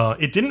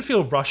 It didn't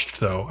feel rushed,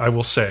 though, I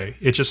will say.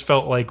 It just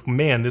felt like,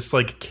 man, this is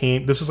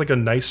like a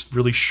nice,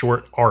 really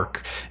short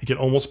arc. It can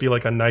almost be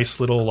like a nice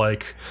little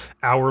like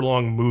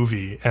hour-long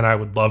movie, and I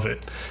would love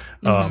it.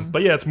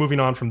 But yeah, it's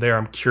moving on from there.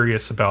 I'm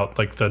curious about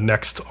like the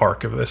next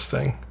arc of this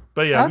thing.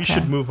 But yeah, we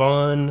should move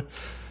on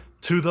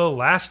to the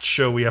last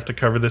show we have to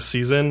cover this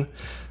season.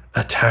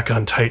 Attack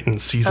on Titan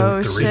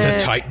season 3. It's a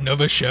titan of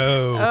a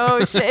show.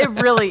 Oh shit! It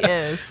really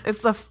is.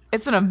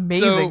 It's an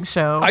amazing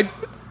show.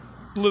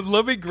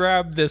 Let me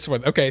grab this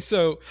one. Okay,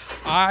 so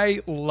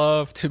I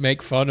love to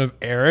make fun of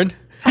Aaron,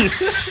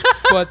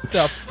 but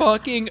the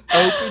fucking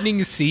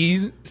opening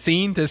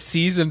scene to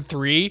season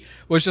 3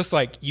 was just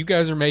like, you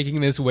guys are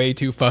making this way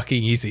too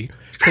fucking easy.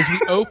 Because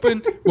we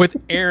open with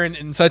Aaron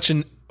in such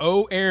an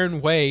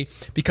Aaron way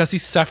because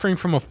he's suffering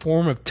from a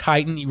form of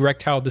Titan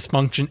erectile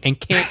dysfunction and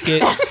can't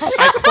get,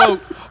 I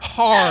quote,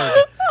 hard.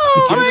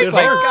 I'm just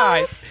like,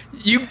 guys,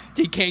 he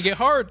can't get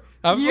hard.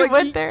 I'm you like,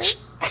 went there.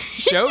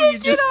 Show you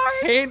just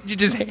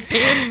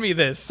hand me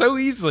this so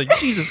easily.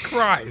 Jesus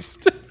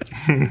Christ.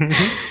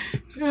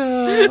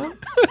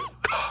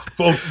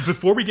 Well,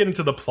 before we get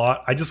into the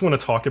plot, I just want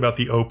to talk about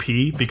the OP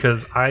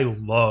because I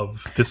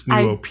love this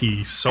new OP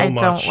so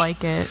much. I don't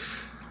like it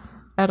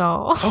at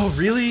all. Oh,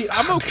 really?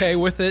 I'm okay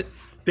with it.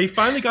 They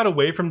finally got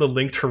away from the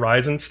Linked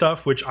Horizon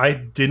stuff, which I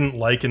didn't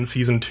like in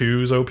Season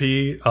 2's OP.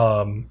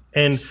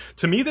 And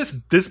to me,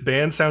 this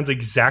band sounds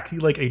exactly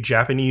like a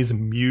Japanese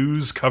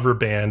Muse cover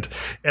band.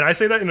 And I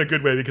say that in a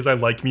good way because I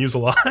like Muse a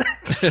lot.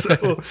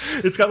 So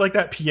it's got like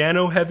that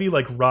piano-heavy,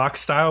 like rock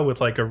style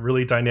with like a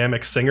really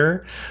dynamic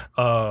singer.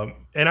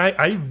 And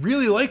I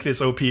really like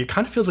this OP. It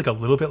kind of feels like a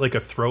little bit like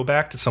a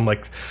throwback to some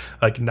like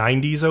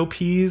 90s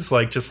OPs,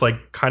 like just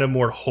like kind of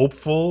more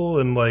hopeful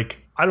and like,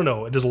 I don't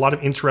know. There's a lot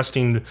of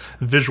interesting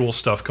visual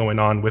stuff going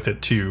on with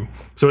it too.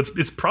 So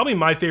it's probably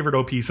my favorite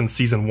OP since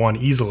season 1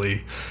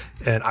 easily.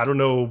 And I don't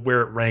know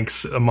where it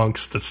ranks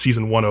amongst the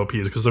season 1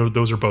 OPs because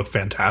those are both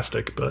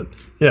fantastic. But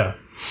yeah.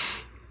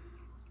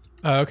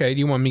 Okay. Do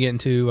you want me to get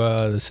into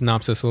the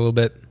synopsis a little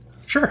bit?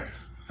 Sure.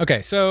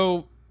 Okay.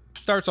 So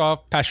starts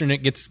off, Pastor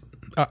Nick gets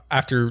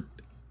after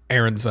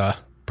Aaron's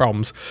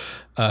problems.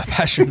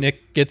 Pastor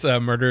Nick gets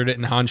murdered,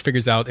 and Hanj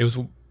figures out it was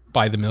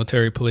by the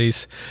military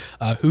police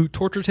who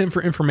tortured him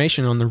for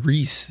information on the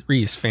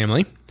Reese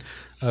family.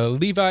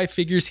 Levi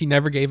figures he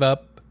never gave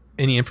up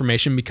any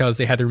information because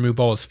they had to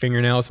remove all his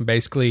fingernails, and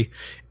basically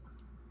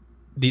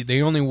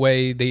the only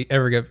way they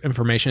ever get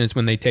information is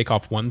when they take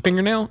off one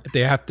fingernail. If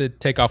they have to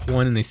take off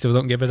one and they still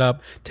don't give it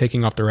up,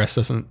 taking off the rest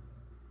doesn't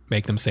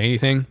make them say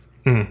anything.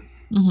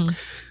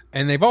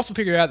 And they've also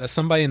figured out that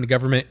somebody in the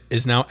government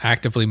is now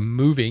actively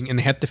moving, and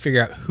they have to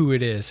figure out who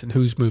it is and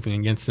who's moving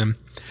against them.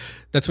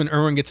 That's when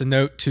Erwin gets a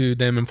note to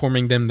them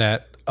informing them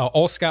that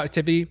all scout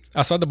activity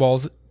outside the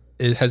walls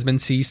has been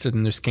ceased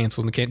and there's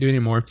canceled and they can't do it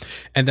anymore,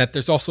 and that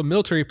there's also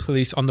military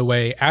police on the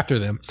way after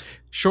them.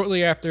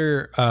 Shortly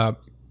after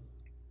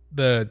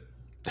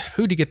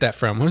who'd he get that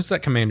from? What was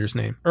that commander's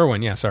name?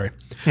 Erwin, yeah, sorry.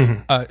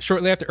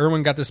 Shortly after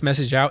Erwin got this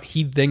message out,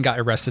 he then got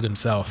arrested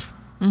himself.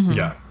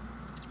 Yeah.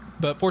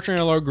 But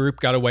fortunately, our group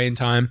got away in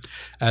time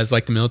as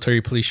like the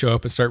military police show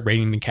up and start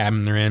raiding the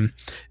cabin they're in.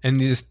 And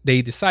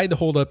they decide to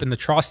hold up in the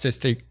Trost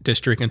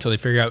district until they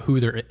figure out who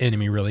their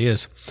enemy really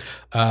is.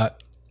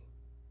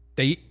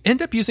 They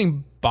end up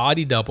using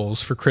body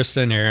doubles for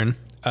Krista and Aaron,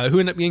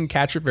 who end up getting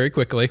captured very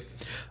quickly.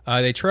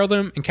 They trail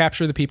them and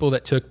capture the people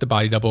that took the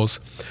body doubles.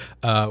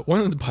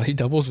 One of the body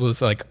doubles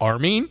was like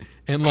Armin,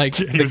 and like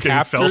he was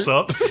getting felt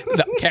up.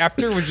 The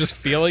captor was just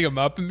feeling him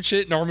up and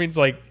shit, and Armin's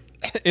like,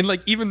 and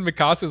like even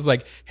Mikasa was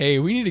like, hey,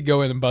 we need to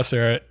go in and bust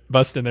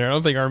in there. I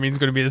don't think Armin's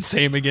going to be the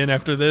same again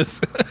after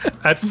this.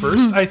 At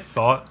first, I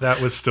thought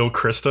that was still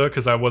Krista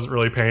because I wasn't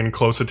really paying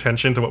close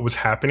attention to what was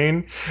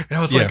happening. And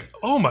I was like,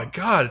 oh my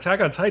God,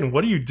 Attack on Titan,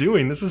 what are you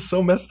doing? This is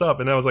so messed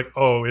up. And I was like,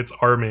 oh, it's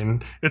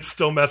Armin. It's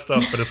still messed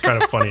up, but it's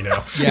kind of funny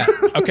now. Yeah.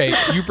 Okay.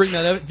 You bring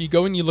that up. If you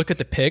go and you look at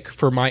the pick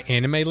for my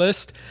anime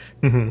list,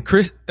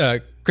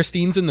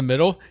 Christine's in the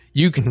middle.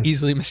 You can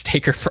easily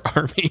mistake her for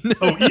Armin.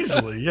 Oh,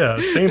 easily. Yeah.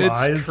 Same it's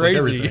eyes.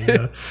 Crazy. Like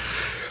everything. Yeah.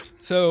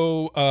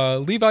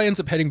 So Levi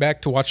ends up heading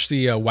back to watch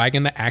the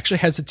wagon that actually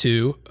has the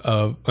two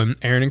of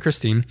Aaron and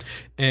Christine.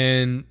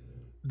 And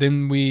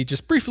then we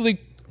just briefly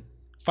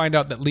find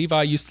out that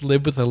Levi used to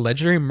live with a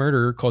legendary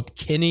murderer called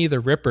Kenny the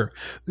Ripper.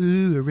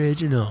 Ooh,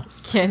 original.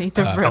 Kenny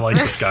the Ripper. I like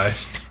this guy.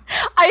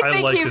 I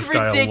think he's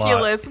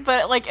ridiculous,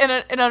 but like in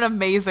an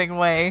amazing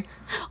way.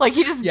 Like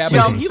he just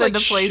jumps into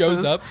places.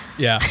 Shows up.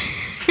 Yeah.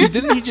 He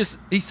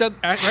said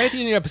right at the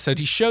end of the episode,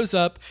 he shows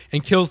up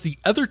and kills the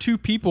other two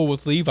people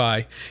with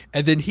Levi,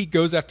 and then he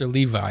goes after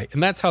Levi.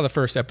 And that's how the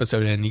first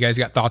episode ended. You guys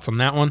got thoughts on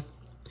that one?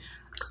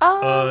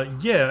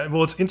 Yeah.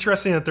 Well, it's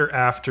interesting that they're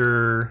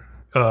after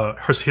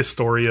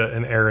Historia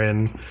and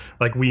Aaron.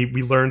 Like we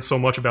learned so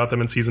much about them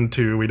in season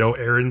 2. We know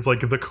Aaron's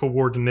like the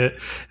coordinate,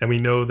 and we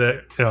know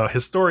that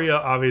Historia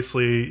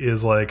obviously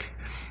is like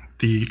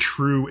the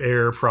true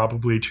heir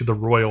probably to the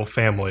royal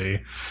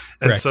family.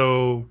 And Correct.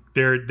 So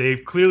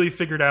they've clearly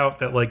figured out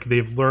that like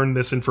they've learned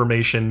this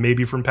information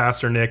maybe from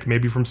Pastor Nick,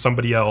 maybe from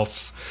somebody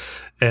else.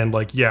 And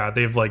like, yeah,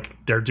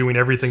 they're doing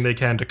everything they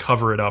can to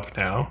cover it up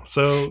now.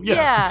 So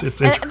yeah.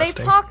 It's interesting.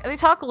 And they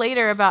talk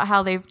later about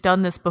how they've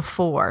done this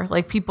before.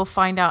 Like people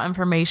find out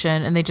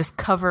information and they just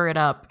cover it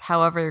up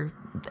however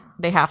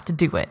they have to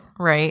do it,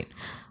 right?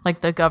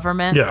 Like the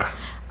government. Yeah.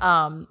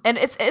 And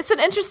it's an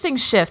interesting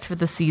shift for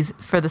the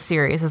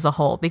series as a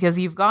whole, because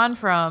you've gone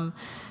from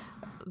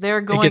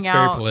they're going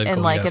out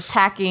and like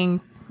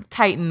attacking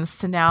Titans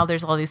to now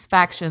there's all these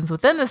factions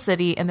within the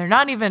city, and they're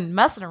not even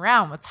messing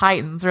around with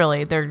Titans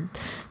really. They're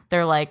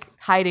like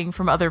hiding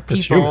from other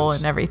people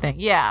and everything.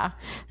 Yeah.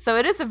 So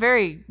it is a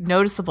very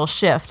noticeable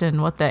shift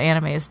in what the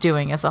anime is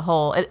doing as a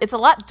whole. It's a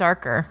lot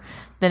darker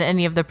than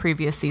any of the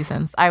previous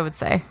seasons, I would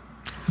say.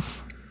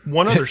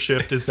 One other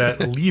shift is that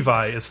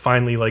Levi is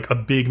finally like a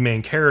big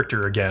main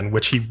character again,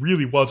 which he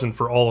really wasn't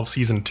for all of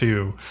season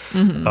 2,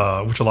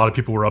 which a lot of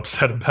people were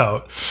upset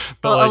about.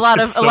 But a lot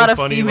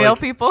of female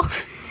people.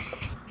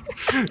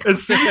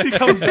 As soon as he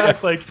comes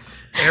back, like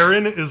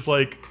Aaron is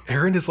like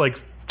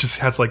just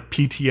has like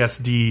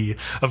PTSD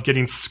of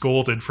getting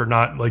scolded for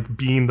not like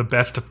being the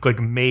best like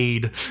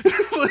maid,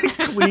 like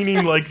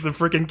cleaning like the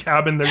freaking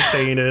cabin they're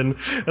staying in.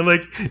 And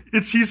like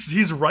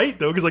he's right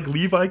though, because like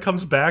Levi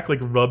comes back, like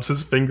rubs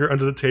his finger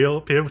under the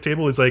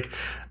table. He's like,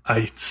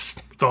 I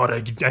thought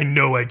I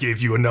know I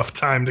gave you enough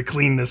time to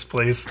clean this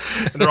place.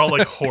 And they're all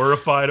like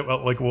horrified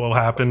about like what will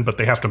happen, but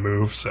they have to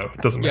move, so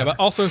it doesn't matter. Yeah, but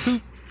also who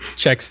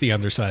checks the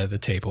underside of the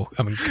table?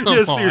 I mean, come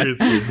on.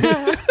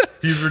 Seriously.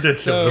 He's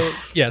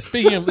ridiculous. So, yeah,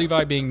 speaking of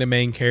Levi being the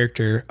main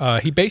character,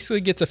 he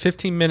basically gets a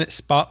 15-minute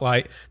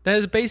spotlight that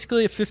is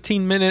basically a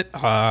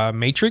 15-minute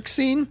Matrix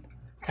scene,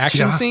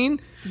 action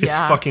scene. It's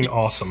fucking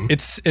awesome.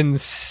 It's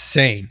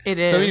insane. It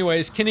is. So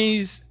anyways,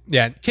 Kenny's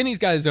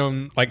got his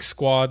own like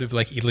squad of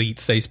like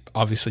elites that he's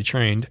obviously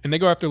trained, and they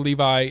go after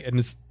Levi, and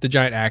it's the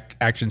giant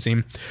action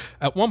scene.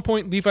 At one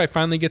point, Levi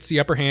finally gets the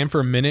upper hand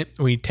for a minute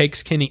when he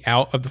takes Kenny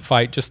out of the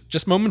fight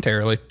just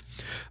momentarily.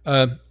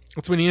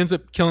 That's when he ends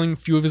up killing a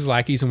few of his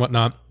lackeys and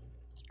whatnot.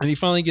 And he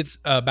finally gets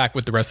back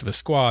with the rest of his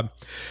squad.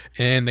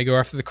 And they go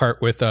after the cart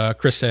with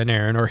Krista and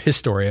Aaron, or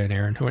Historia and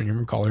Aaron, whatever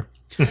you call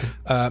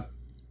her.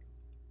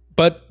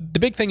 But the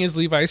big thing is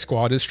Levi's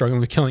squad is struggling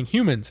with killing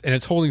humans, and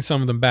it's holding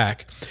some of them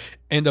back.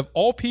 And of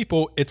all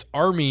people, it's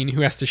Armin who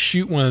has to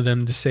shoot one of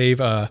them to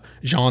save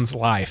Jean's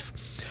life.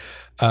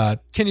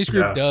 Kenny's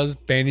group does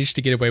manage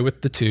to get away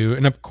with the two.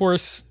 And of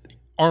course,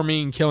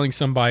 Armin killing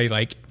somebody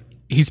like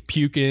he's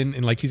puking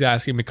and like he's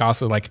asking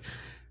Mikasa like,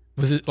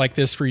 was it like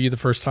this for you the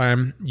first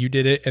time you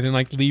did it? And then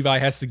like Levi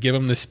has to give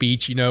him the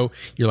speech, you're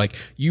like,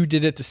 you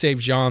did it to save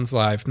Jean's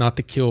life, not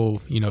to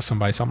kill,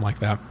 somebody, something like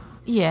that.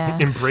 Yeah.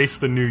 Embrace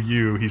the new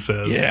you, he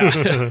says.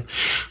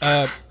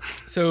 Yeah.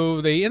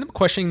 So they end up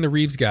questioning the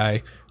Reeves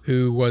guy,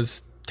 who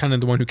was kind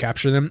of the one who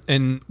captured them.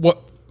 And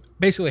what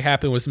basically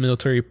happened was the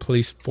military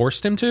police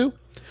forced him to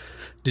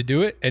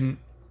do it. And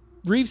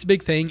Reeves'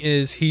 big thing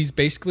is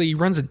he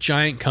runs a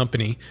giant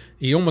company.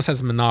 He almost has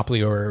a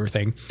monopoly over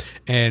everything,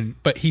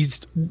 but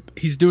he's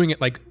doing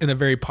it like in a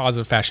very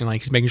positive fashion.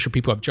 Like he's making sure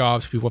people have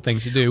jobs, people have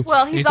things to do.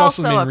 Well, he's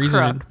also a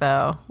crook,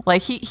 though.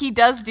 Like he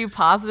does do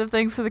positive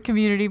things for the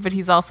community, but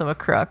he's also a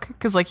crook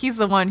because like he's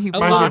the one who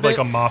blocked like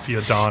a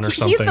mafia don or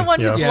something. He's the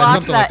one who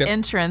blocked that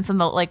entrance in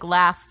the like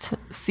last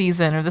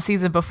season or the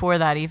season before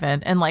that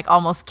even, and like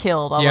almost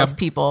killed all those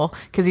people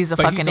because he's a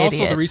fucking idiot. But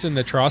he's also the reason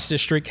the Tross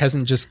district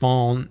hasn't just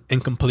fallen in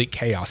complete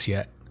chaos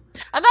yet.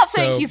 I'm not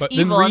saying he's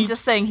evil. I'm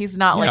just saying he's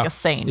not like a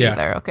saint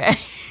either. Okay.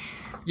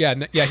 Yeah,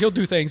 he'll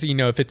do things.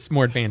 If it's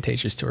more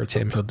advantageous towards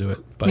him, he'll do it.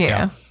 But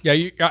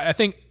I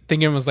think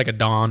thinking it was like a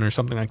Don or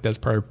something like that's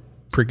probably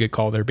a pretty good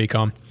call there,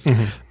 BCom.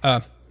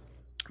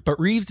 But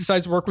Reeves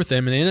decides to work with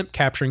them, and they end up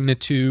capturing the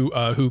two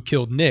who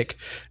killed Nick,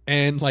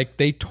 and like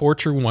they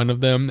torture one of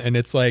them, and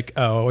it's like,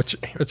 oh,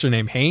 what's her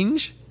name,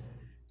 Hange?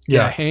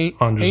 Hange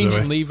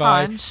and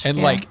Levi,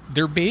 and like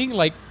they're being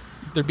like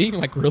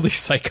really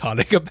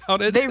psychotic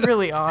about it. They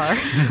really are.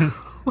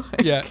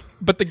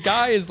 But the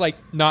guy is like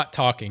not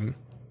talking.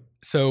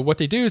 So what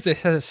they do is they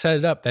set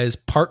it up that his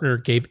partner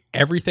gave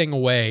everything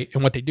away,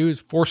 and what they do is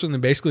force him to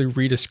basically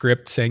read a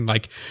script saying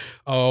like,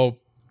 oh,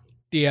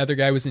 the other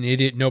guy was an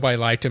idiot, nobody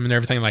liked him and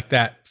everything like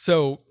that.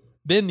 So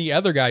then the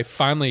other guy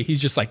finally,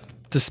 he's just like,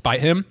 despite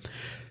him,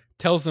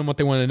 tells them what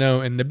they want to know,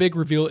 and the big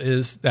reveal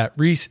is that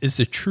Reese is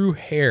the true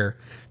heir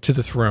to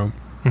the throne.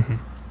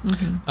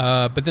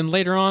 But then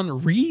later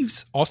on,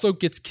 Reeves also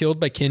gets killed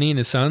by Kenny and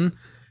his son.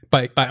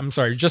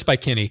 Just by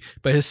Kenny.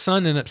 But his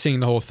son ended up seeing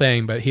the whole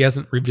thing, but he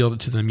hasn't revealed it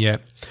to them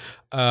yet.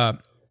 And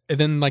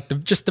then like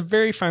the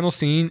very final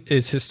scene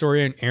is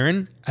Historia and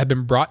Aaron have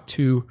been brought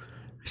to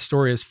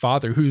Historia's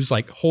father, who's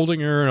like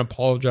holding her and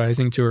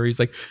apologizing to her. He's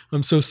like,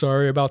 I'm so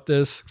sorry about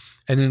this.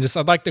 And then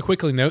I'd like to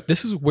quickly note,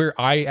 this is where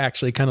I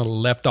actually kind of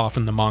left off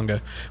in the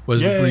manga,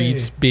 was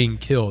Reeves being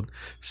killed.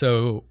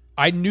 So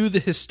I knew the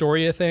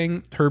Historia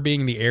thing, her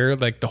being the heir,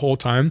 like the whole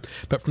time,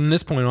 but from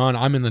this point on,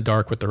 I'm in the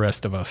dark with the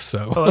rest of us.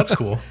 So, oh, that's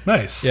cool.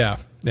 Nice. Yeah.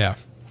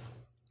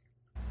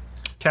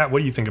 Kat, what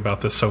do you think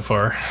about this so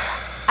far?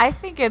 I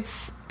think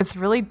it's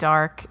really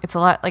dark. It's a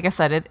lot, like I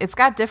said, it's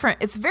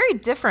very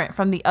different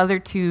from the other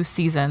two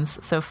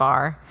seasons so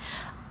far.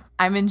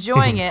 I'm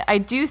enjoying it. I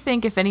do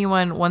think if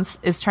anyone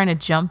is trying to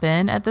jump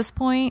in at this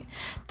point,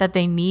 that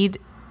they need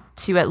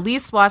to at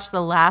least watch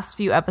the last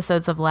few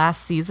episodes of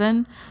last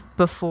season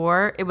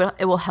before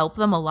it will help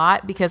them a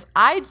lot, because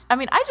I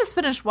just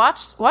finished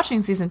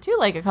watching season 2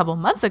 like a couple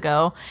months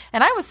ago,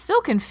 and I was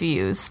still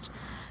confused.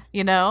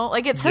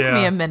 Like it took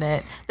me a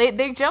minute.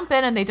 They jump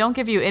in and they don't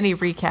give you any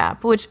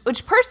recap,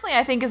 which personally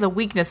I think is a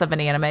weakness of an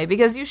anime,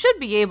 because you should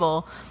be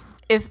able,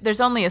 if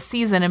there's only a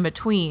season in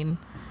between,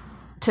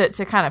 to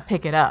kind of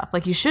pick it up.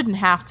 Like you shouldn't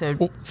have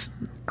to.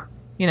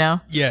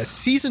 Yeah,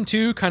 season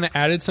 2 kind of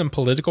added some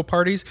political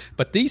parties,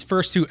 but these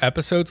first 2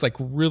 episodes like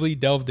really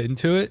delved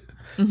into it.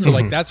 So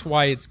like that's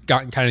why it's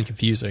gotten kind of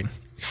confusing.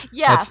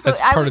 Yeah, that's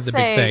part of the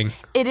big thing.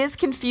 It is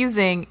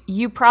confusing.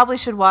 You probably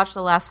should watch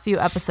the last few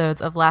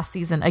episodes of last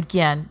season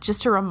again,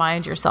 just to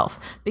remind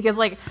yourself, because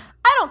like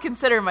I don't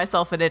consider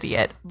myself an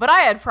idiot, but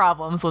I had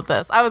problems with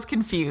this. I was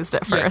confused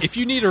at first. If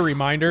you need a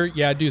reminder,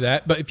 do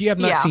that. But if you have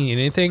not seen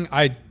anything,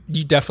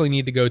 you definitely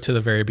need to go to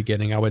the very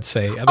beginning, I would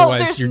say.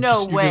 Otherwise, you're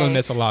going to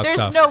miss a lot of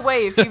stuff. There's no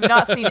way if you've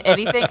not seen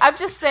anything. I'm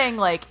just saying,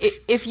 like,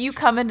 if you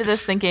come into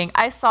this thinking,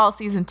 I saw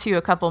season 2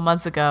 a couple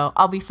months ago,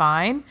 I'll be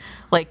fine.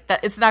 Like,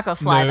 that, it's not going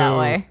to fly that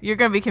way. You're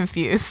going to be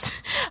confused.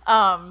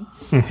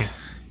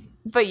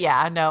 But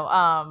yeah, no.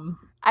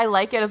 I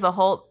like it as a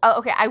whole.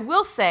 Okay, I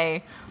will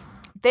say,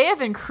 they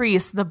have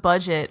increased the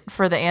budget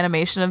for the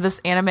animation of this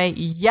anime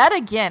yet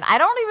again. I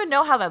don't even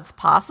know how that's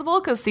possible,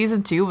 because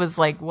season 2 was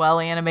like well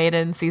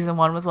animated and season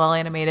 1 was well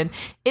animated.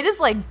 It is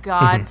like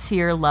god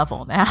tier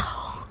level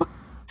now.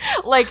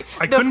 Like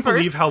I couldn't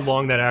believe how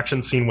long that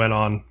action scene went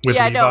on with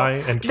Levi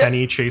and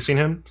Kenny chasing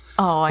him.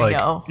 Oh, I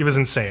know. It was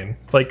insane.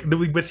 Like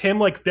with him,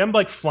 like them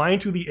like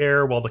flying through the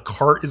air while the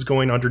cart is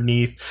going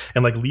underneath,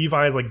 and like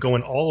Levi is like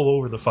going all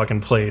over the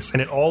fucking place,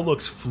 and it all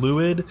looks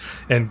fluid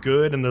and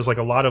good. And there's like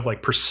a lot of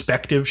like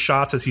perspective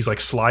shots as he's like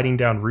sliding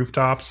down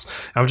rooftops.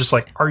 And I'm just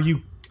like, are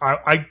you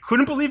I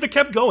couldn't believe it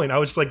kept going. I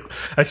was like,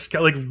 I just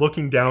kept like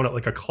looking down at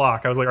like a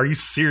clock. I was like, are you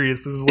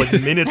serious? This is like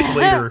minutes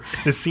later.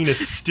 This scene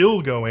is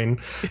still going.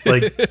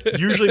 Like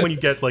usually when you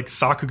get like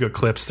Sakuga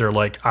clips, they're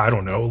like, I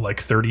don't know, like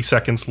 30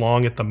 seconds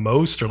long at the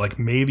most, or like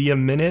maybe a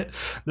minute.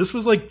 This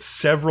was like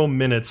several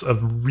minutes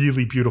of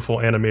really beautiful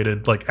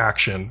animated like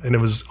action, and it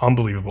was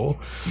unbelievable.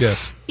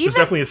 Yes. It was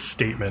definitely a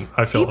statement,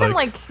 I felt even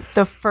like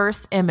the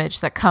first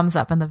image that comes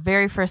up in the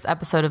very first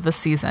episode of the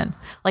season,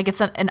 like it's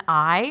an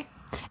eye.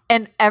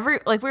 And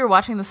we were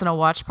watching this in a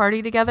watch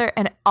party together,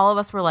 and all of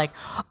us were like,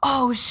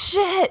 oh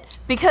shit,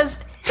 because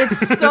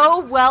it's so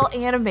well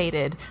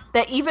animated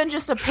that even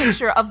just a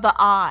picture of the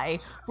eye,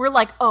 we're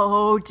like,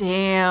 oh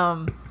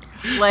damn.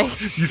 Like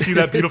you see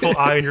that beautiful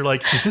eye and you're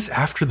like, is this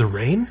After the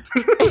Rain?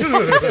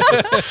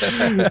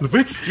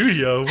 With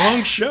studio,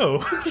 wrong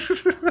show.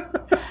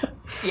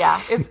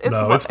 Yeah, it's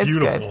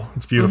beautiful. good.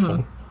 It's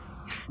beautiful.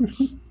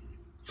 Mm-hmm.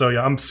 So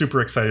yeah, I'm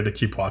super excited to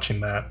keep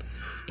watching that.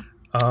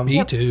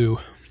 Me too.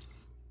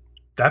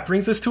 That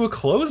brings us to a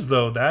close,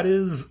 though. That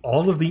is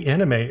all of the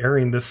anime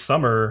airing this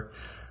summer.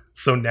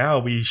 So now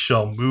we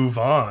shall move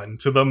on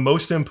to the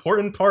most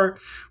important part,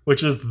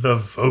 which is the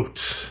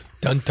vote.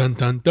 Dun, dun,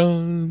 dun,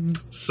 dun.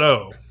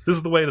 So this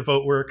is the way the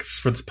vote works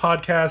for this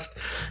podcast.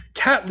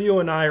 Kat, Leo,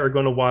 and I are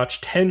going to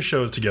watch 10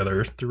 shows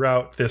together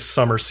throughout this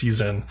summer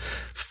season.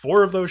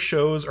 4 of those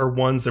shows are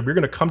ones that we're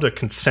going to come to a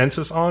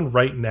consensus on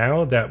right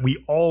now that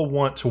we all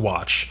want to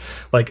watch,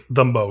 like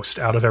the most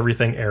out of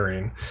everything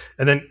airing.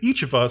 And then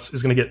each of us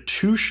is going to get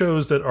 2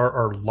 shows that are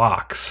our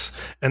locks.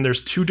 And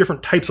there's 2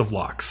 different types of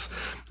locks.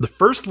 The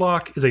first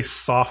lock is a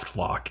soft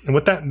lock. And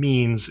what that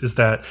means is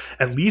that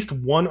at least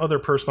one other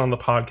person on the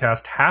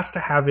podcast has to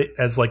have it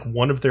as like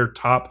one of their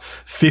top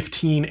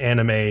 15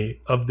 anime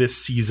of this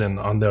season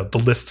on the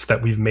lists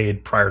that we've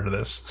made prior to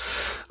this.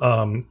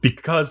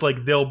 Because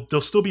like there'll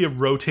still be a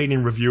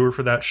rotating reviewer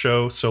for that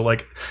show. So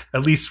like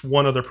at least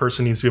one other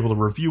person needs to be able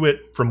to review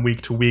it from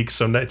week to week.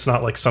 So it's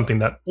not like something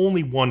that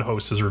only one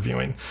host is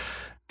reviewing.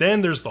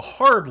 Then there's the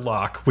hard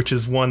lock, which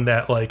is one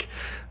that like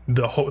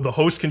the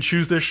host can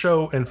choose this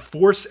show and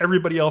force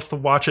everybody else to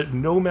watch it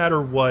no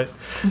matter what.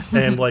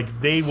 And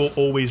like they will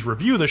always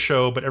review the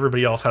show, but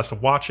everybody else has to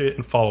watch it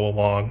and follow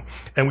along.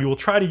 And we will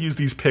try to use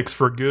these picks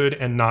for good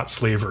and not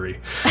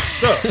slavery.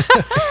 So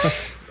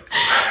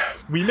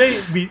we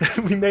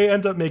may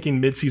end up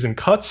making mid-season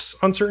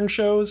cuts on certain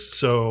shows.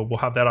 So we'll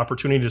have that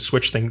opportunity to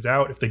switch things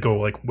out if they go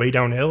like way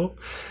downhill.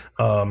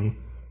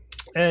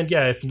 And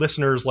yeah, if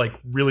listeners like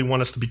really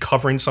want us to be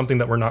covering something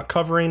that we're not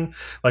covering,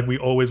 like we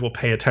always will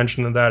pay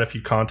attention to that if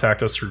you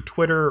contact us through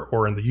Twitter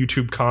or in the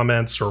YouTube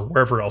comments or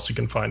wherever else you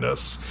can find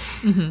us.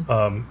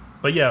 Mm-hmm.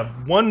 But yeah,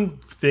 one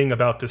thing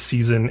about this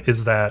season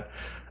is that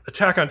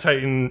Attack on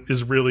Titan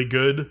is really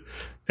good.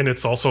 And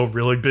it's also a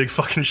really big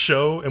fucking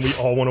show, and we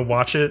all want to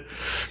watch it.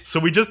 So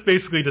we just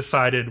basically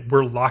decided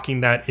we're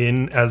locking that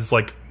in as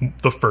like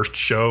the first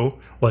show,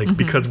 like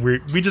because we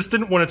just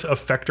didn't want it to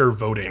affect our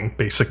voting,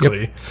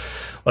 basically. Yep.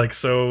 Like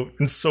so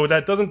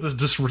that doesn't just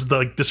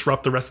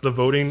disrupt the rest of the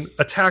voting.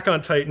 Attack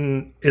on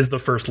Titan is the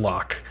first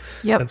lock,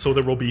 and so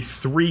there will be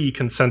 3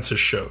 consensus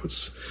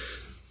shows.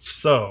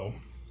 So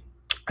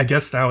I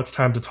guess now it's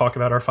time to talk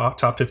about our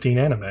top 15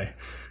 anime.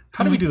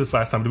 How did we do this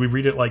last time? Did we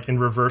read it like in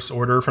reverse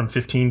order from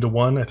 15 to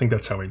 1? I think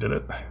that's how we did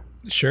it.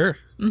 Sure.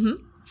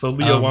 Mm-hmm. So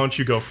Leo, why don't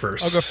you go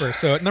first? I'll go first.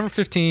 So at number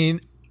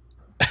 15,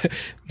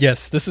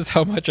 yes, this is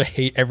how much I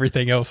hate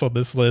everything else on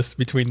this list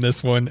between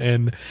this one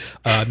and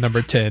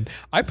number 10.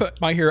 I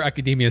put My Hero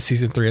Academia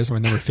Season 3 as my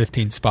number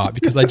 15 spot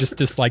because I just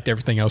disliked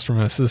everything else from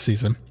this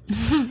season.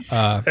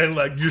 And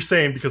like you're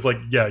saying, because like,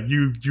 yeah,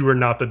 you are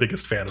not the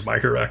biggest fan of My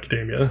Hero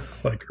Academia.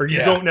 Like, or you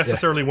don't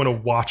necessarily want to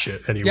watch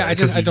it anyway. Yeah,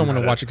 I don't want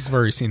to watch it because I've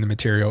already seen the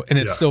material and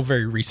it's still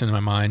very recent in my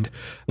mind.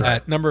 Right.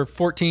 At number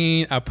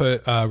 14, I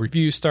put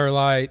Review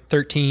Starlight.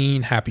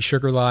 13, Happy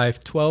Sugar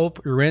Life. 12,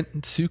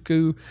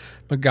 Urentsuku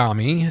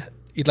Megami.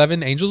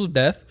 11, Angels of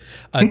Death.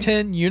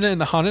 10, Yuna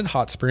and the Haunted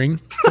Hot Spring.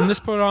 From this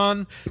point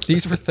on,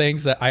 these were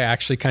things that I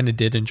actually kind of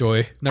did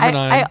enjoy. Number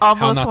 9, I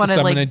almost How Not want to to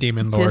Summon like a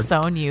Demon Lord.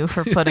 disown you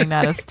for putting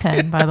that as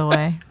 10, by the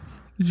way.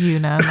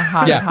 Yuna and the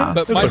Haunted Hot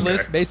but Spring. my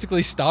list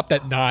basically stopped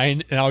at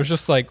 9, and I was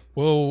just like,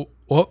 well,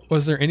 what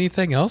was there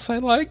anything else I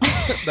liked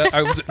that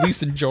I was at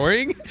least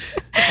enjoying?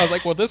 I was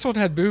like, well, this one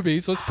had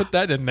boobies. Let's put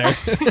that in there.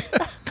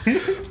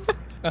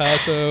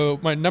 So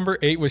my number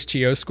 8 was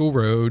Chiyo School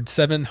Road.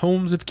 7,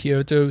 Homes of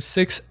Kyoto.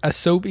 6,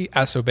 Asobi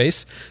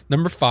Asobase.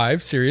 Number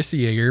 5, Sirius the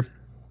Jaeger.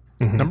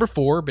 Mm-hmm. Number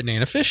 4,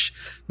 Banana Fish.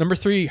 Number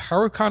 3,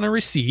 Harukana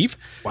Receive.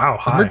 Wow,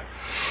 high.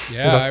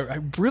 I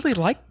really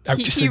like. I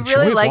just he enjoyed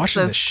really likes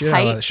watching those the shit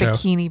tight out of the show.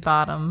 bikini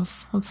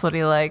bottoms. That's what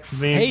he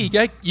likes. Hey,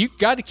 you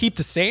got to keep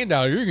the sand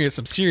out. You're gonna get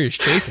some serious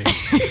chafing.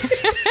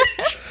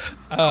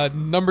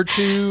 Number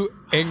 2,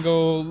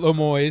 Ango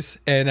Lomois,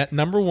 and at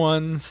number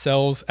 1,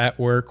 Cells at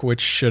Work,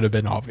 which should have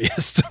been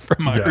obvious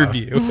from my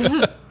review.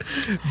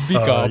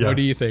 Bika, what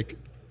do you think?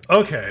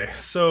 Okay,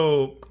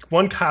 so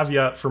one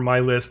caveat for my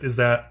list is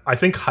that I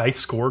think High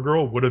Score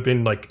Girl would have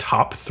been like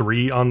top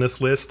 3 on this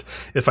list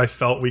if I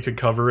felt we could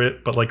cover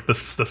it. But like the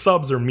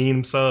subs are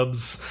meme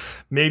subs.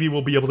 Maybe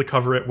we'll be able to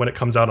cover it when it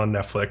comes out on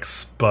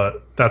Netflix,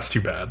 but that's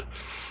too bad.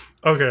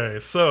 Okay,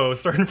 so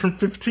starting from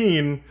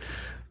 15.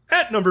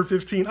 At number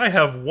 15, I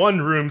have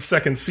One Room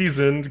second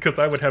season because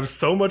I would have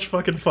so much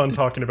fucking fun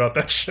talking about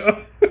that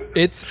show.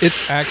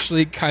 It's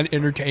actually kind of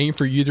entertaining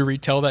for you to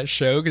retell that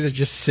show because I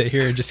just sit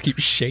here and just keep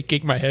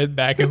shaking my head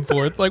back and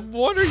forth like,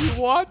 what are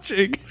you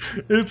watching?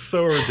 It's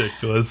so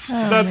ridiculous.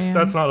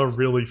 That's not a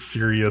really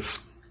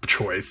serious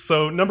choice.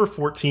 So number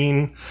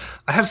 14,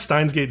 I have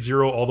Steins Gate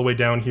Zero all the way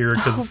down here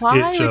because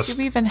why would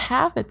you even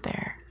have it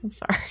there? I'm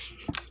sorry.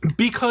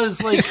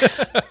 Because like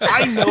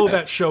I know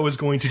that show is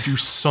going to do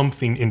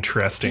something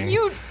interesting.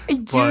 Do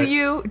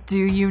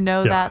you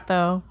know that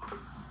though?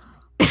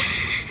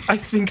 I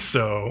think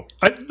so.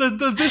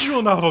 The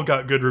visual novel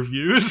got good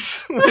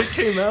reviews when it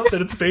came out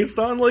that it's based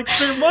on. Like,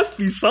 there must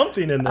be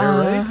something in there,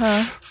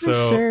 right? So,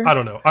 sure. I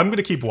don't know. I'm going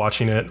to keep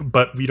watching it,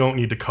 but we don't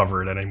need to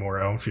cover it anymore,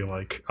 I don't feel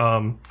like.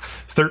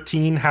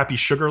 13, Happy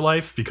Sugar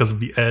Life, because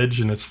of the edge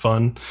and it's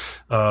fun.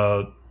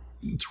 12,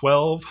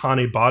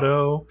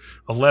 Hanebado.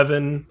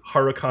 11,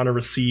 Harakana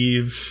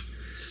Receive.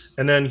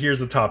 And then here's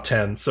the top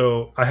 10.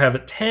 So I have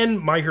at 10,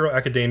 My Hero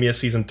Academia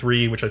Season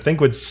 3, which I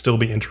think would still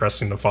be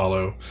interesting to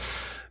follow.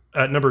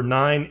 At number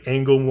 9,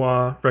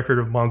 Anglemois, Record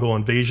of Mongol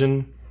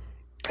Invasion.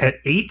 At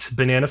 8,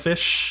 Banana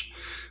Fish.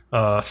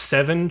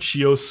 7,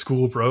 Chio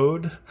School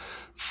Road.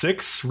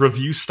 6,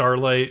 Review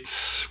Starlight,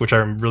 which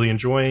I'm really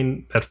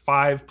enjoying. At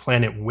 5,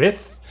 Planet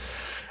With.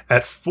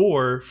 At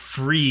 4,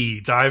 Free,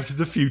 Dive to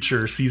the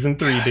Future, Season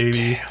 3,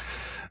 baby.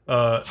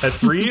 At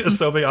 3,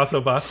 Asobe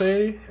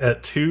Asobase.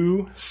 At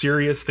 2,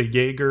 Sirius the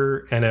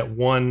Jaeger. And at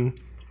 1...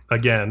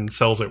 again,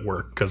 Cells at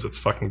Work, because it's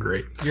fucking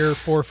great. Your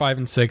 4, 5,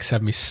 and 6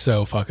 have me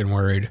so fucking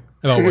worried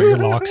about what your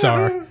locks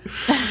are.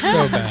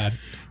 So bad.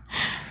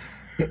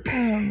 Oh,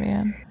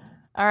 man.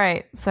 All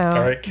right,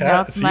 so Kat,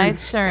 now it's my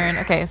turn.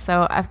 Okay,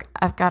 so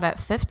I've got at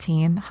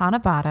 15,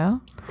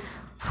 Hanebado.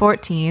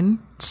 14,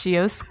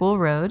 Chio School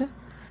Road.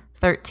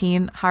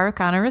 13,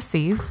 Harakana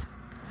Receive.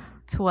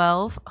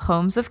 12,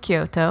 Homes of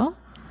Kyoto.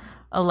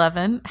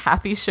 11,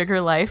 Happy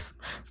Sugar Life.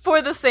 For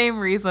the same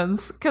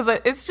reasons, because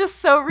it's just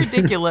so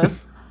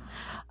ridiculous.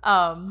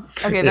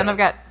 Okay, then I've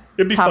got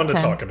it'd be top fun 10.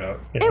 to talk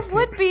about. Yeah. It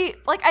would be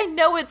like, I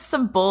know it's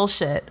some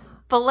bullshit,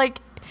 but like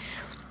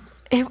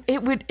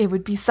it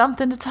would be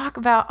something to talk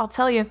about, I'll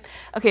tell you.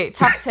 Okay,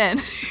 top 10.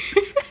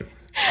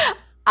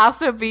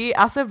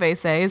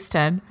 Asobase is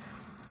 10.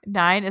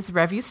 9 is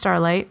Review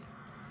Starlight.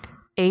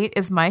 8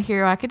 is My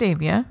Hero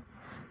Academia.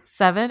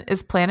 7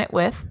 is Planet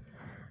With.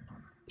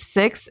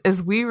 6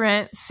 is We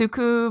Rent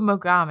Suku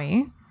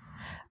Mogami.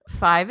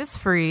 5 is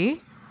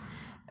Free.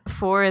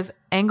 4 is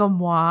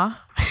Anglemois.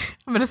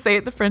 I'm going to say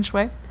it the French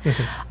way.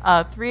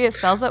 3 is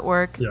Cells at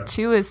Work. Yeah.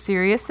 2 is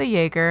Sirius the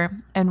Jaeger.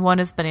 And 1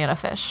 is Banana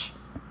Fish.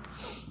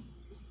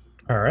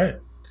 All right.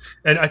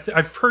 And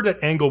I've heard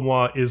that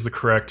Anglemois is the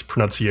correct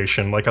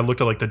pronunciation. Like, I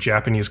looked at like the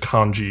Japanese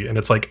kanji, and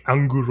it's like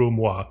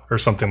Anguromois or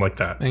something like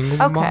that.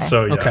 Anglemois? Okay.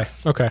 So, yeah.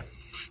 Okay.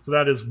 So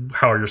that is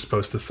how you're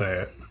supposed to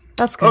say it.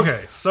 That's good.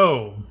 Okay,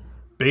 so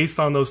based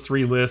on those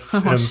 3 lists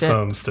and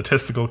some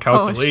statistical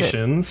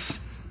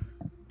calculations,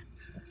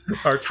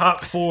 our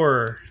top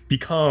 4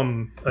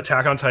 become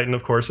Attack on Titan,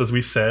 of course, as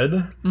we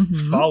said,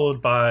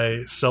 followed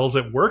by Cells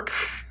at Work,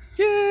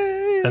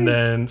 yay, and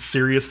then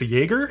Sirius the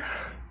Jaeger,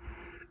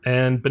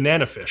 and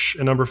Banana Fish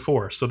at number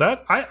 4. So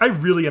that I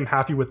really am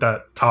happy with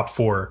that top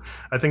 4.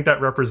 I think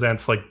that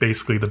represents like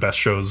basically the best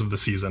shows of the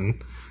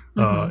season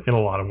in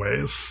a lot of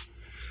ways.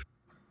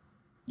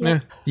 Yeah,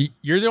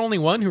 you're the only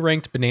one who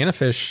ranked Banana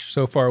Fish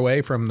so far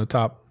away from the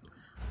top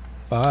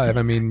 5.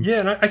 I mean, yeah,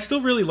 and I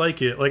still really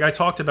like it. Like, I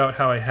talked about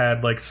how I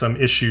had like some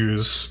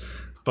issues,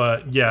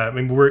 but yeah, I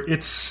mean,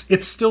 it's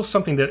still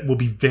something that will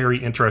be very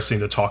interesting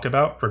to talk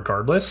about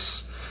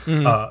regardless.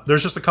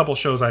 There's just a couple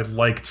shows I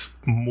liked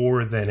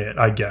more than it,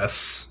 I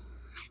guess.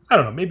 I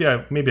don't know. Maybe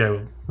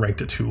I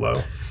ranked it too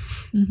low.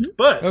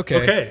 But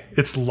okay,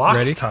 it's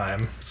locks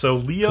time. So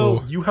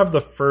Leo, you have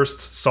the first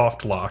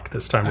soft lock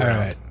this time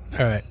around.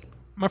 All right.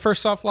 My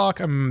first soft lock,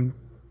 I'm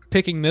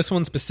picking this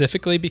one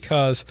specifically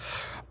because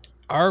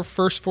our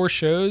first 4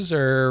 shows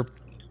are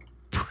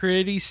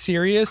pretty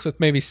serious, with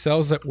maybe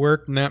Cells at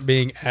Work not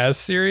being as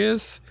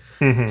serious.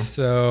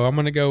 So I'm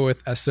going to go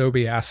with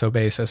Asobi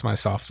Asobase as my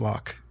soft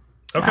lock.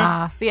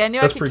 Okay. See, I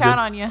knew I could count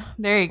on you.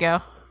 There you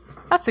go.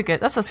 That's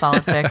a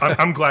solid pick.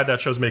 I'm glad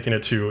that show's making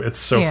it too. It's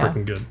so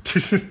freaking good.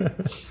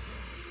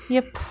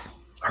 Yep.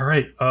 All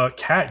right,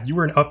 Kat, you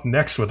were up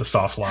next with a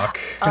soft lock.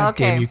 God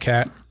damn you,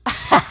 Kat.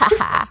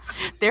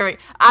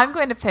 I'm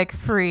going to pick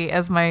Free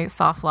as my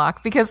soft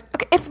lock because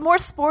it's more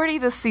sporty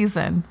this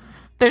season.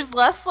 There's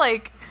less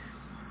like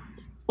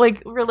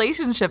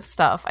relationship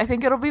stuff. I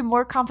think it'll be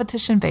more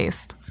competition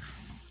based.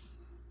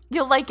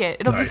 You'll like it.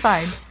 It'll be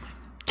fine.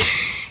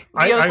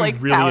 I'm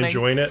like really pouting.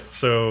 enjoying it,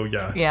 so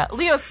yeah. Yeah,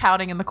 Leo's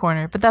pouting in the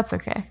corner, but that's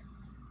okay.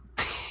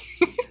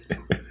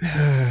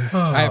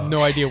 I have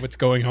no idea what's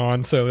going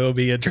on, so it'll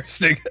be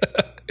interesting.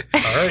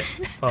 All right.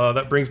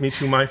 That brings me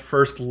to my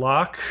first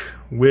lock,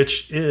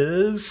 which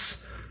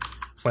is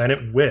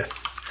Planet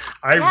With.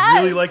 I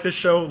really like this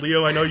show.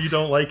 Leo, I know you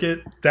don't like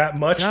it that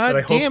much, but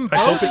I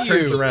hope it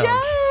turns around.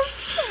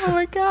 Yes! Oh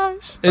my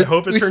gosh. I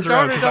hope it turns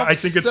around because I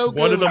think it's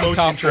one of the most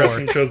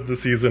interesting shows of the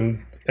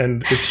season.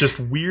 And it's just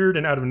weird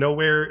and out of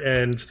nowhere.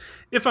 And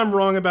if I'm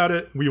wrong about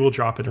it, we will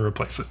drop it and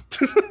replace it.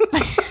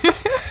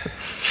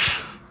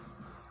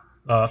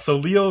 So,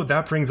 Leo,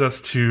 that brings us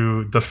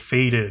to the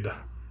fated,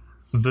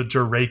 the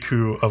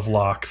Jureku of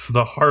locks,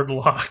 the hard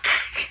lock.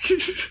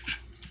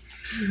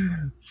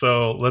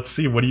 So, let's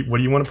see. What do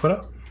you want to put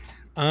up?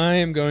 I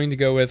am going to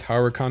go with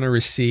Harakana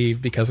Receive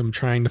because I'm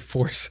trying to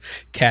force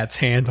Kat's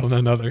hand on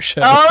another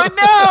show. Oh,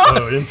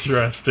 no! Oh,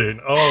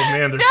 interesting. Oh,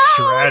 man, there's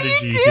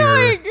strategy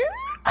here.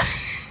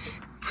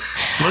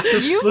 Let's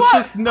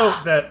just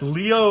note that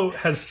Leo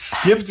has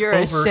skipped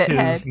over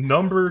his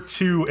number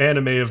 2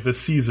 anime of the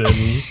season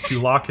to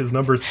lock his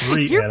number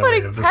 3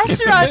 anime of the season.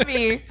 You're putting pressure on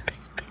me.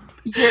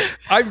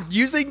 I'm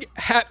using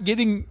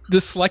getting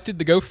the selected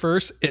to go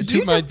first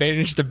to my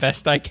advantage the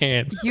best I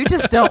can. You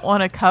just don't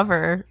want to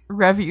cover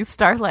Revue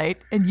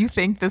Starlight, and you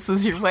think this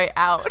is your way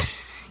out.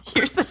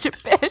 You're such a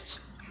bitch.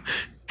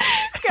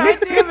 God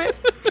damn it.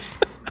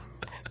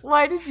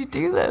 Why did you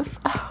do this?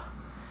 Oh.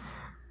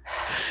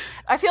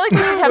 I feel like we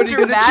should have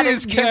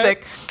dramatic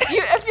music. I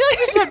feel like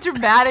we should have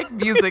dramatic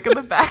music in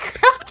the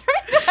background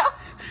right now.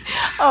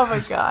 Oh my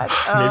god.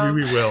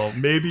 Maybe we will.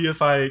 Maybe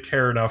if I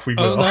care enough, we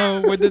will. Oh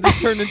no, when did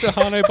this turn into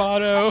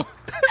Hanebado?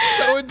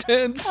 So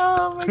intense.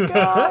 Oh my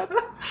god.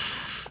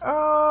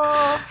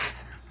 Oh.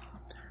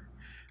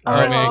 All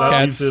right, man. So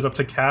that leaves it up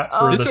to Kat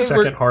for the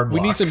second hard lock. We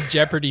need some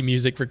Jeopardy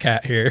music for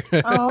Kat here.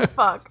 Oh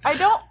fuck.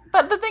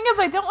 But the thing is,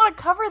 I don't want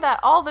to cover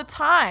that all the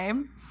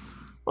time.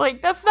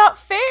 Like, that's not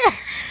fair.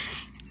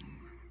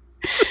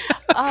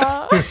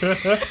 God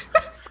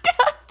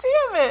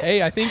damn it.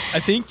 Hey, I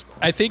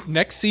think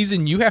next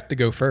season you have to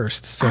go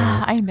first. So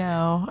I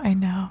know.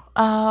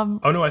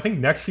 Oh no, I think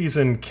next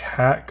season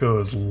Kat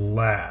goes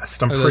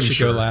last. I'm pretty she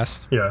sure. Go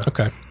last. Yeah.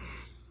 Okay.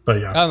 But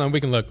yeah. I don't know.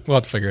 We can look. We'll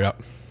have to figure it out.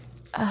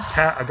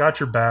 Kat, I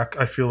got your back.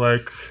 I feel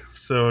like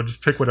so.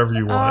 Just pick whatever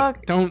you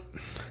want. Don't.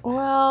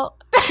 Well.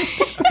 I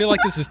feel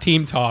like this is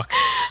team talk.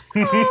 Oh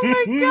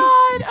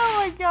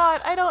my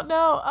god. I don't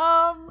know.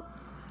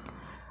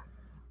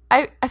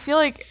 I feel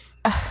like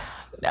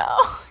no.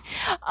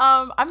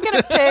 I'm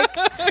gonna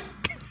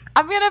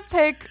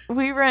pick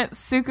We Rent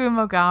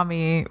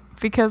Tsukumogami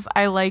because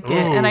I like it,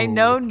 and I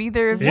know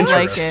neither of you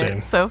like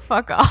it, so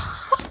fuck off.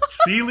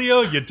 See,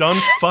 Leo, you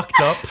done fucked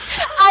up.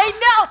 I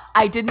know.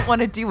 I didn't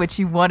want to do what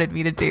you wanted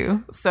me to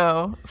do,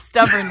 so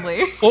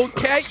stubbornly. Well,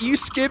 Kat, you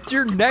skipped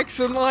your next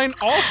in line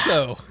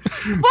also.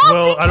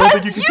 Well, I don't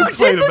think you can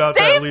complain about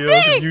that, Leo,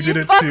 because you did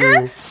it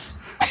too.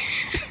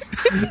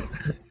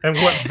 And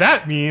what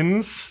that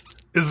means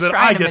is that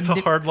I get to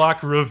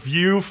hardlock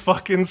Revue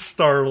fucking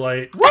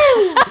Starlight. Woo!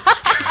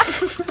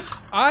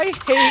 I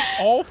hate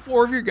all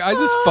 4 of your guys'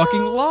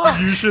 fucking locks.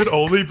 You should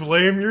only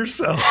blame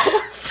yourself.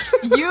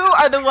 You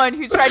are the one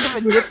who tried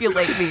to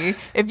manipulate me.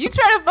 If you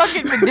try to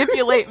fucking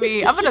manipulate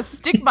me, I'm gonna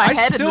stick my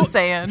head in the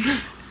sand.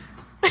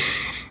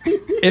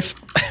 If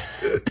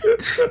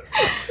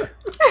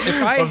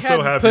I I'm had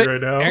so happy put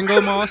right now.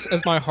 Anglo-Moss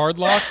as my hard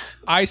lock,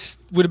 I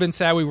would have been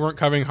sad we weren't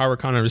covering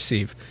Harakana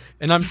Receive.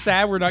 And I'm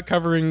sad we're not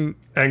covering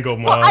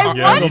Anglo-Moss. Well, I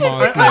wanted to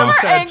cover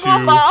sad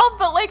Anglo-Moss,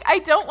 but like I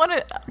don't want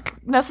to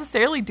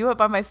necessarily do it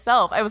by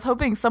myself. I was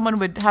hoping someone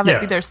would have it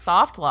be their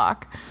soft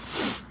lock.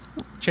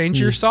 Change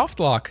your soft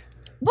lock.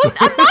 Well,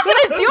 I'm not going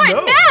to do it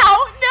now.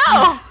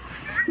 No.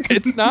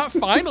 It's not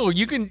final.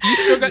 You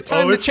still got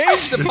time to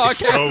change. The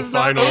podcast is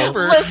not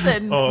over.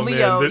 Listen,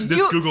 Leo, man,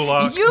 this Google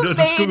Doc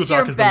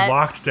has been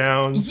locked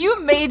down.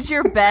 You made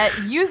your bet.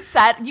 You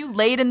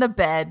laid in the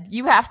bed.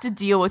 You have to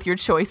deal with your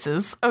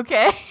choices,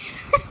 okay?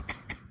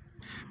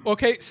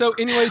 Okay, so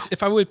anyways,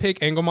 if I would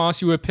pick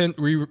Anglo-Moss, you would pin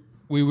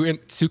we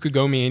went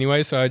Tsukugomi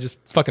anyway, so I just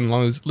fucking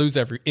lose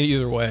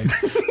either way.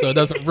 So it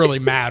doesn't really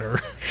matter.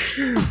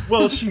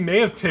 Well, she may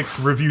have picked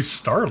Revue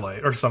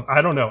Starlight or something.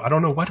 I don't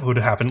know what would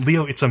happen.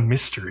 Leo, it's a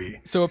mystery.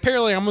 So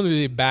apparently I'm going to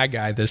be a bad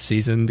guy this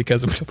season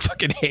because I'm going to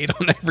fucking hate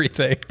on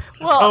everything.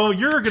 Well,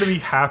 you're going to be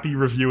happy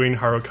reviewing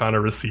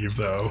Harakana Receive,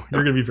 though.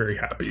 You're going to be very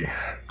happy.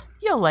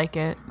 You'll like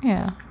it,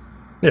 yeah.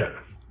 Yeah.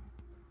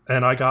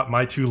 And I got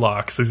my 2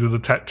 locks. These are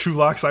the 2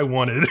 locks I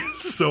wanted,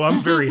 so I'm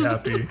very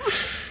happy.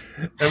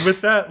 And with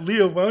that,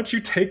 Leo, why don't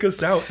you take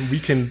us out and we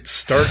can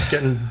start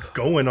getting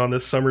going on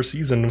this summer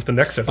season with the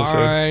next episode.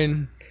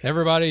 Fine.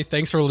 Everybody,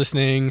 thanks for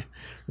listening.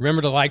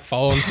 Remember to like,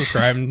 follow, and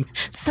subscribe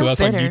to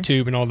us on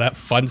YouTube and all that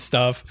fun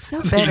stuff. So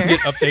you can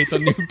get updates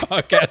on new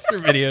podcasts or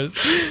videos.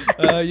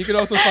 You can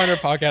also find our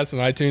podcast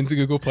on iTunes,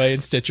 Google Play,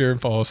 and Stitcher, and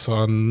follow us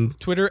on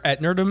Twitter at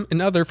Nerdum and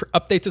other for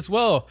updates as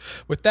well.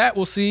 With that,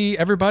 we'll see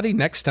everybody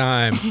next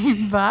time.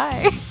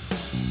 Bye.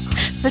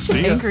 Such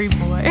an angry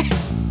boy.